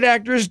sighted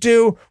actors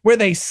do where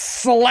they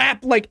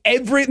slap like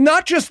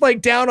not just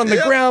like down on the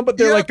ground, but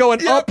they're like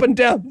going up and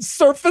down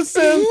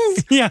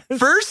surfaces. Yeah.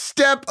 First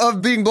step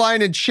of being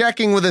blind and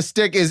checking with a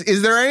stick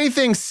is there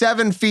anything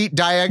 7 feet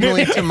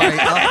diagonally to my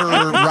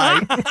upper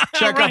right?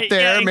 Check Right, up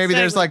there. yeah, Maybe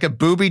there's exactly. like a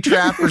booby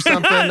trap or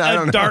something. I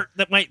don't A know. dart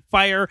that might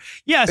fire.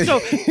 Yeah. So,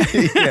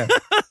 Yeah.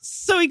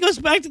 so he goes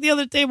back to the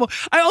other table.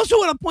 I also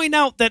want to point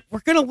out that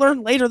we're going to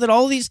learn later that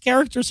all these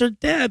characters are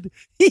dead.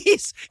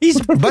 He's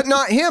But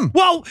not him.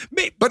 well,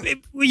 But-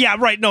 yeah,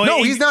 right. No,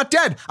 No, he's not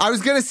dead. I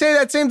was gonna say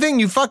that same thing.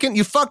 You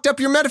fucked up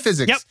your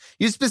metaphysics. Yep.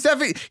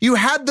 You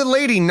had the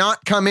lady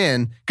not come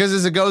in because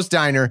it's a ghost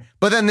diner,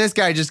 but then this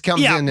guy just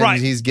comes in right.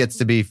 and he gets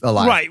to be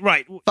alive.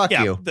 Right. Fuck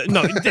Yeah, you.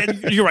 No,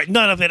 you're right.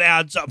 None of it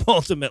adds up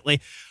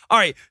ultimately. All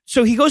right.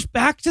 So he goes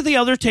back to the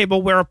other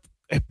table where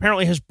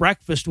apparently his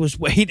breakfast was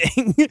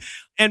waiting.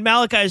 And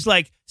Malachi's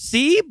like,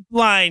 see,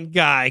 blind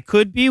guy,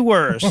 could be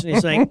worse. And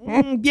he's like,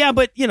 yeah,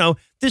 but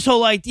this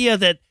whole idea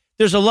that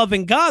there's a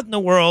loving God in the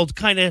world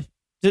kind of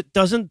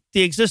doesn't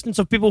the existence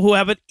of people who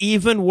have it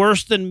even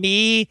worse than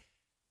me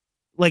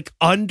like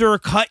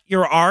undercut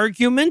your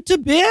argument a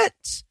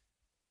bit?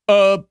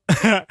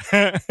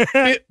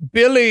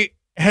 Billy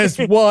has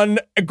won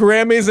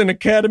Grammys and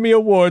Academy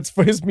Awards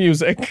for his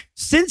music.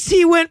 Since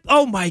he went,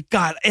 oh my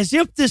God, as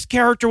if this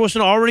character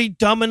wasn't already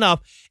dumb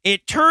enough,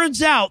 it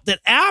turns out that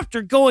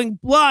after going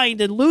blind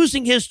and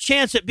losing his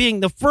chance at being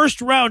the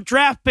first round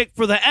draft pick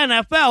for the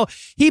NFL,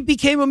 he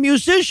became a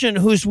musician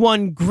who's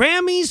won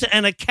Grammys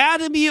and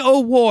Academy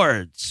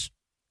Awards.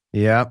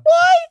 Yep.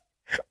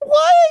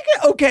 Why?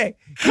 Okay,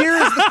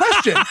 here's the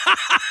question.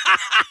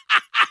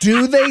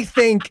 Do they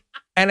think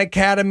an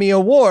Academy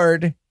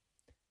Award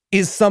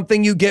is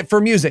something you get for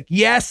music?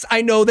 Yes,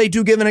 I know they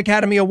do give an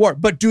Academy Award,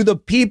 but do the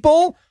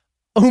people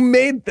who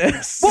made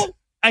this... Well,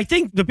 I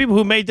think the people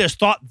who made this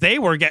thought they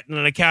were getting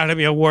an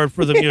Academy Award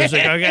for the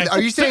music. Okay?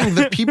 Are you saying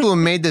the people who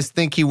made this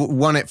think he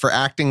won it for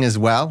acting as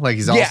well? Like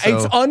he's also... Yeah,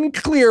 it's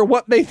unclear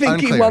what they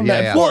think he won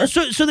that for. Well,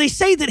 so they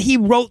say that he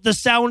wrote the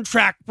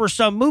soundtrack for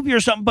some movie or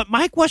something, but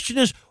my question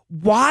is,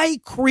 why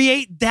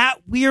create that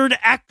weird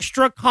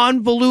extra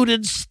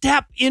convoluted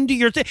step into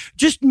your thing?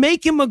 Just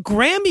make him a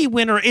Grammy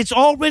winner. It's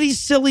already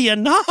silly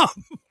enough.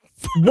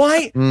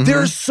 Why?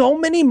 There's so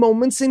many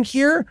moments in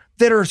here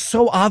that are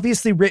so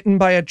obviously written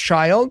by a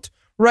child,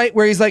 right?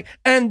 Where he's like,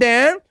 and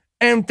then,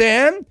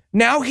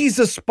 now he's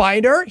a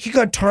spider. He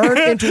could turn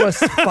into a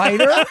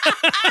spider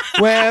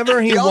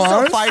wherever he wants. He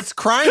also fights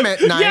crime at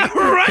night Yeah,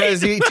 right.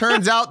 because he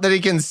turns out that he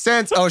can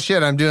sense, oh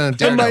shit, I'm doing a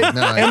Daredevil.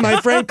 And my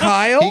friend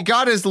Kyle, he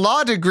got his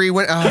law degree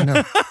when, oh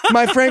no.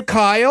 my friend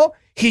Kyle,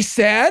 he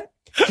said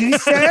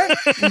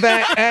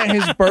that at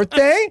his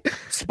birthday,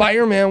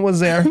 Spider-Man was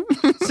there.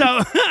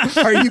 So,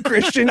 Are you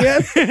Christian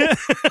yet?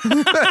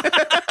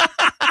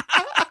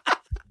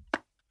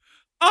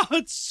 oh,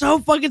 it's so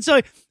fucking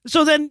silly.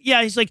 So then,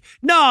 yeah, he's like,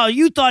 no,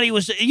 you thought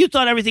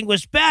everything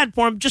was bad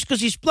for him just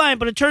because he's blind,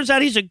 but it turns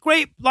out he's a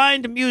great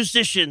blind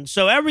musician,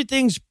 so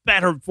everything's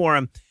better for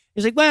him.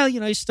 He's like, well,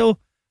 he still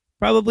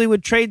probably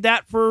would trade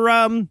that for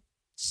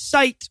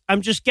sight.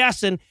 I'm just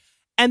guessing.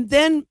 And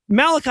then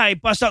Malachi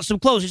busts out some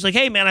clothes. He's like,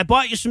 hey, man, I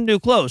bought you some new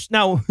clothes.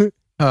 Now,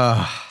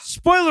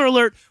 spoiler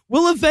alert,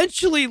 we'll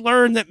eventually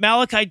learn that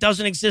Malachi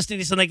doesn't exist and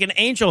he's like an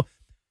angel.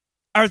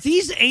 Are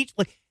these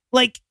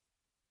like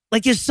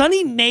is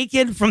Sonny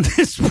naked from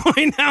this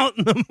point out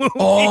in the movie?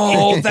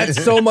 Oh,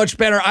 that's so much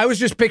better. I was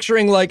just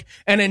picturing like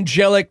an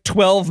angelic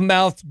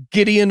 12-mouthed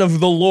Gideon of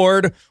the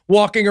Lord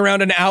walking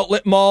around an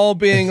outlet mall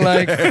being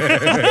like,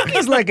 I think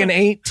he's like an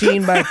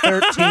 18 by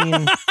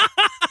 13.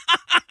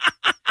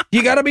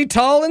 You got to be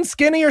tall and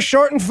skinny or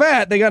short and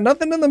fat. They got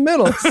nothing in the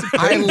middle.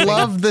 I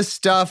love the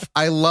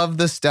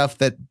stuff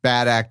that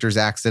bad actors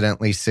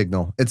accidentally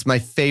signal. It's my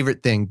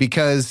favorite thing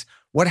because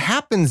what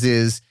happens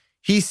is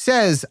he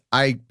says,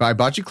 I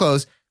bought you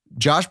clothes.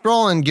 Josh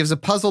Brolin gives a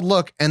puzzled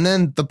look, and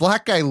then the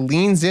black guy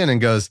leans in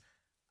and goes,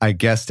 I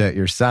guessed at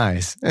your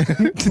size.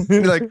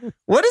 You're like,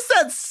 what is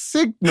that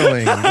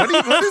signaling? What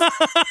is,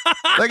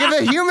 like,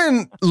 if a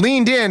human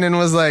leaned in and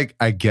was like,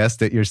 I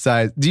guessed at your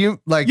size, do you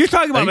like? You're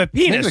talking about my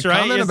penis,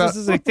 right? Yes, about,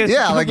 this is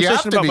yeah, like you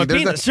have to about be. my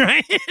penis,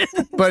 right?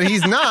 But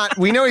he's not.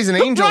 We know he's an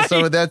angel, Right.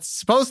 so that's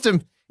supposed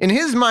to. In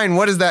his mind,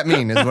 what does that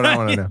mean? Is what I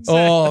want to know.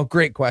 Oh,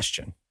 great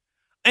question.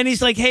 And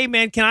he's like, hey,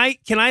 man, can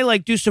I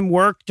like do some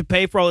work to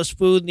pay for all this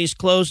food and these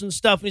clothes and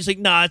stuff? And he's like,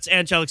 nah, it's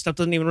angelic stuff.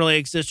 Doesn't even really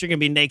exist. You're going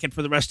to be naked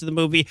for the rest of the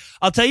movie.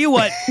 I'll tell you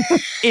what,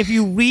 if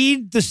you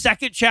read the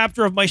second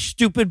chapter of my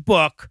stupid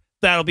book,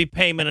 that'll be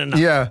payment enough.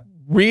 Yeah.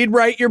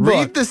 Write your book.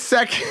 Read the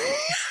second.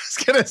 I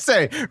was going to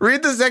say,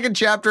 read the second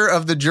chapter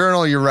of the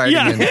journal you're writing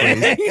in,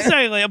 please.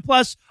 Exactly. And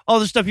plus,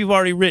 all the stuff you've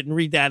already written,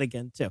 read that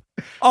again, too.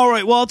 All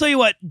right. Well, I'll tell you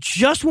what,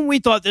 just when we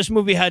thought this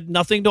movie had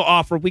nothing to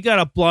offer, we got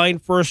a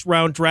blind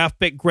first-round draft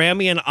pick,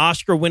 Grammy and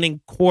Oscar-winning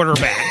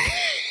quarterback.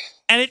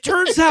 And it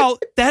turns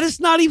out that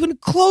is not even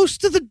close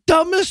to the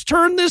dumbest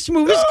turn this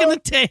movie's going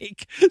to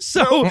take.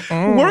 So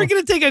we're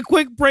going to take a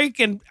quick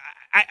break, and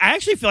I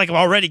actually feel like I'm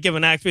already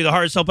giving Act 3 the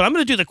hard sell, but I'm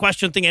going to do the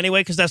question thing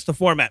anyway because that's the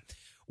format.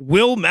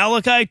 Will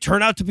Malachi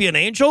turn out to be an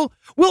angel?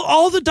 Will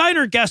all the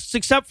diner guests,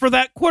 except for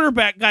that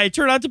quarterback guy,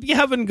 turn out to be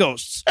heaven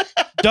ghosts?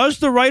 Does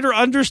the writer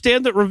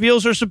understand that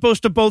reveals are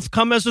supposed to both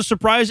come as a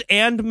surprise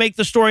and make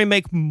the story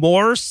make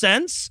more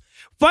sense?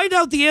 Find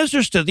out the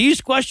answers to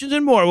these questions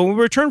and more when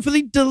we return for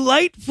the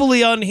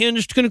delightfully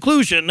unhinged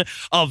conclusion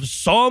of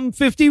Psalm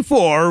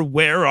 54,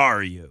 Where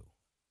Are You?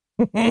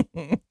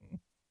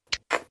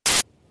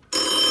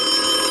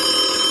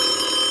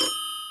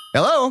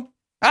 Hello.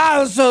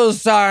 I'm so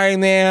sorry,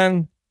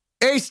 man.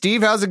 Hey,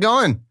 Steve, how's it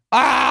going?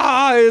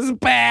 It's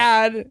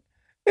bad.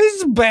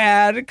 It's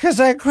bad because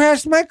I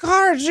crashed my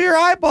car into your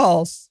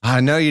eyeballs.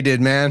 I know you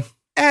did, man.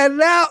 And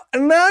now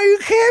you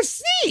can't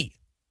see.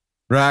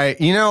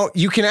 Right. You know,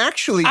 you can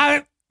actually.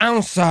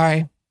 I'm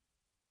sorry.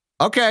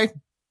 Okay.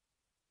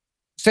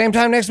 Same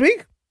time next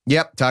week?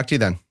 Yep. Talk to you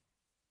then.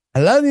 I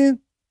love you.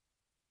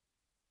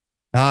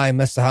 I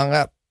must have hung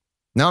up.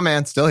 No,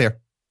 man. Still here.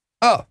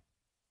 Oh.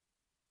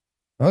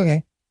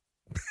 Okay.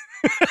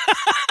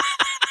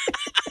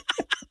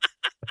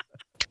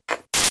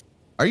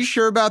 Are you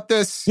sure about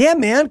this? Yeah,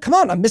 man. Come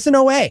on. I'm missing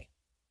OA.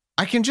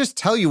 I can just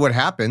tell you what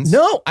happens.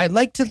 No, I'd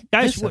like to.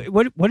 Guys, listen.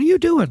 what are you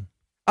doing?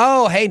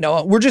 Oh, hey,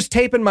 Noah. We're just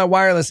taping my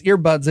wireless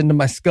earbuds into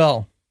my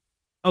skull.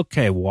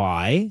 Okay,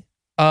 why?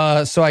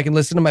 So I can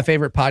listen to my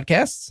favorite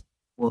podcasts.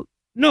 Well,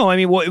 no, I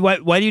mean,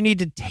 why do you need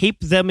to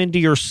tape them into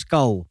your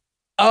skull?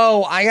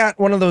 Oh, I got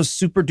one of those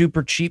super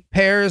duper cheap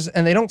pairs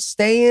and they don't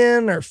stay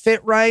in or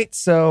fit right.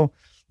 So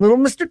little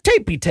Mr.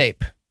 Tapey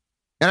Tape.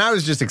 And I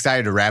was just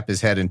excited to wrap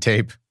his head in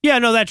tape. Yeah,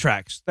 no, that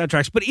tracks. That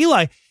tracks. But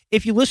Eli,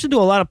 if you listen to a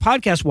lot of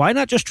podcasts, why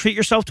not just treat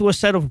yourself to a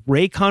set of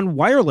Raycon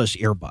wireless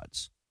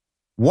earbuds?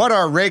 What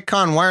are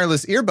Raycon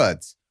wireless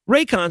earbuds?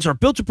 Raycons are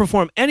built to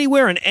perform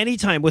anywhere and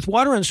anytime with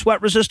water and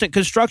sweat resistant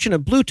construction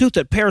and Bluetooth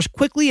that pairs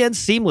quickly and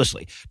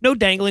seamlessly. No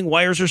dangling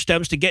wires or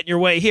stems to get in your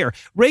way here.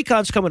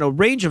 Raycons come in a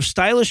range of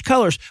stylish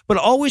colors, but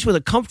always with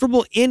a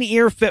comfortable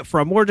in-ear fit for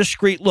a more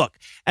discreet look.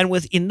 And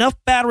with enough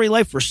battery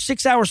life for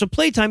 6 hours of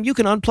playtime, you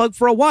can unplug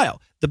for a while.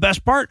 The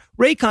best part,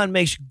 Raycon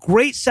makes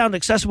great sound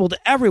accessible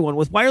to everyone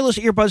with wireless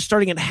earbuds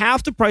starting at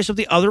half the price of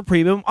the other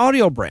premium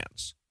audio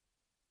brands.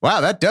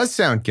 Wow, that does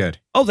sound good.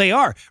 Oh, they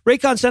are.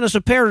 Raycon sent us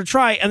a pair to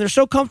try, and they're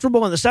so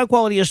comfortable and the sound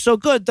quality is so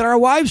good that our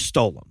wives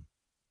stole them.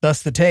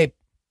 Thus the tape.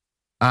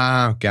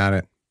 Ah, got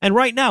it. And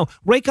right now,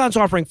 Raycon's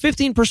offering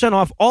 15%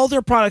 off all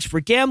their products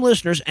for GAM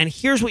listeners, and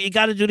here's what you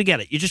got to do to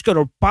get it. You just go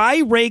to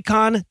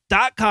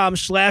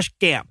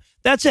buyraycon.com/GAM.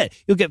 That's it.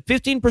 You'll get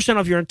 15%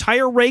 off your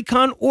entire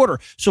Raycon order,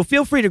 so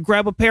feel free to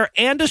grab a pair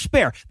and a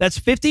spare. That's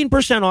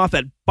 15% off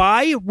at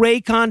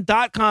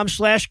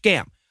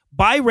buyraycon.com/GAM.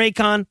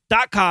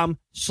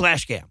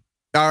 buyraycon.com/GAM.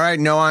 All right,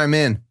 no, I'm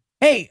in.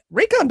 Hey,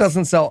 Raycon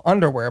doesn't sell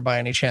underwear by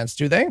any chance,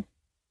 do they?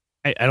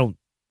 I don't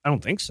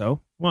think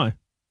so. Why?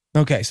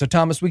 Okay, so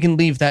Thomas, we can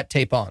leave that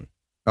tape on.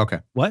 Okay.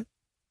 What?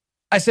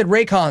 I said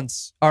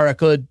Raycons are a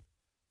good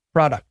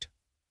product.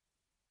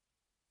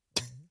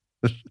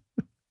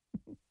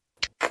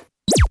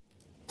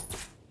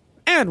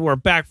 And we're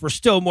back for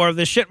still more of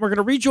this shit. We're going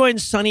to rejoin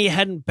Sonny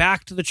heading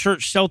back to the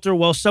church shelter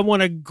while someone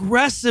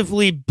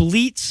aggressively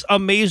bleats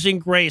Amazing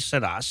Grace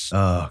at us.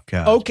 Oh,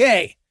 God.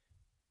 Okay.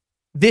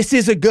 This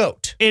is a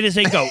goat. It is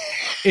a goat.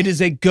 It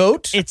is a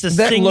goat. It's a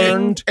that singing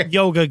learned,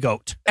 yoga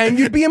goat. and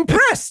you'd be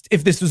impressed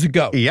if this was a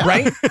goat, Yeah.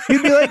 right?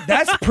 You'd be like,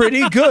 that's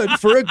pretty good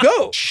for a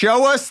goat.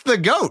 Show us the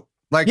goat.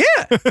 Like,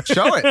 Yeah.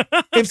 show it.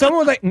 If someone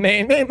was like,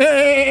 meh, meh,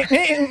 meh, meh,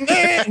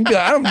 meh, you'd be like,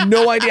 I have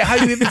no idea how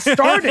you even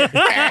started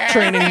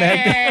training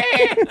that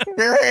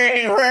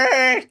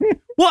goat.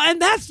 Well,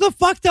 and that's the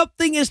fucked up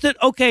thing is that,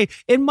 okay,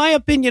 in my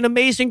opinion,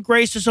 Amazing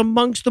Grace is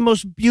amongst the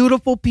most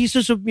beautiful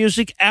pieces of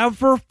music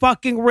ever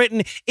fucking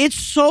written. It's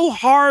so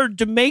hard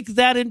to make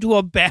that into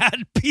a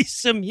bad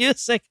piece of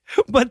music,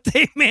 but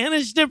they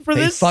managed it for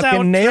They this fucking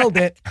soundtrack. nailed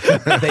it.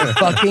 They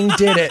fucking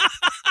did it.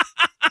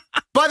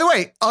 By the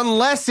way,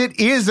 unless it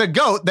is a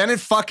goat, then it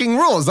fucking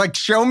rules. Like,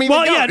 show me the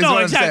goat. Yeah, is no,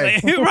 what exactly.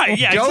 I'm saying. Right,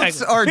 yeah,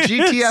 Goats exactly. are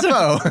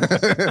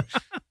GTFO.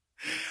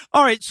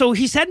 All right, so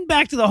he's heading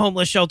back to the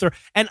homeless shelter,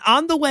 and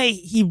on the way,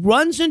 he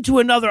runs into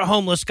another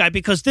homeless guy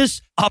because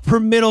this upper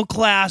middle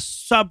class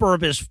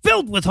suburb is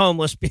filled with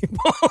homeless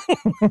people.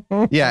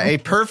 Yeah, a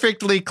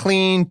perfectly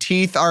clean,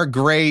 teeth are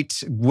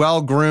great,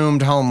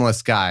 well-groomed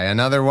homeless guy.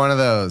 Another one of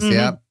those.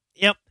 Yep.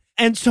 Yep.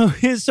 And so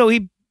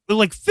he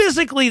like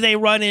physically they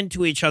run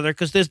into each other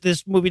because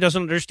this movie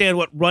doesn't understand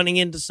what running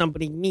into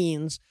somebody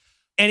means.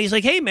 And he's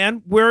like, "Hey,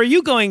 man, where are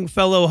you going,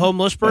 fellow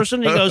homeless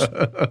person?" And he goes,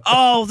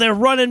 "Oh, they're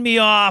running me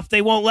off.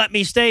 They won't let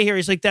me stay here."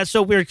 He's like, "That's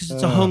so weird because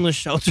it's a homeless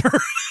shelter."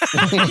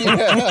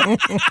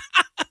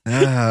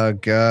 Oh,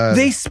 God.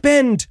 They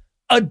spend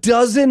a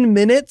dozen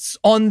minutes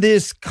on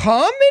this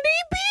comedy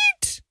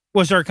beat?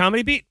 Was there a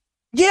comedy beat?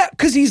 Yeah,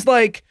 because he's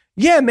like,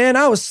 "Yeah, man,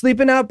 I was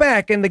sleeping out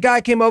back." And the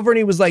guy came over and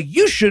he was like,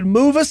 "You should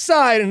move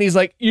aside." And he's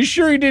like, "You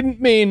sure he didn't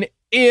mean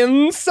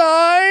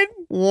inside?"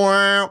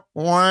 Wah,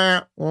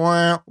 wah,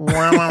 wah,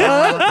 wah,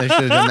 wah. They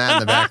should have done that in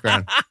the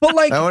background. But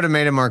like, That would have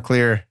made it more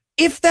clear.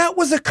 if that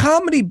was a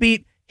comedy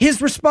beat,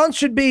 his response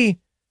should be,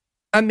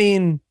 I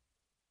mean,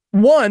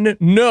 one,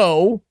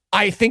 no,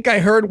 I think I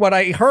heard what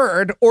I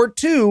heard. Or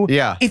two,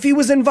 Yeah. if he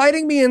was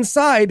inviting me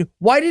inside,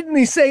 why didn't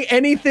he say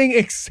anything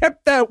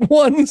except that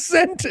one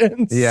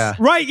sentence? Yeah.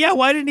 Right, yeah.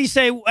 Why didn't he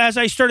say, as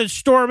I started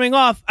storming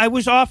off, I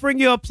was offering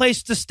you a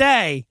place to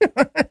stay?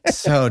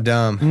 So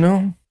dumb.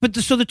 No. But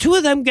so the two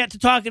of them get to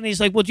talk, and he's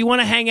like, "Well, do you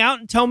want to hang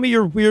out and tell me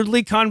your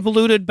weirdly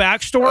convoluted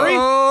backstory?"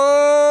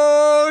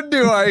 Oh,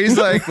 do I? He's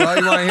like, "Well,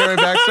 you want to hear my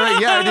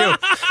backstory?" Yeah,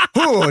 I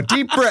do. Ooh,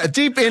 deep breath,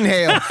 deep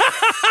inhale.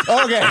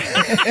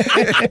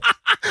 Okay.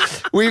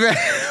 we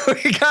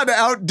got to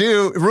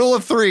outdo rule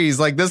of threes.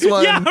 Like this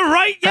one Yeah,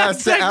 right. Yeah, has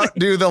exactly. to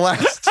outdo the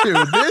last two.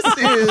 This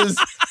is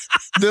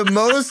the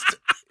most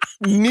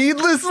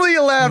needlessly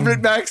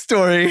elaborate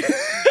backstory.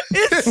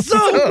 It's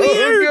so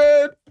weird.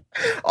 Good.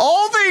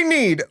 All they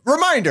need,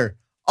 reminder,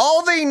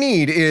 all they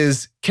need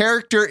is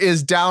character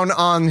is down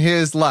on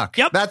his luck.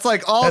 Yep. That's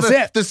like all That's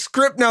it. the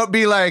script note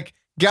be like,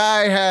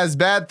 guy has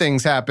bad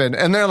things happen.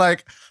 And they're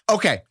like,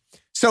 okay,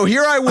 so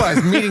here I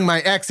was meeting my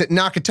ex at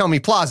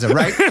Nakatomi Plaza,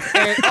 right?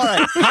 And, all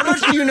right, how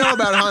much do you know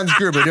about Hans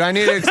Gruber? Do I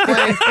need to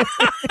explain?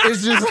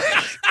 It's just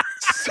like,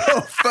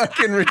 so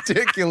fucking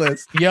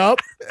ridiculous. Yup.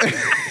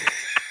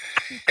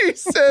 He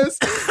says,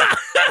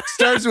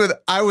 starts with,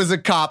 "I was a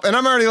cop." And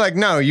I'm already like,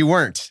 no, you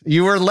weren't.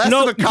 You were less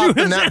No, of a cop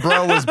than that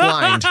bro was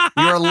blind.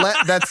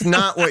 That's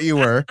not what you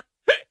were.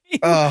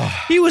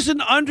 Oh, He was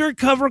an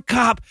undercover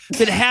cop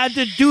that had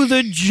to do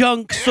the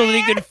junk so that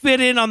he could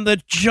fit in on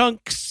the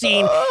junk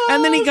scene.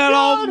 And then he got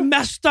all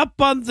messed up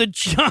on the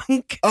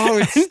junk.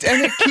 and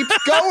it keeps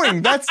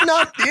going. That's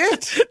not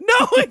it.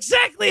 No,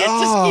 exactly. It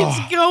just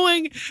keeps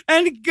going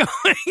and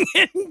going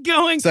and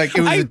going. It's like,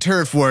 it was a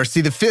turf war.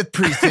 See, the 5th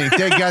precinct,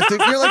 they got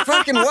the, you're like,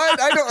 fucking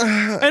what? I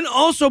don't. And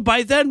also,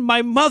 by then,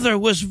 my mother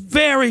was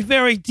very,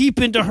 very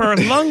deep into her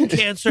lung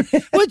cancer.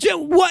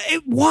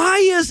 Why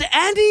is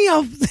any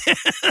of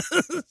this?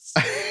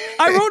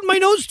 I wrote in my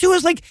notes, too,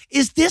 is like,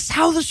 is this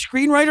how the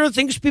screenwriter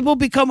thinks people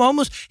become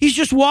homeless? He's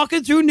just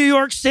walking through New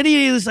York City,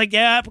 and he's like,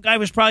 yeah, that guy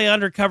was probably an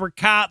undercover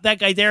cop. That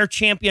guy there,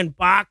 champion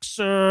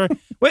boxer.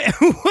 Wait,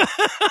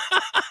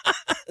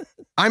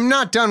 I'm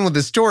not done with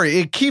the story.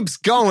 It keeps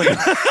going.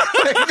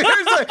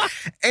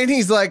 And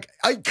he's like,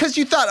 because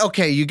you thought,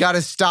 okay, you got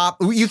to stop.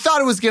 You thought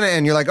it was going to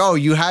end. You're like, oh,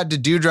 you had to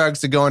do drugs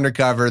to go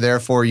undercover.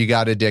 Therefore, you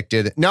got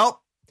addicted. Nope.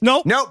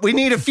 We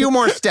need a few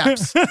more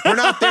steps. We're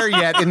not there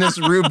yet in this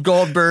Rube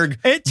Goldberg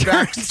it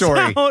turns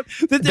backstory. out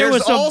that there There's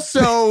was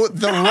also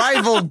the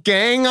rival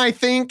gang, I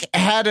think,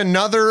 had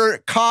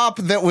another cop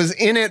that was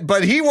in it,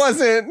 but he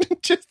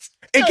wasn't. Just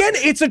Again,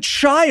 it's a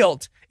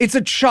child. It's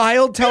a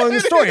child telling the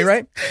story,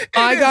 right?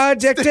 I got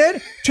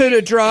addicted to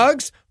the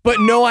drugs, but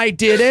no, I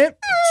didn't.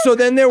 So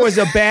then there was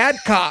a bad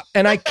cop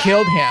and I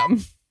killed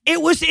him.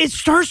 It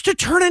starts to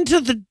turn into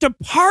The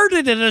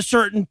Departed at a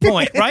certain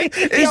point, right?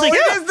 He's like,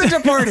 it is The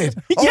Departed.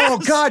 Oh,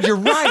 Yes. God, you're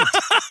right.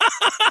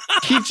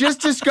 He just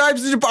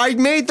describes the I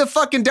made the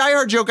fucking Die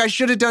Hard joke. I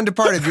should have done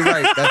Departed. You're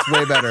right. That's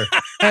way better.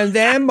 And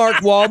then Mark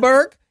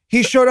Wahlberg,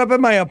 he showed up at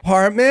my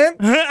apartment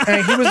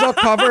and he was all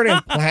covered in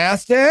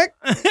plastic.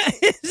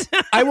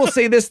 I will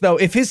say this, though.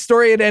 If his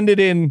story had ended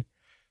in,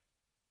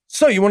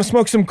 "So you want to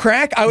smoke some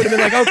crack?" I would have been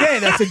like, okay,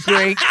 that's a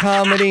great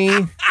comedy.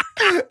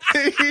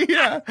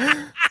 Yeah.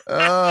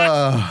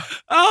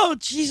 oh,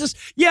 Jesus.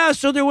 Yeah,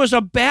 so there was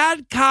a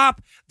bad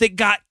cop that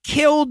got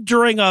killed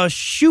during a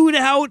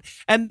shootout,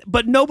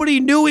 but nobody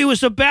knew he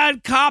was a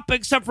bad cop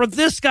except for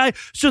this guy.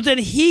 So then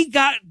he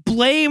got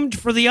blamed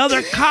for the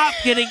other cop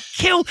getting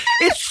killed.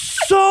 It's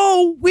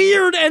so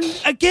weird. And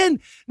again,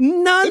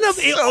 none of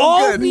it. So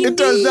All good. we It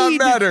does not need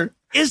matter.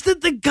 is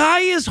that the guy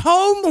is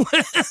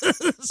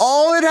homeless.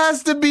 All it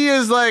has to be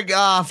is like,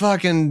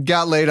 fucking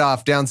got laid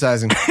off,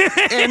 downsizing.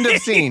 End of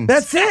scene.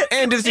 That's it.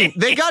 End of scene.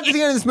 They got to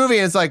the end of this movie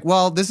and it's like,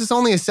 well, this is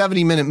only a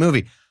 70-minute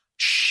movie.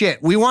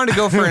 shit, we wanted to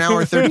go for an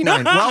hour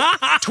 39. Well,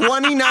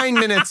 29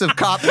 minutes of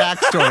cop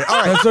backstory.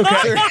 All right. That's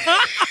okay.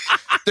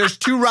 There's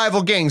two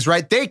rival gangs,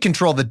 right? They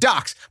control the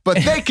docks, but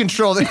they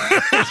control the...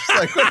 It's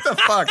like, what the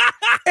fuck?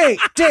 Hey,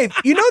 Dave,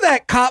 you know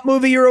that cop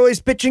movie you're always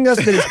pitching us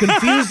that is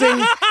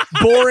confusing,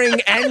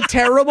 boring, and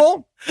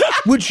terrible?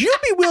 Would you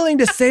be willing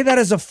to say that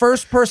as a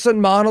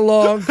first-person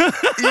monologue?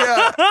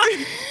 Yeah.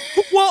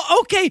 Well,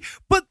 okay,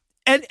 but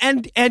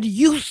and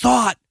you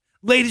thought,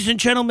 ladies and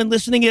gentlemen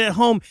listening in at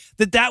home,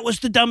 that was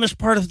the dumbest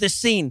part of this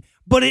scene,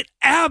 but it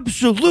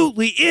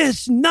absolutely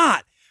is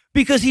not,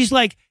 because he's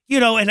like, you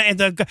know, and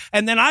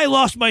then I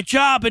lost my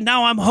job and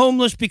now I'm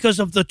homeless because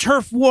of the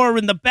turf war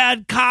and the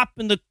bad cop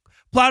and the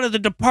plot of The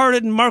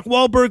Departed and Mark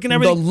Wahlberg and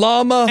everything. The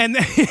llama. And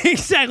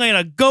exactly, and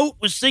a goat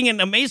was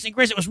singing Amazing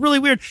Grace. It was really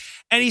weird.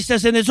 And he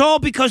says, and it's all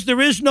because there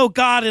is no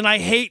God, and I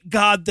hate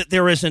God that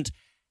there isn't.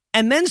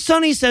 And then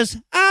Sonny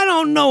says, I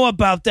don't know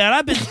about that.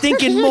 I've been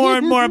thinking more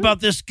and more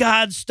about this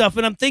God stuff,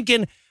 and I'm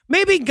thinking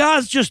maybe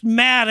God's just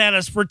mad at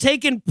us for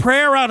taking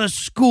prayer out of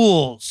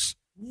schools.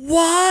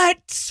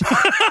 What?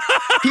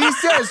 He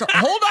says,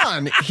 hold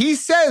on. He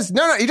says,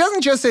 no, he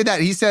doesn't just say that.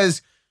 He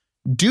says,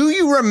 do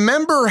you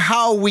remember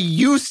how we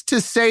used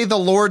to say the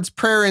Lord's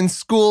Prayer in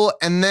school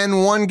and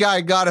then one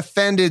guy got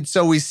offended,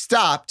 so we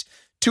stopped?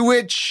 To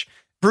which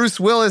Bruce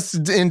Willis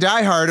in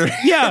Die Hard, or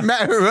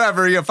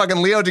whoever,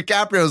 fucking Leo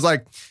DiCaprio is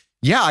like,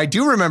 yeah, I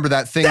do remember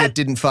that thing that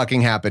didn't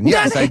fucking happen.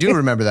 Yes, I do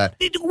remember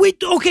that.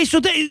 Okay,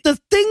 so the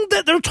thing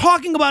that they're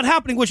talking about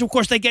happening, which of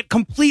course they get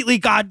completely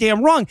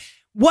goddamn wrong,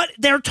 what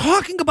they're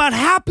talking about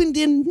happened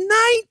in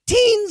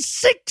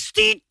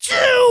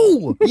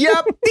 1962.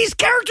 Yep. These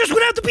characters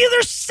would have to be in their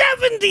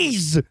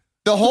 70s.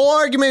 The whole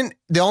argument,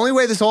 the only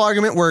way this whole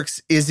argument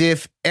works is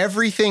if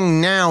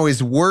everything now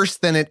is worse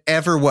than it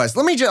ever was.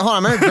 Let me just, hold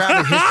on, I'm going to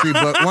grab a history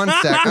book. 1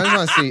 sec. I just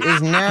want to see.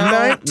 Is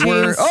now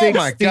 1962. Oh,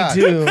 my God.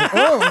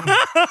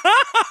 Oh.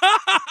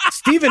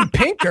 Steven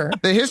Pinker.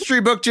 The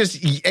history book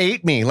just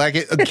ate me. Like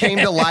it came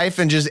to life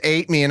and just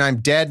ate me, and I'm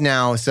dead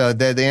now. So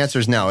the answer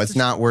is no. It's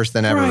not worse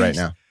than ever right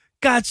now.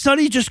 God,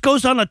 Sonny just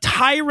goes on a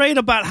tirade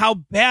about how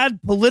bad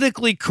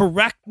politically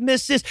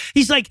correctness is.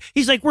 He's like,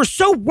 we're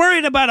so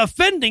worried about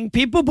offending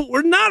people, but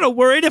we're not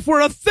worried if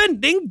we're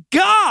offending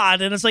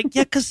God. And it's like,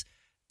 yeah, because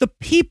the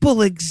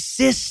people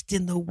exist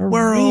in the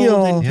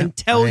world and can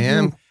tell you. I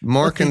am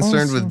more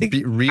concerned with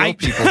real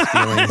people's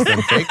feelings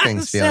than fake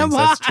things' feelings.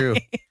 That's true.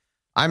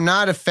 I'm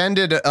not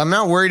offended. I'm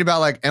not worried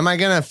about, like, am I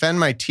going to offend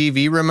my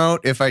TV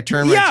remote if I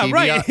turn my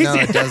TV off? No,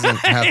 it doesn't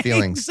have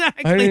feelings.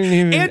 Exactly. I didn't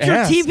even and your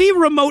ask. TV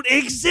remote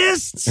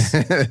exists.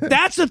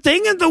 That's a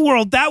thing in the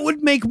world. That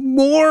would make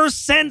more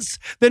sense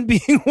than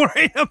being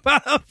worried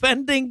about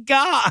offending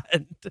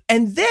God.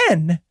 And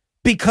then,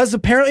 because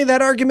apparently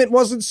that argument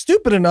wasn't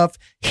stupid enough,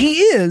 he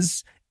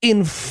is,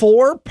 in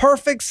 4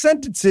 perfect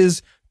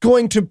sentences,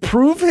 going to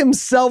prove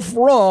himself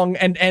wrong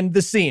and end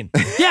the scene.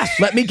 Yes.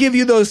 Let me give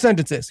you those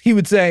sentences. He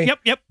would say,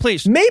 Yep,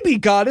 please. Maybe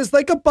God is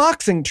like a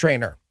boxing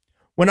trainer.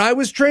 When I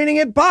was training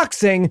at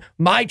boxing,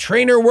 my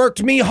trainer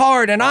worked me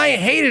hard and I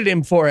hated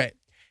him for it.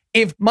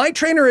 If my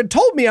trainer had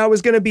told me I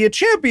was going to be a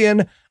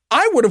champion,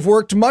 I would have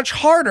worked much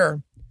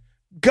harder.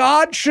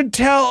 God should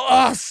tell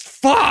us,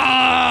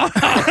 fuck.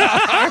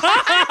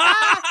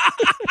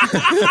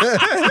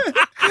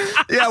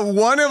 Yeah,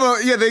 one of them,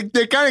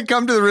 they kind of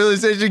come to the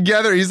realization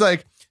together. He's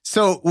like,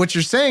 so what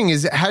you're saying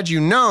is, had you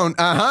known,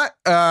 no,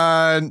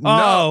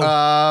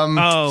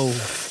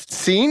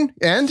 scene,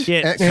 end,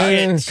 Shit. cut,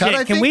 I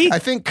Can think, I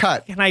think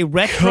cut. Can I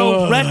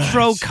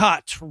retro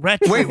cut?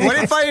 Wait,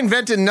 what if I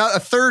invented a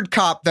third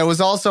cop that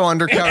was also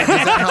undercover? Does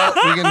that help?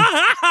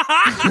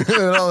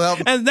 That'll help.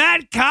 And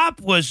that cop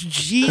was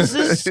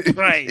Jesus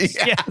Christ.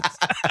 Yeah. Yes.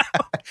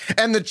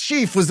 And the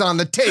chief was on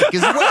the take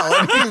as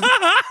well.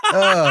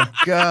 Oh,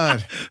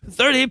 God.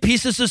 30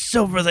 pieces of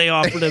silver they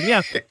offered him.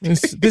 Yeah.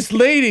 This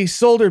lady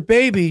sold her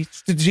baby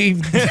to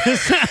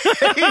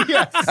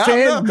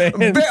Sandman.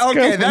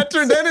 Okay,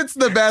 then it's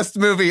the best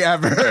movie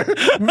ever.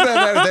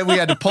 That we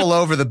had to pull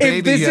over the baby.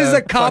 If this is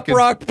a cop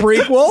rock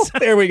prequel,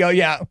 there we go.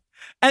 Yeah.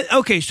 And,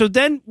 okay, so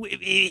then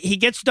he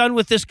gets done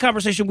with this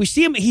conversation. We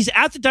see him. He's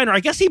at the diner.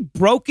 I guess he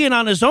broke in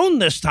on his own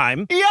this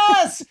time.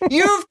 Yes,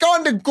 you've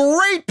gone to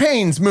great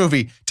pains,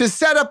 movie, to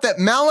set up that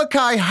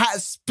Malachi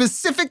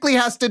specifically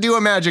has to do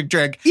a magic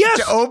trick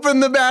to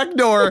open the back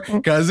door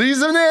because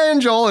he's an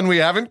angel and we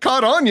haven't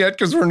caught on yet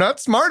because we're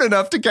not smart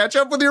enough to catch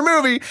up with your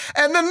movie.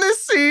 And then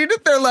this scene,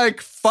 they're like,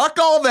 fuck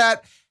all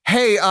that.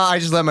 Hey, I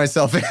just let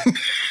myself in.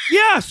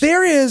 Yes.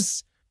 There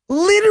is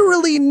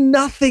literally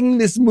nothing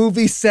this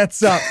movie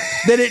sets up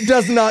that it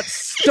does not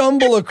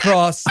stumble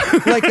across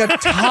like a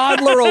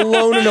toddler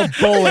alone in a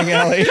bowling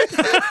alley.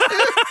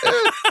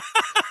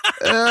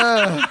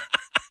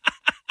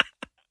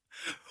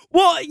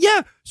 Well,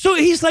 yeah. So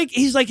he's like,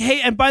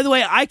 hey, and by the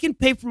way, I can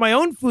pay for my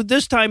own food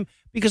this time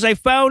because I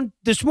found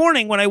this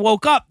morning when I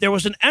woke up, there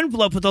was an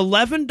envelope with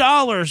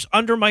 $11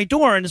 under my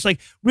door. And it's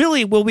like,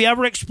 really, will we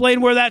ever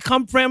explain where that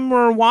come from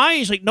or why?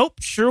 He's like,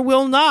 nope, sure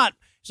will not.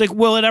 He's like,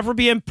 will it ever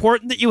be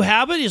important that you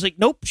have it? He's like,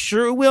 nope,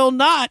 sure will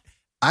not.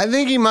 I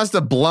think he must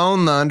have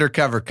blown the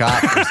undercover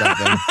cop or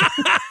something.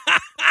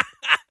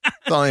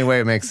 It's the only way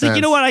it makes sense.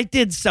 You know what? I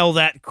did sell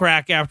that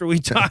crack after we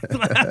talked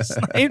last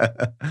night.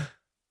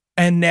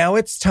 And now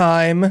it's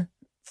time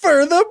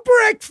for the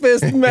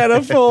breakfast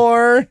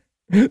metaphor.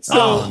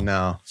 So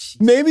no.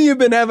 maybe you've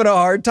been having a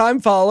hard time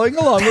following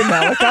along with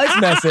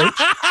Malachi's message.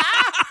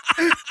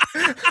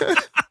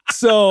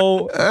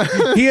 So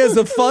he has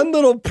a fun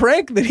little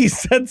prank that he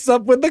sets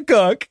up with the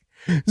cook.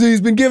 So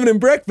he's been giving him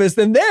breakfast,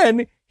 and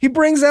then he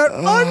brings out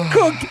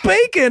uncooked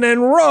bacon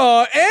and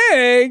raw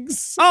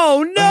eggs.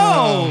 Oh,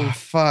 no. Oh,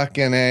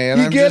 fucking A. And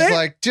You I'm get just it?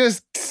 like,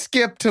 just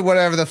skip to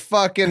whatever the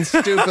fucking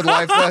stupid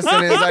life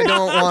lesson is. I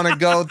don't want to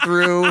go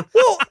through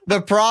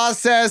the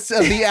process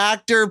of the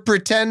actor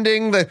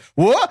pretending that,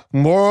 what?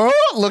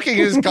 Looking at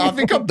his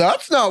coffee cup.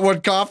 That's not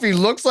what coffee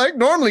looks like.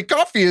 Normally,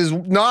 coffee is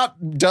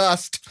not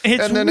dust.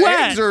 It's and then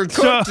wet. eggs are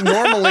cooked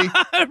normally.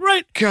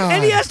 Right. God.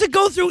 And he has to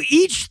go through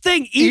each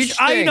thing, each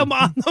thing. item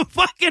on the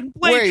fucking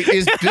plate. Wait,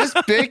 is this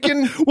bacon?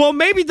 Well,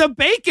 maybe the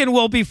bacon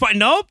will be fine.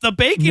 Nope, the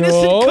bacon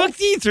isn't cooked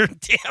either.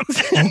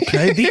 Damn.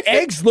 Okay, the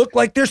eggs look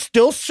like they're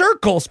still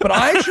circles, but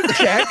I should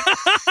check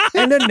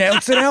and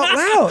announce it out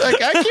loud.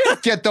 Like, I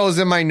can't get those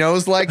in my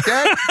nose like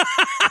that.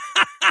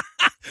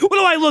 What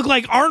do I look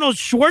like, Arnold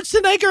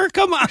Schwarzenegger?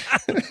 Come on.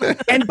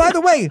 And by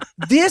the way,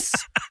 this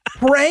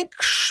prank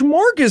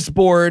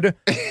smorgasbord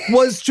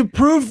was to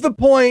prove the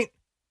point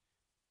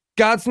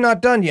God's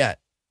not done yet.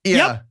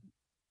 Yeah.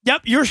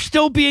 Yep, you're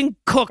still being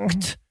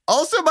cooked.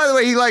 Also, by the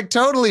way, he like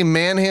totally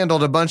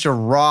manhandled a bunch of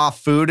raw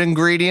food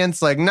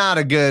ingredients. Like, not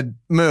a good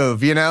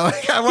move, you know?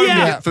 Like, I want him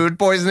to get food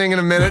poisoning in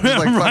a minute. Just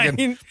like Right.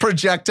 fucking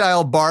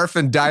projectile barf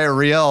and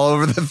diarrhea all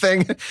over the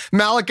thing.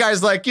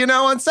 Malachi's like,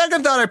 on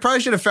second thought, I probably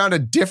should have found a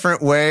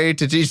different way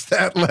to teach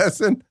that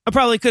lesson. I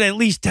probably could have at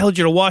least told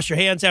you to wash your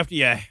hands after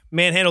you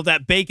manhandled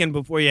that bacon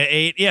before you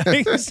ate. Yeah,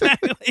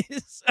 exactly.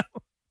 So.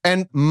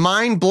 And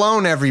mind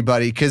blown,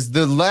 everybody, because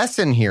the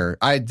lesson here,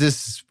 I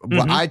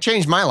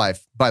changed my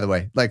life, by the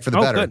way, like for the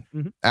better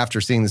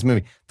after seeing this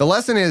movie. The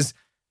lesson is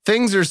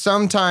things are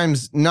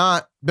sometimes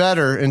not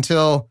better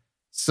until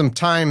some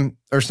time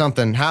or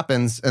something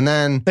happens, and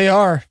then They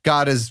are.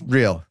 God is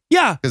real.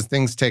 Yeah. Because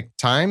things take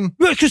time.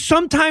 Because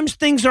sometimes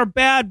things are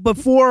bad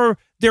before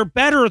they're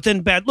better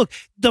than bad. Look,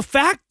 the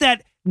fact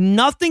that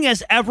nothing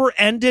has ever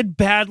ended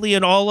badly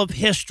in all of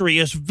history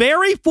is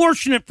very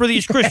fortunate for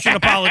these Christian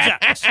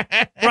apologetics,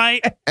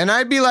 right? And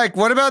I'd be like,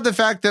 what about the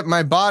fact that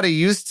my body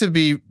used to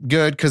be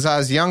good because I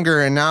was younger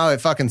and now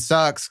it fucking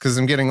sucks because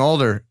I'm getting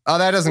older? Oh,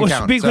 that doesn't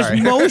count. Because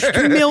Sorry. most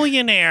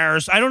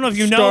millionaires, I don't know if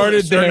you know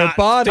started this or their not,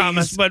 bodies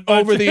Thomas, but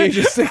over the age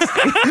of 60.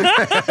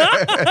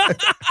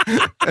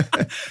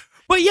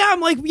 But yeah, I'm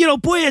like,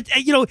 boy,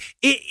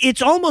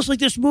 it's almost like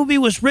this movie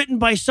was written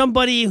by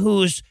somebody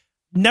who's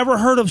never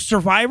heard of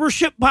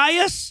survivorship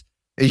bias.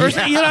 Or, it's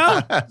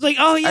like,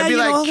 oh yeah, I'd be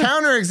like,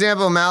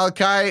 counterexample,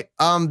 Malachi.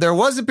 There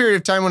was a period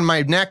of time when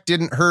my neck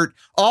didn't hurt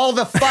all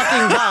the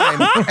fucking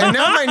time, and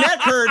now my neck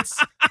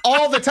hurts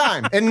all the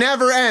time. It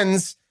never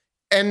ends,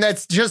 and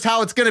that's just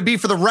how it's going to be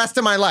for the rest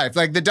of my life.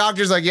 Like the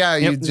doctor's like, yeah,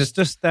 you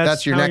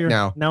that's your neck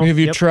now. Have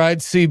you tried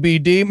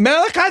CBD?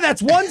 Malachi,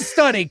 that's one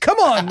study. Come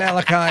on,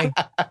 Malachi.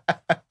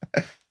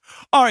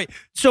 All right,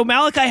 so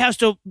Malachi has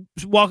to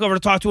walk over to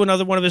talk to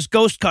another one of his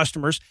ghost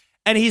customers,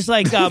 and he's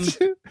like,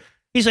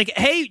 he's like,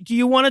 hey, do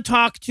you want to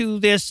talk to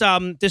this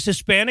this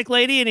Hispanic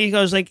lady? And he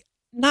goes like,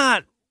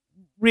 not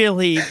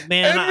really,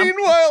 man. And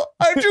meanwhile,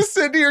 I'm just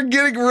sitting here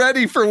getting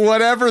ready for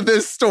whatever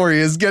this story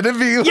is going to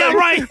be. Like, yeah,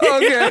 right.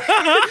 Okay.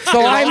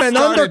 So I'm an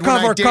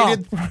undercover cop.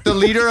 The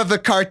leader of the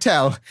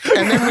cartel.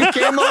 And then we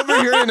came over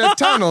here in a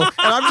tunnel, and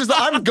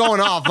I'm going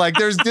off. Like,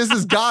 this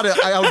has got to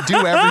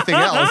outdo everything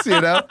else,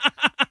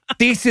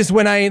 This is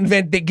when I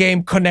invent the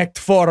game Connect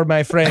 4,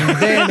 my friend.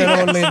 Then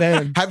and only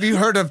then. Have you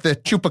heard of the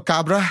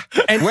chupacabra?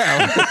 And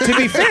well, to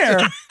be fair,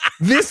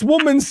 this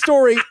woman's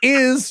story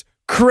is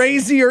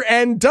crazier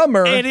and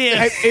dumber. It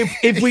is.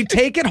 If we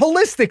take it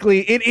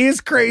holistically, it is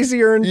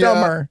crazier and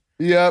dumber.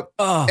 Yep.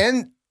 Oh.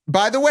 And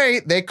by the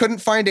way, they couldn't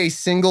find a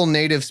single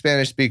native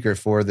Spanish speaker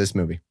for this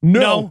movie.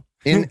 No.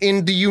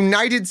 In the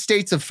United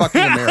States of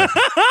fucking America.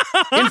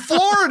 In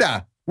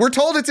Florida. We're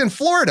told it's in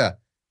Florida.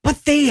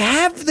 But they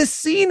have the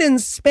scene in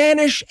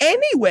Spanish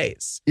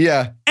anyways.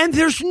 Yeah. And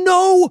there's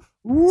no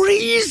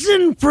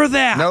reason for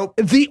that. Nope.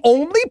 The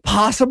only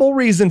possible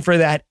reason for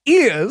that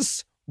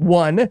is,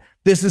 one,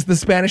 this is the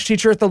Spanish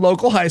teacher at the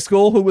local high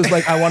school who was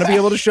like, I want to be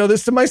able to show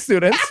this to my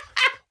students.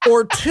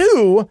 Or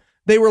two,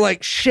 they were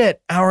like,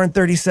 shit, hour and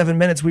 37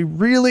 minutes. We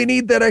really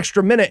need that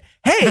extra minute.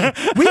 Hey,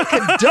 we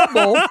could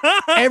double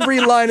every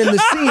line in the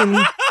scene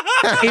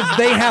if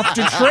they have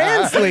to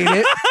translate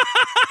it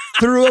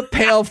through a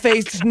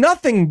pale-faced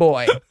nothing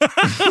boy.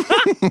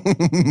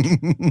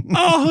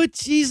 Oh,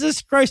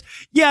 Jesus Christ.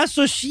 Yeah,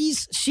 so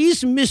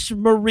she's Miss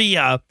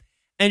Maria,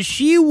 and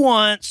she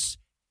wants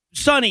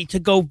Sonny to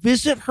go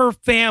visit her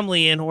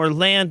family in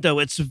Orlando.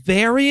 It's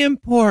very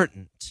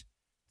important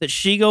that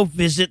she go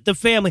visit the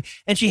family.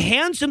 And she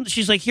hands him,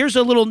 she's like, here's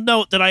a little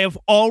note that I have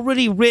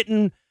already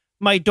written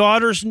my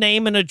daughter's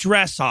name and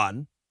address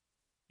on.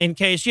 in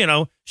case,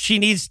 she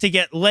needs to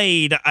get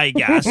laid, I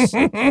guess.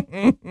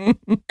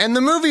 And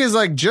the movie is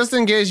like, just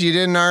in case you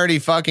didn't already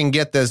fucking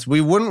get this, we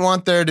wouldn't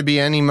want there to be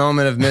any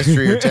moment of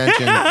mystery or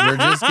tension. We're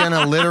just going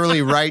to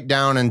literally write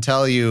down and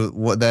tell you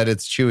that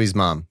it's Chewie's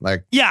mom.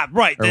 Like, yeah,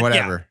 right. Or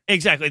whatever. Yeah,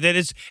 exactly. That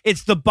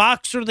it's the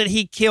boxer that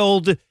he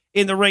killed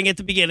in the ring at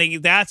the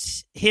beginning.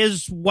 That's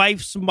his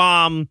wife's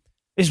mom,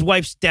 his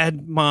wife's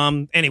dead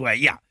mom. Anyway,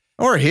 yeah.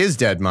 Or his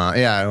dead mom.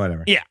 Yeah,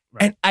 whatever. Yeah.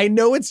 Right. And I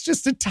know it's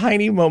just a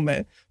tiny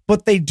moment,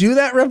 but they do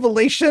that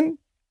revelation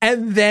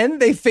and then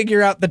they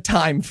figure out the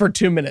time for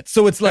 2 minutes.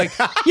 So it's like,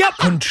 yep,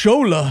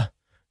 Conchola.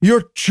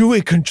 You're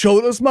Chewie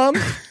Conchola's mom?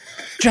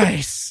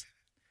 Jace.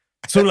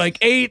 So like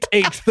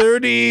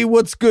 8:30,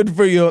 what's good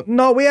for you?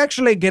 No, we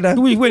actually get a...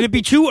 Would it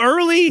be too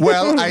early?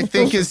 Well, I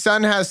think his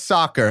son has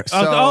soccer. So,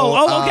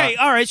 okay.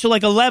 All right. So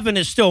like 11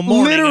 is still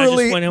morning.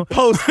 Literally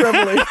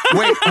post-revelation.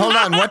 Wait, hold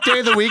on. What day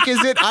of the week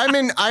is it?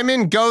 I'm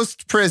in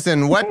ghost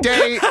prison. What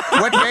day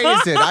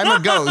is it? I'm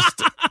a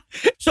ghost.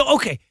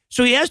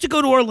 So he has to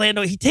go to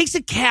Orlando. He takes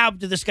a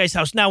cab to this guy's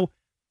house. Now,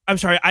 I'm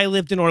sorry, I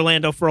lived in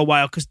Orlando for a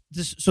while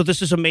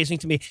this is amazing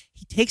to me.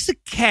 He takes a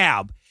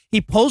cab.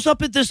 He pulls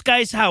up at this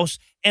guy's house,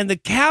 and the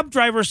cab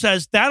driver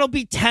says, that'll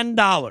be $10.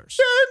 $10?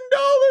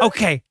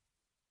 Okay.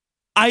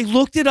 I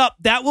looked it up.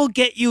 That will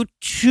get you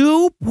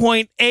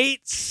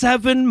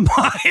 2.87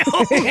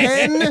 miles.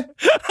 $10.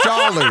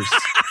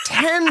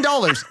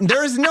 $10.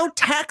 There is no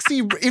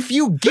taxi. If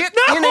you get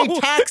in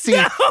a taxi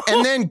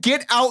and then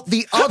get out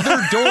the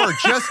other door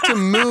just to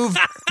move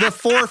the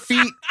 4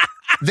 feet,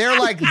 they're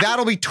like,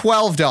 that'll be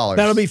 $12.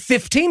 That'll be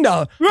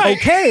 $15. Right.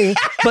 Okay,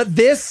 but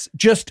this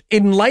just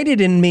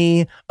enlightened in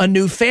me a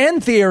new fan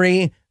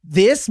theory.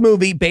 This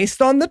movie, based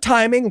on the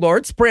timing,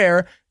 Lord's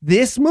Prayer,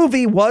 this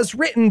movie was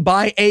written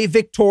by a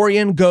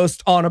Victorian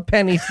ghost on a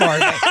penny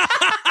farthing.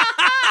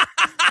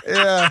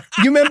 Yeah.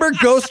 You remember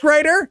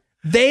Ghostwriter?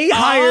 They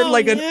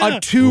hired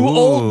a too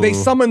old, they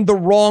summoned the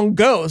wrong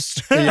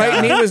ghost, right?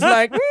 And he was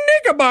like,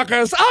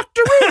 Knickerbockers,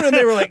 Octoroon. And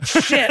they were like,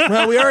 shit,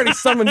 well, we already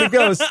summoned the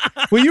ghost.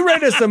 Will you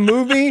write us a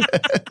movie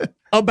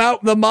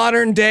about the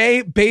modern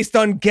day based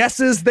on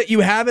guesses that you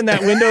have in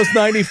that Windows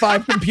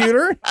 95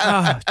 computer?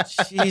 Oh,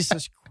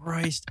 Jesus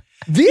Christ.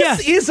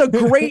 This is a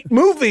great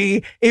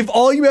movie if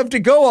all you have to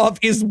go off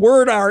is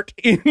word art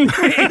in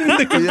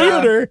the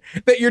computer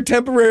that you're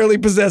temporarily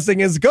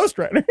possessing as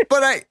Ghostwriter.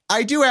 But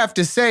I do have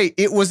to say,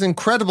 it was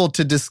incredible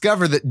to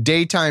discover that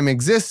daytime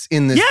exists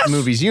in this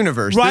movie's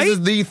universe. Right? This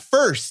is the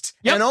first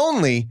and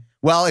only,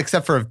 well,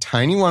 except for a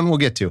tiny one we'll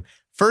get to,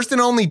 first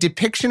and only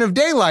depiction of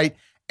daylight.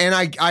 And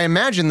I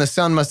imagine the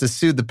son must have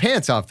sued the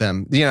pants off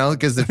them,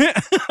 because they're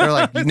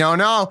like, no.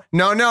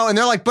 And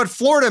they're like, but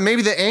Florida,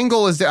 maybe the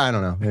angle is, I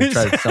don't know. They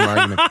tried some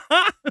argument.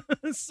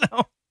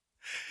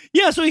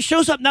 So he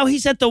shows up. Now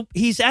he's at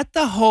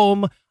the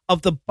home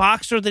of the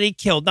boxer that he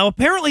killed. Now,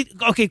 apparently,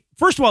 okay,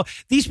 first of all,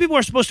 these people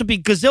are supposed to be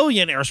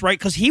gazillionaires, right?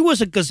 Because he was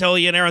a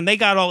gazillionaire and they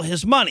got all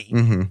his money.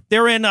 Mm-hmm.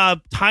 They're in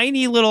a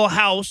tiny little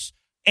house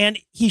and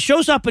he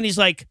shows up and he's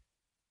like,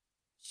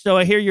 so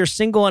I hear you're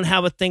single and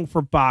have a thing for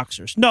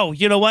boxers. No,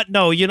 you know what?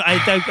 No,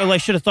 I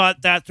should have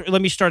thought that.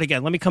 Let me start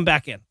again. Let me come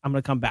back in. I'm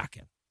going to come back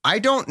in. I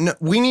don't know.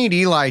 We need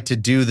Eli to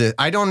do this.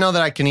 I don't know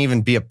that I can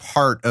even be a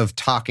part of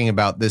talking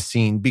about this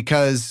scene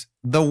because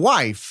the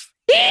wife,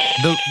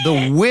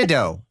 the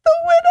widow,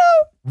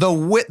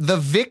 the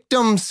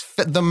victim's,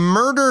 the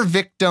murder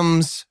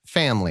victim's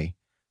family,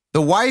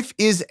 the wife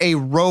is a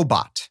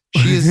robot.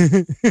 She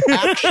is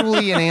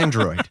actually an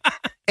android.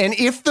 And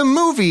if the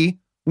movie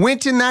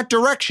went in that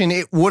direction,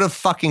 it would have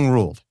fucking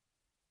ruled.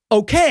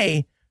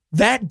 Okay,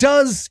 that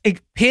does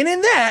pin in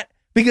that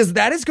because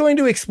that is going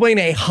to explain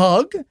a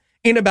hug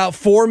in about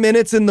 4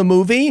 minutes in the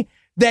movie.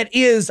 That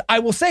is, I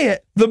will say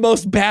it, the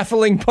most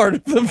baffling part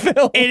of the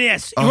film. It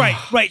is.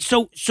 Right.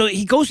 So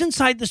he goes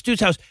inside this dude's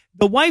house.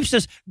 The wife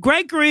says,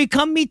 Gregory,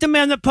 come meet the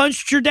man that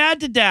punched your dad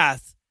to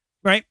death.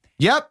 Right?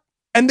 Yep.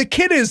 And the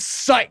kid is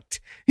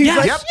psyched. He's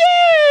like, Yep.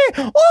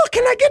 yeah, oh,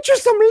 can I get you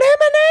some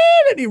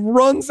lemonade? And he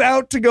runs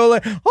out to go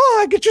like, oh,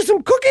 I get you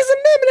some cookies and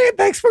lemonade.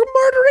 Thanks for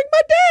murdering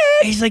my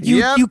dad. He's like,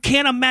 you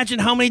can't imagine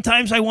how many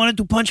times I wanted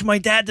to punch my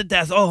dad to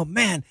death. Oh,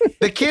 man.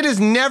 The kid has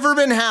never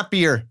been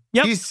happier.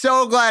 Yep. He's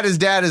so glad his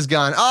dad is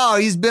gone. Oh,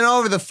 he's been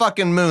over the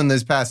fucking moon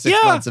this past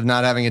 6 months of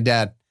not having a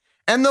dad.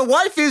 And the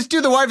wife is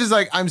too. The wife is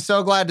like, I'm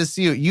so glad to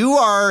see you.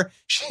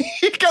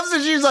 She comes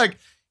and she's like,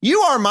 you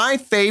are my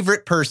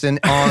favorite person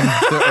on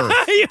the earth.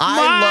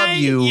 I love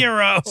you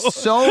hero.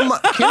 so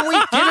much. Can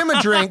we get him a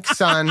drink,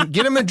 son?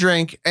 Get him a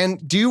drink and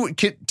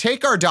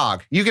take our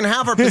dog. You can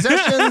have our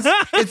possessions.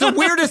 It's the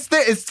weirdest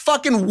thing. It's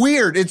fucking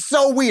weird. It's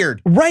so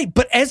weird. Right.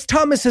 But as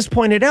Thomas has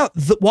pointed out,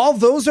 while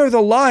those are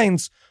the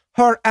lines,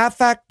 her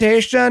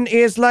affectation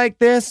is like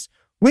this.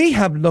 We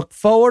have looked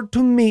forward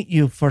to meet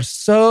you for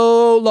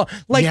so long.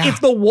 Like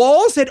if the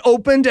walls had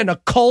opened and a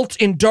cult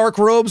in dark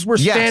robes were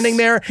standing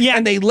there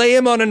and they lay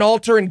him on an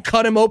altar and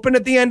cut him open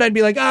at the end, I'd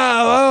be like,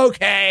 oh,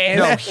 okay.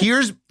 No,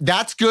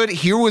 that's good.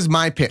 Here was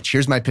my pitch.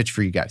 Here's my pitch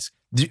for you guys.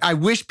 I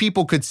wish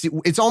people could see.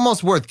 It's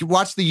almost worth.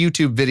 Watch the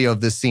YouTube video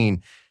of this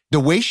scene. The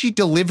way she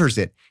delivers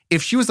it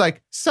if she was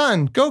like,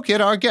 son, go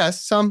get our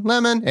guest some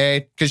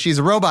lemonade, because she's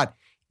a robot.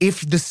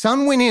 If the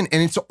son went in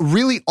and it's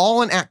really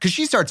all an act, because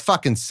she starts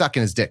fucking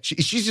sucking his dick.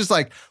 She's just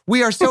like,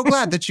 we are so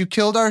glad that you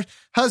killed our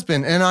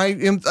husband.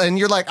 And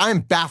you're like,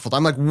 I'm baffled.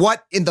 I'm like,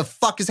 what in the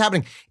fuck is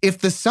happening? If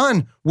the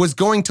son was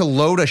going to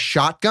load a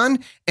shotgun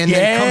and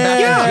then come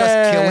back and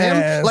just kill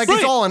him, like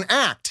it's all an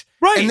act.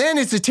 Right. And then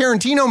it's a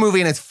Tarantino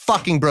movie and it's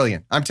fucking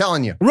brilliant. I'm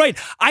telling you. Right.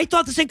 I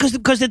thought the same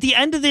because at the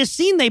end of this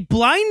scene, they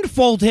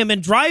blindfold him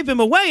and drive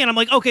him away. And I'm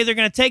like, okay, they're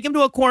going to take him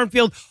to a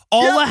cornfield.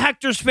 All of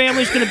Hector's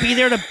family's going to be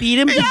there to beat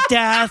him to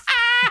death.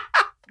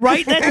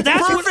 Right?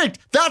 That's perfect.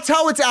 That's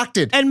how it's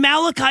acted. And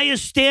Malachi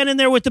is standing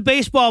there with the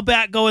baseball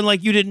bat going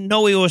like, you didn't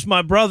know he was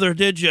my brother,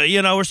 did you?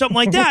 You know, or something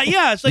like that.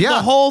 Yeah. It's like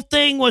the whole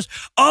thing was,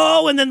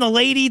 and then the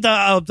lady,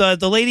 the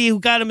lady who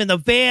got him in the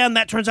van,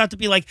 that turns out to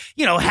be like,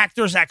 you know,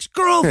 Hector's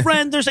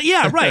ex-girlfriend.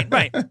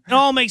 Right. It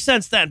all makes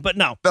sense then, but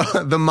no.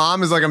 The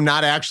mom is like, I'm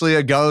not actually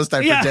a ghost. I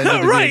pretended to be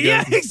a ghost.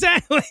 Yeah,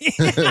 exactly.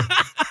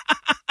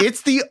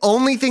 It's the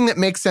only thing that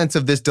makes sense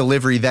of this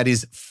delivery that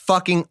is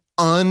fucking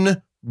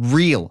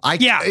unreal.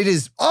 It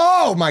is,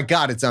 oh my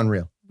God, it's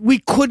unreal. We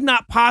could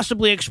not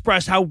possibly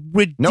express how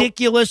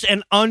ridiculous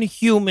and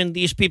unhuman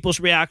these people's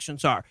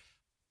reactions are.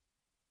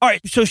 All right,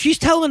 so she's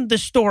telling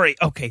this story.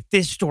 Okay,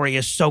 this story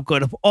is so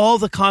good. Of all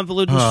the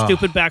convoluted,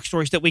 stupid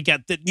backstories that we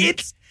get,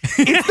 it's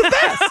the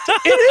best.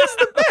 It is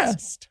the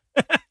best.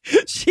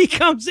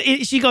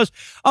 She goes,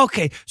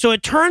 okay, so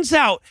it turns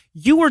out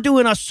you were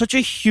doing us such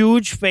a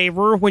huge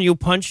favor when you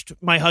punched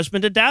my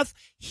husband to death.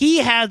 He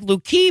had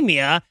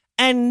leukemia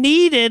and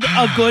needed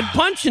a good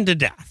punching to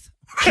death.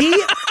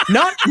 He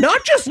not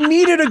just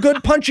needed a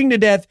good punching to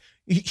death.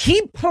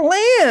 He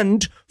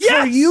planned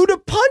for you to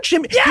punch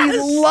him. Yes. He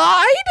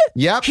lied.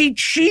 Yep. He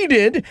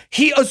cheated.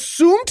 He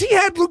assumed he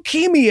had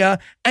leukemia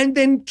and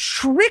then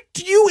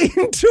tricked you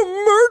into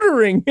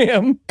murdering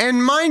him.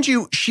 And mind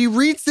you, she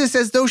reads this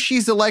as though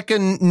she's like a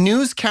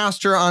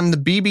newscaster on the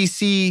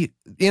BBC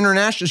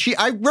International.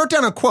 I wrote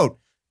down a quote.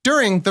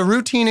 During the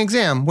routine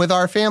exam with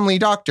our family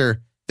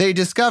doctor, they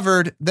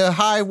discovered the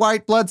high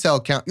white blood cell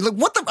count. You're like,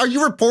 what the? Are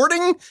you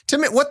reporting to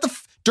me? What the?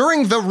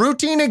 During the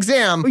routine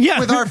exam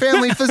with our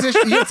family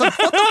physician. It's like,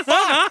 what the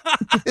fuck?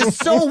 It's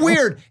so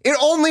weird. It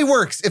only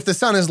works if the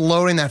son is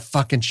loading that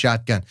fucking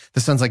shotgun. The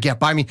son's like, yeah,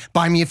 buy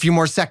me a few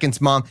more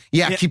seconds, Mom.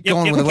 Yeah, keep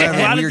going with whatever.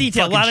 A lot of weird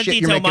detail,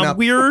 Mom. Up.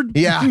 Weird,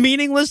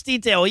 meaningless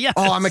detail. Yeah.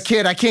 Oh, I'm a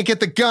kid. I can't get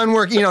the gun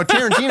work. You know,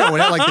 Tarantino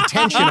would have like the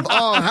tension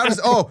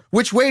of,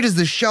 which way does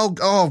the shell?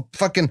 Oh,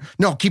 fucking,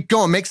 no, keep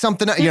going. Make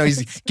something. You know,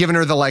 he's giving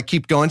her the like,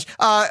 keep going.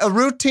 A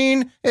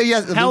routine,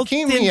 health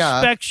leukemia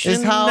inspection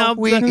is how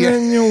we.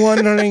 You're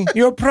wondering.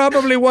 You're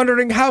probably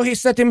wondering how he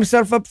set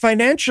himself up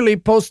financially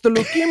post the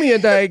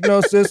leukemia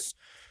diagnosis.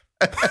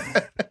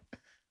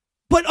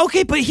 But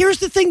here's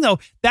the thing, though.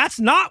 That's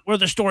not where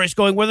the story's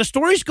going. Where the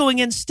story's going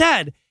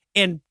instead,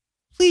 and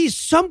please,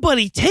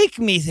 somebody take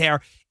me there,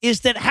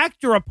 is that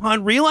Hector,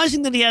 upon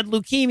realizing that he had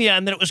leukemia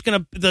and that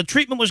the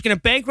treatment was going to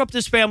bankrupt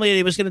his family and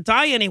he was going to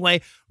die anyway,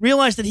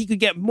 realized that he could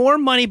get more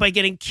money by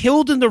getting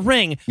killed in the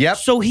ring. Yep.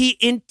 So he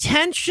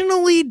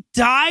intentionally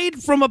died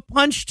from a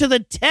punch to the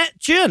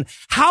chin.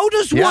 How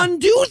does one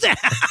do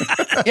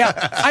that?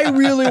 Yeah, I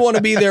really want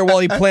to be there while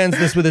he plans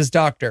this with his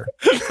doctor.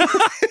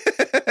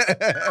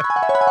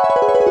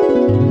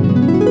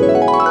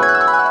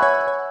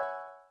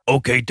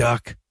 Okay,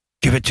 Doc,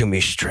 give it to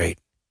me straight.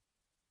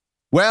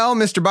 Well,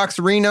 Mr.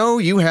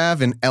 Boxerino, you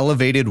have an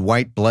elevated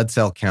white blood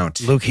cell count.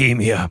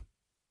 Leukemia.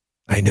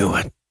 I knew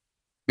it.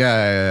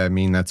 I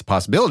mean, that's a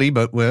possibility,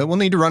 but we'll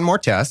need to run more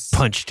tests.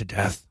 Punched to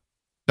death.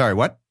 Sorry,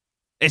 what?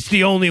 It's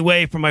the only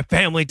way for my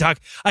family,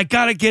 Doc. I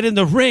gotta get in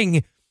the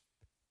ring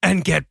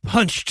and get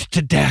punched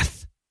to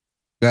death.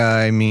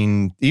 I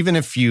mean, even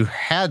if you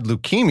had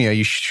leukemia,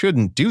 you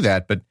shouldn't do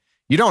that, but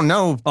you don't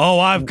know. Oh,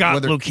 I've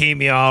got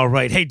leukemia, all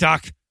right. Hey,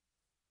 Doc.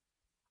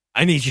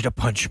 I need you to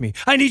punch me.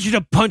 I need you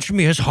to punch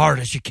me as hard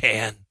as you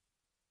can.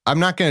 I'm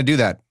not going to do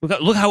that.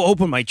 Look how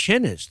open my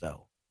chin is,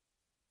 though.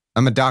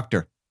 I'm a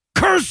doctor.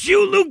 Curse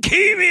you,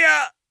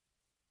 leukemia!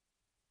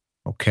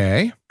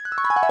 Okay.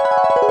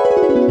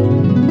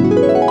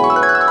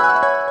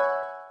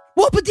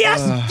 Well, but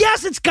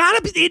yes, it's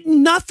gotta be.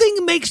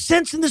 Nothing makes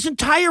sense in this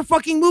entire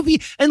fucking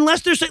movie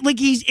unless there's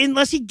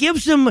unless he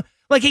gives him.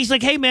 Like, he's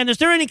like, hey, man, is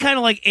there any kind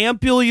of, like,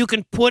 ampule you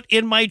can put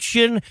in my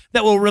chin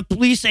that will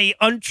release a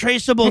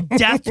untraceable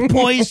death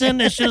poison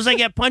as soon as I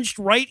get punched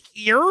right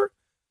here?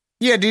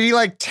 Yeah, did he,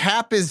 like,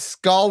 tap his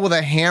skull with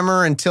a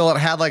hammer until it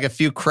had, like, a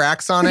few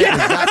cracks on it?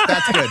 Yeah.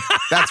 That's good.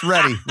 That's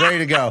ready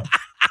to go.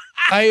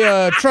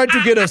 I tried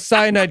to get a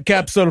cyanide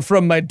capsule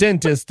from my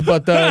dentist,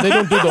 but they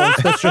don't do those.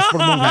 That's just for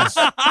movies.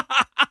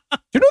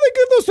 You know, they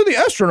give those to the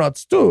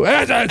astronauts, too.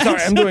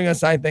 Sorry, I'm doing a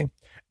side thing.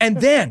 And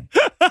then...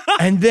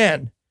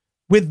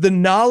 with the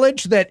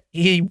knowledge that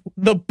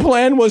the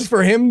plan was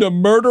for him to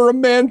murder a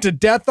man to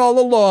death all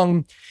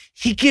along,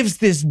 he gives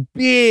this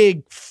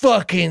big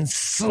fucking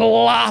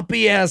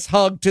sloppy ass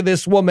hug to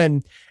this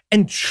woman.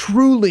 And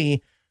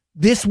truly,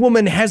 this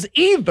woman has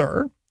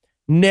either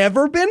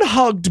never been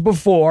hugged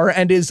before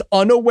and is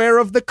unaware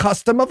of the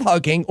custom of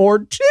hugging,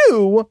 or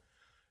 2,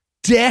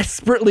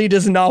 desperately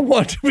does not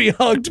want to be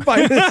hugged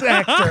by this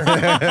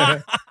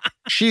actor.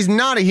 She's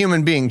not a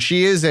human being.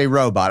 She is a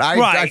robot.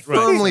 I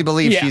firmly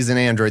believe she's an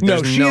android.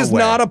 There's she is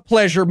not a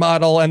pleasure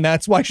model, and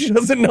that's why she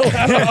doesn't know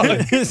how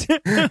to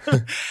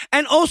hug.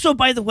 And also,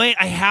 by the way,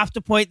 I have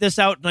to point this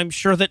out, and I'm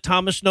sure that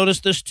Thomas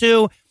noticed this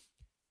too.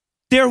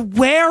 They're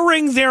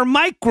wearing their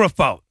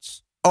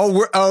microphones.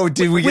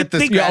 Did we get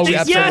this?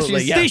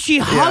 Yes, she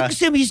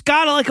hugs him. He's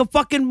got like a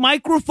fucking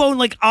microphone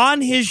like on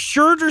his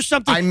shirt or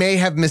something. I may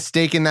have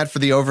mistaken that for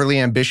the overly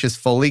ambitious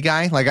Foley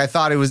guy. Like I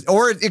thought it was,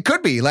 or it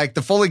could be like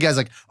the Foley guy's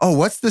like, oh,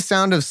 what's the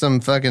sound of some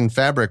fucking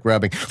fabric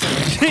rubbing?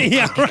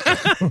 Yeah.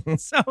 Right.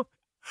 So,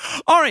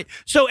 all right.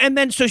 So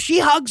she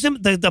hugs him.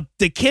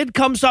 The kid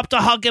comes up to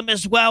hug him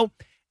as well.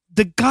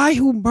 The guy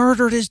who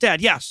murdered his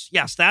dad. Yes,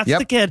 that's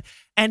the kid.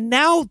 And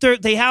now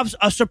they have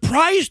a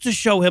surprise to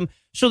show him.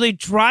 So they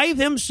drive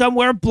him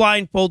somewhere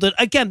blindfolded.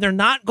 Again, they're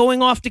not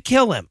going off to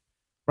kill him,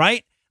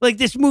 right? Like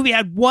this movie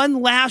had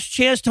one last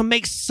chance to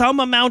make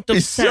some amount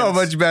of sense. So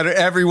much better.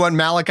 Everyone,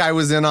 Malachi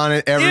was in on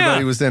it.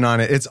 Everybody was in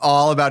on it. It's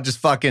all about just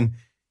fucking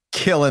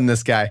killing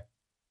this guy.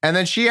 And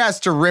then she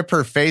has to rip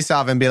her face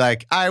off and be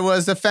like, I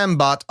was a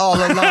fembot all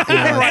along.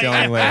 That's the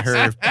only way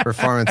her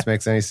performance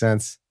makes any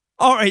sense.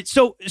 All right.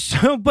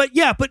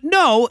 But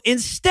no,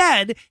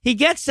 instead he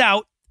gets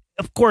out.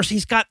 Of course,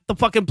 he's got the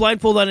fucking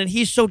blindfold on, and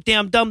he's so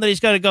damn dumb that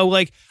he's got to go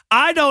like,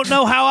 I don't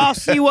know how I'll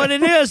see what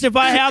it is if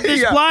I have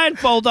this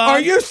blindfold on.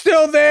 Are you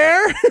still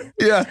there?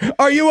 Yeah.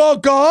 Are you all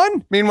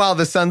gone? Meanwhile,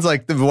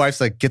 the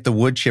wife's like, get the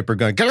wood chipper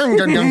going.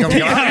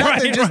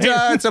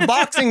 It's a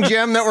boxing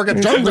gym that we're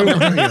going to try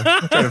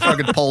to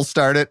fucking pole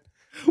start it.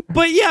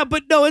 But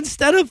no,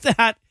 instead of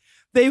that,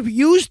 they've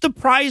used the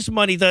prize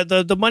money,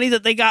 the money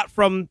that they got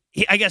from,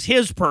 I guess,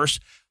 his purse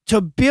to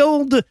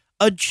build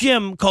a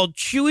gym called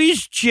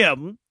Chewy's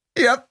Gym.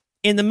 Yep.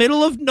 In the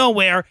middle of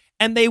nowhere,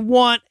 and they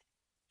want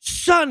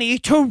Sonny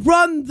to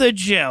run the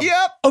gym.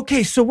 Yep.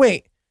 Okay, so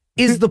wait.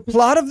 Is the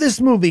plot of this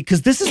movie,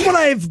 because this is what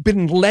I've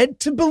been led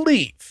to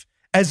believe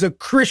as a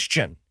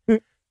Christian,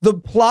 the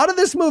plot of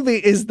this movie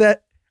is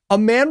that a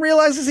man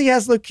realizes he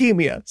has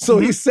leukemia, so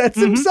he sets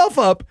himself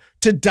up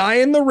to die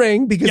in the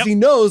ring because he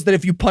knows that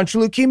if you punch a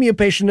leukemia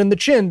patient in the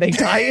chin, they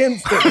die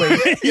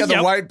instantly. The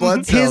white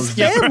blood cells.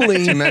 His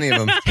family too many of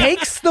them.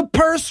 Takes the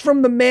purse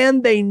from the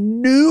man they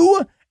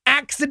knew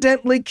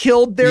accidentally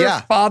killed their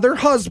father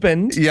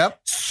husband. Yep.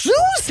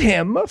 Sues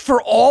him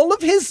for all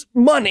of his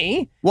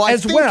money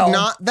as well.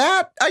 Not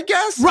that, I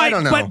guess. Right, I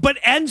don't know. But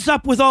ends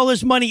up with all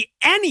his money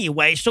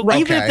anyway. So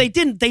even if they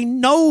didn't, they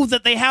know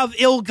that they have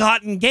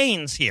ill-gotten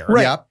gains here.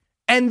 Right. Yep.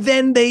 And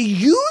then they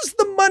use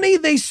the money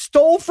they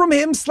stole from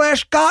him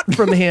 / got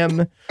from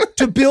him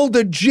to build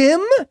a gym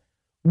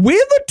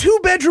with a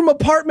 2-bedroom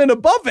apartment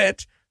above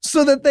it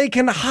so that they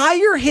can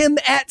hire him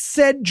at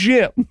said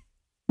gym.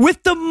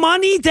 With the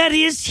money that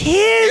is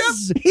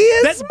his,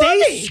 his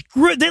money.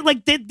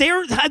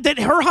 That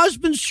her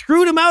husband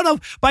screwed him out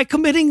of by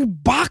committing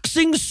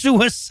boxing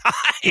suicide.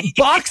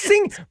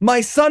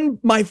 My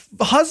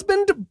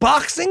husband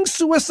boxing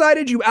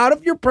suicided you out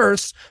of your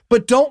purse,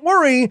 but don't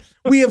worry,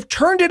 we have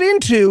turned it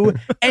into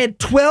a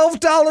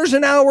 $12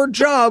 an hour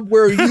job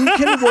where you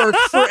can work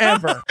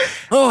forever.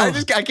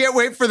 I can't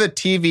wait for the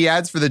TV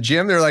ads for the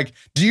gym. They're like,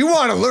 do you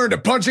want to learn to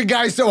punch a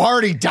guy so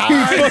hard he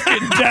dies? He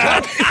fucking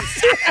dies.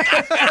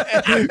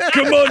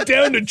 Come on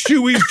down to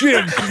Chewy's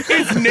Gym.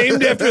 It's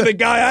named after the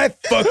guy I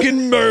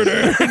fucking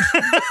murdered.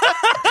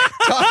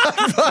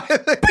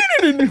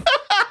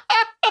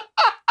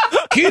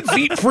 Kids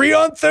eat free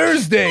on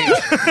Thursdays.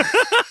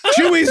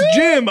 Chewy's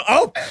Gym.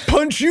 I'll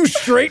punch you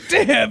straight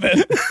to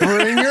heaven.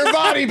 Bring your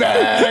body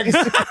bags.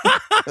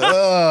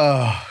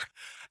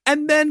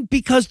 And then,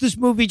 because this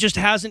movie just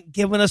hasn't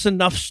given us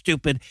enough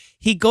stupid,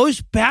 he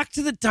goes back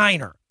to the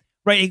diner.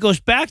 Right, he goes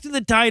back to the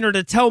diner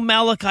to tell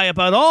Malachi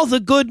about all the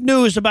good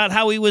news about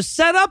how he was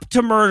set up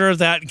to murder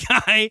that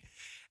guy.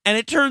 And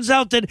it turns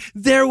out that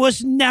there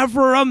was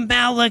never a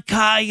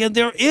Malachi and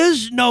there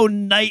is no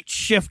night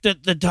shift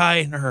at the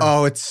diner.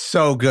 Oh, it's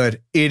so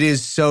good. It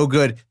is so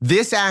good.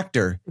 This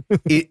actor,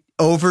 it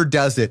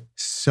overdoes it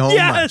so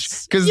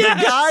much. Because the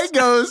guy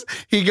goes,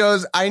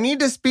 I need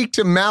to speak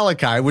to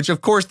Malachi, which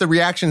of course the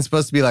reaction is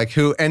supposed to be like,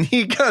 who? And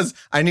he goes,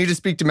 I need to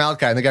speak to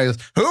Malachi. And the guy goes,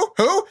 who?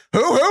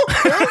 Like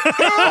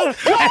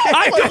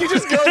he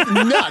just goes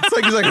nuts.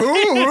 Like he's like,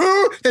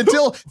 who?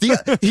 Until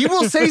he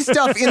will say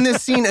stuff in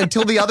this scene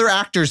until the other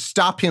actors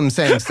stop him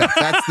saying stuff.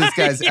 That's this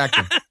guy's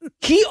acting.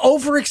 He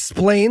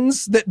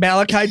over-explains that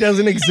Malachi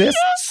doesn't exist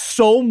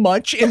so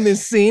much in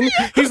this scene.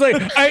 He's like,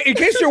 in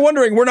case you're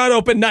wondering, we're not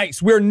open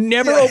nights. We're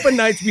never open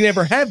nights. We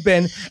never have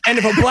been. And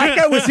if a black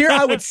guy was here,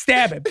 I would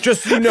stab him,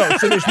 just so you know.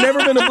 So there's never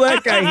been a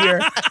black guy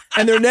here,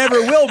 and there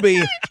never will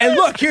be. And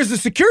look, here's the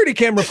security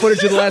camera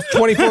footage of the last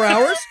 24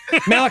 hours.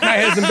 Malachi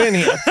hasn't been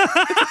here.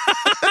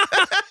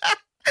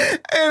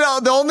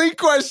 And the only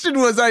question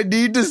was, I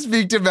need to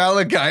speak to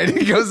Malachi. And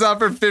he goes on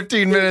for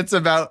 15 minutes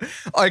about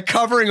like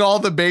covering all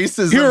the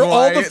bases. Here are of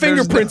all why the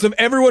fingerprints of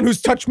everyone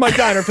who's touched my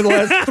diner for the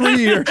last 3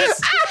 years.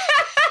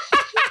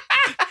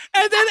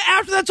 And then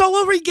after that's all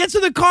over, he gets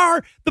in the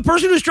car. The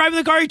person who's driving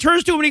the car, he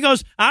turns to him and he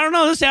goes, I don't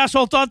know, this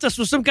asshole thought this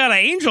was some kind of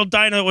angel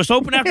diner that was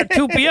open after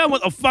 2 p.m.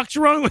 What the fuck's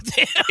wrong with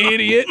him?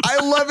 Idiot. I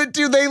love it,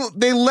 too.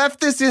 They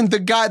left this in. The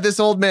guy, this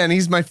old man,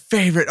 he's my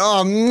favorite.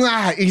 Oh,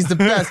 mwah, he's the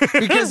best.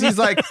 Because he's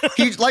like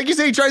you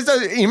say, he tries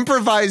to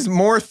improvise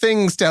more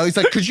things to. He's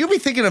like, could you be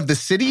thinking of the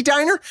city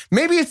diner?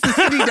 Maybe it's the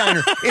city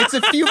diner. It's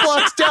a few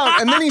blocks down.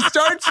 And then he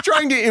starts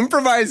trying to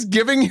improvise,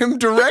 giving him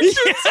directions,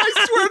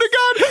 I swear to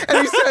God.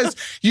 And he says,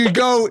 you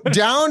go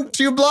down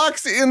 2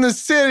 blocks in the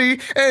city,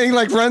 and he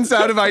like runs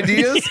out of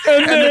ideas.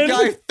 And then, the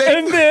guy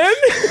and then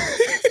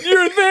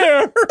you're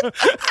there.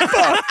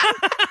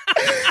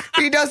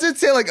 He doesn't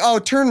say like, oh,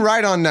 turn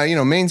right on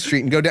Main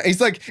Street and go down.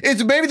 He's like,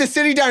 it's maybe the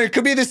city diner. It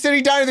could be the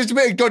city diner.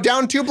 Go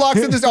down 2 blocks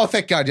in this. Oh,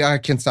 thank God. Yeah, I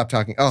can't stop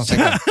talking. Oh, thank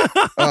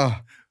God. Oh.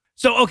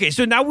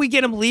 So now we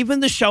get him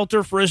leaving the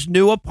shelter for his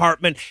new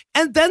apartment,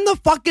 and then the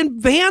fucking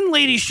van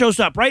lady shows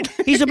up, right?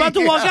 He's about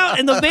to walk out,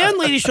 and the van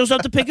lady shows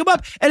up to pick him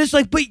up, and it's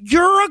like, but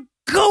you're a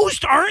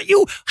ghost, aren't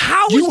you?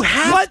 You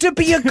have to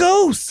be a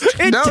ghost.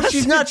 No,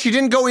 she's not. She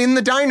didn't go in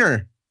the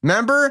diner.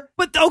 Remember?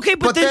 But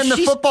then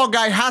the football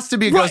guy has to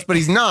be a ghost, but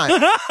he's not.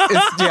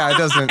 It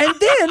doesn't.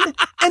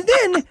 And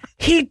then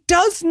he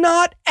does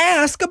not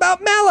ask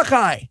about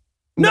Malachi.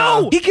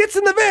 No, he gets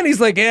in the van. He's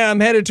like, yeah, I'm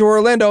headed to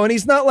Orlando. And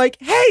he's not like,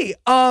 hey,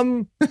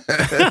 you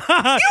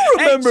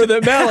remember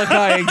that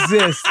Malachi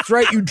exists,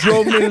 right? You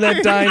drove me to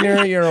that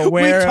diner. You're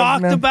aware. We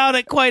talked about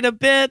it quite a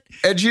bit.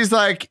 And she's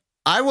like,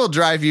 I will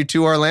drive you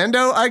to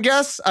Orlando, I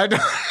guess. I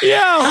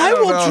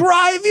will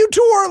drive you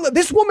to Orlando.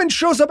 This woman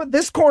shows up at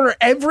this corner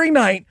every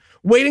night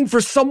waiting for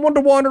someone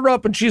to wander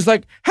up, and she's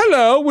like,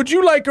 hello, would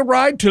you like a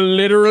ride to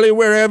literally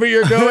wherever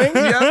you're going?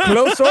 Yeah.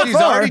 Close or She's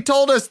far? already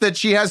told us that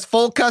she has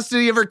full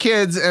custody of her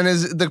kids and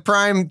is the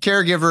prime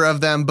caregiver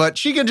of them, but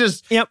she can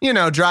just,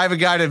 drive a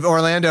guy to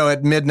Orlando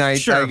at midnight,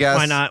 sure, I guess.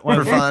 Why not?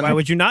 For fun. Why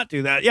would you not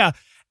do that? Yeah.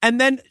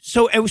 And then,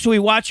 so we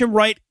watch him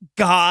write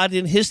God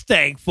in his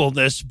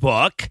thankfulness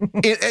book.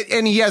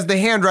 And he has the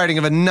handwriting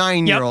of a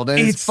 9-year-old, and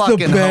it's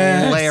fucking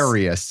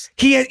hilarious.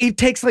 It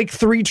takes like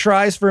 3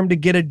 tries for him to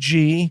get a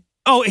G.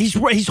 Oh,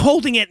 he's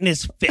holding it in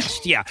his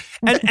fist, yeah.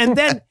 And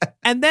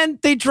then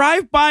they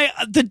drive by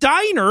the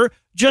diner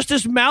just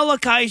as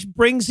Malachi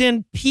brings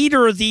in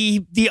Peter,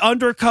 the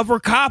undercover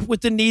cop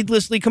with the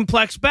needlessly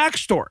complex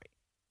backstory.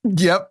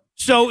 Yep.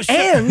 So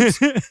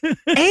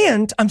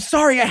and I'm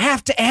sorry, I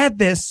have to add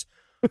this.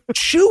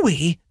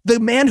 Chewie, the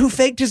man who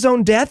faked his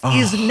own death,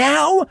 is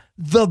now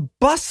the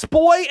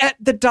busboy at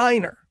the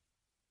diner.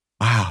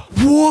 Wow.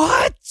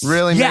 What?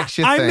 Really makes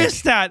you think. I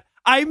missed that.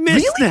 I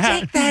missed really that.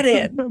 Take that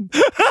in.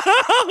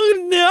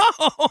 Oh, no.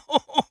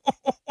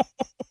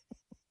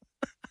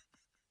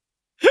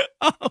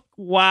 Oh,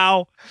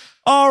 wow.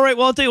 All right.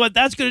 Well, I'll tell you what,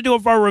 that's going to do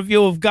it for our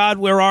review of God,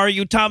 Where Are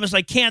You? Thomas,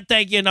 I can't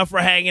thank you enough for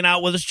hanging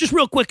out with us. Just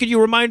real quick, could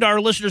you remind our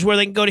listeners where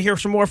they can go to hear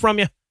some more from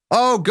you?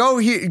 Oh, go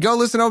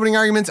listen to Opening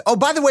Arguments. Oh,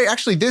 by the way,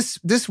 actually,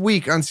 this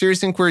week on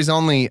Serious Inquiries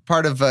Only,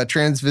 part of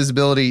Trans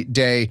Visibility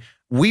Day,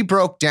 we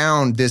broke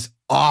down this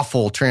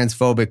awful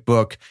transphobic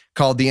book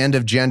called The End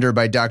of Gender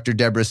by Dr.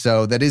 Deborah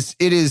So.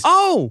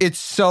 It's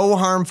so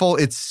harmful.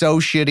 It's so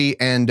shitty.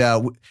 And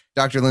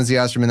Dr. Lindsay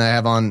Osterman that I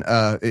have on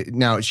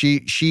now,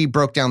 she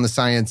broke down the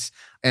science,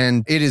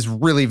 and it is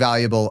really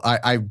valuable.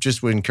 I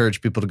just would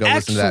encourage people to go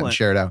listen to that and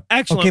share it out.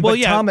 Excellent. Okay,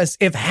 but Thomas,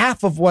 if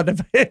half of what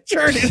I've heard is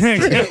true.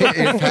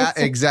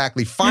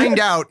 Exactly. Find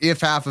out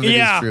if half of it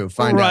is true.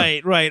 Find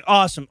out. Right.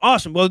 Awesome.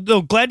 Well,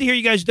 glad to hear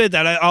you guys did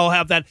that. I'll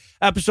have that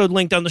episode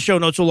linked on the show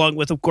notes, along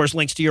with, of course,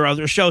 links to your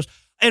other shows.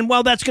 And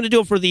while that's going to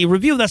do it for the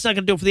review, that's not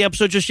going to do it for the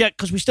episode just yet,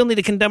 because we still need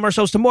to condemn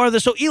ourselves to more of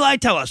this. So, Eli,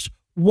 tell us,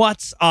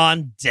 what's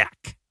on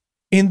deck?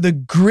 In the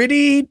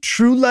gritty,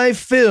 true-life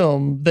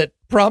film that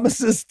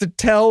promises to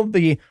tell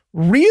the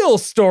real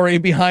story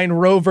behind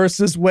Roe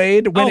versus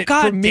Wade when it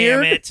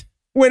premiered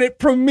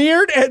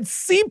at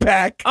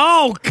CPAC.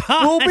 Oh,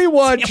 God. We'll be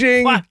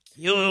watching Fuck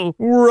you.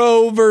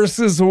 Roe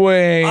versus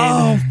Wade.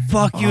 Oh,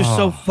 fuck you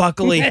so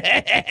fuckily.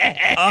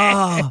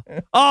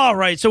 All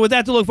right. So with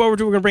that to look forward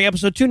to, we're going to bring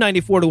episode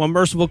 294 to a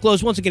merciful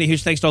close. Once again, a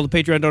huge thanks to all the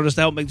Patreon donors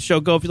to help make the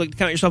show go. If you'd like to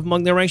count yourself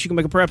among their ranks, you can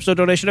make a per episode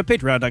donation at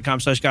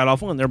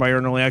patreon.com/godawful and thereby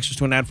earn early access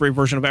to an ad-free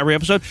version of every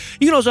episode.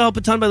 You can also help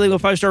a ton by leaving a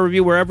 5-star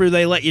review wherever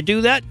they let you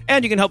do that.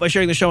 And you can help by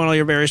sharing the show on all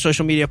your various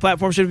social media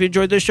platforms. And if you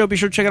enjoyed this show, be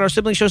sure to check out our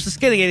sibling shows, The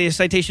Scathing Atheist,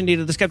 Citation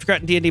Needed, The Skeptocrat,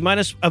 and D&D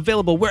Minus,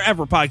 available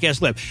wherever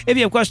podcasts live. If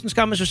you have questions,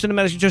 comments, or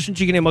cinematic suggestions,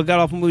 you can email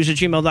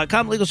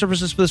godawfulmovies@gmail.com. Legal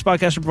services for this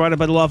podcast are provided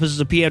by the law offices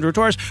of P. Andrew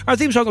Torres. Our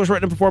theme song was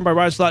written and performed by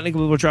Ryan Slott and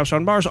Nicola Traps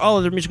on Mars. All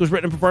other music was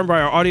written and performed by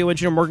our audio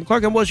engineer, Morgan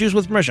Clark, and was used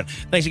with permission.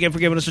 Thanks again for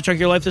giving us a chunk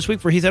of your life this week.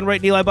 For Heath Enright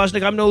and Eli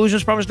Bosnick, I'm No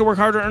Illusions. Promise to work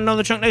harder and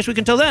another chunk next week.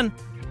 Until then,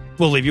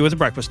 we'll leave you with the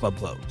Breakfast Club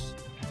close.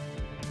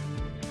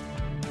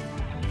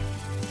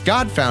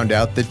 God found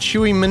out that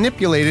Chewie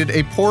manipulated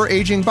a poor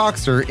aging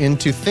boxer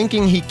into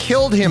thinking he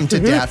killed him to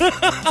death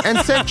and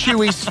sent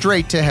Chewie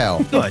straight to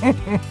hell. Good.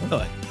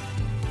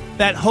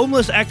 That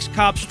homeless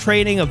ex-cop's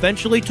training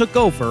eventually took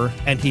over,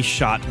 and he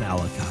shot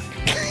Malachi.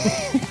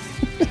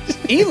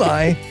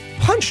 Eli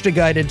punched a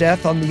guy to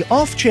death on the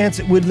off chance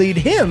it would lead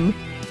him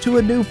to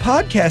a new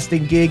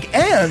podcasting gig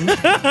and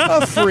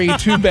a free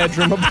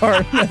 2-bedroom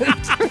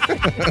apartment.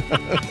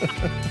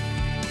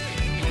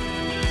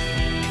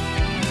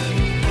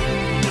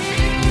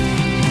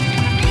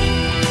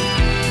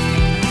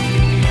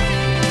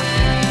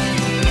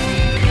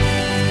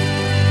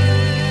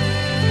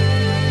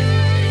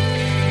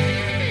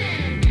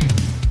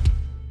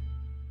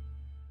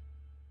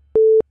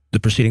 The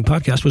preceding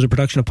podcast was a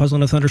production of Puzzle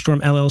and a Thunderstorm,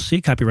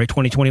 LLC. Copyright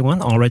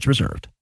 2021. All rights reserved.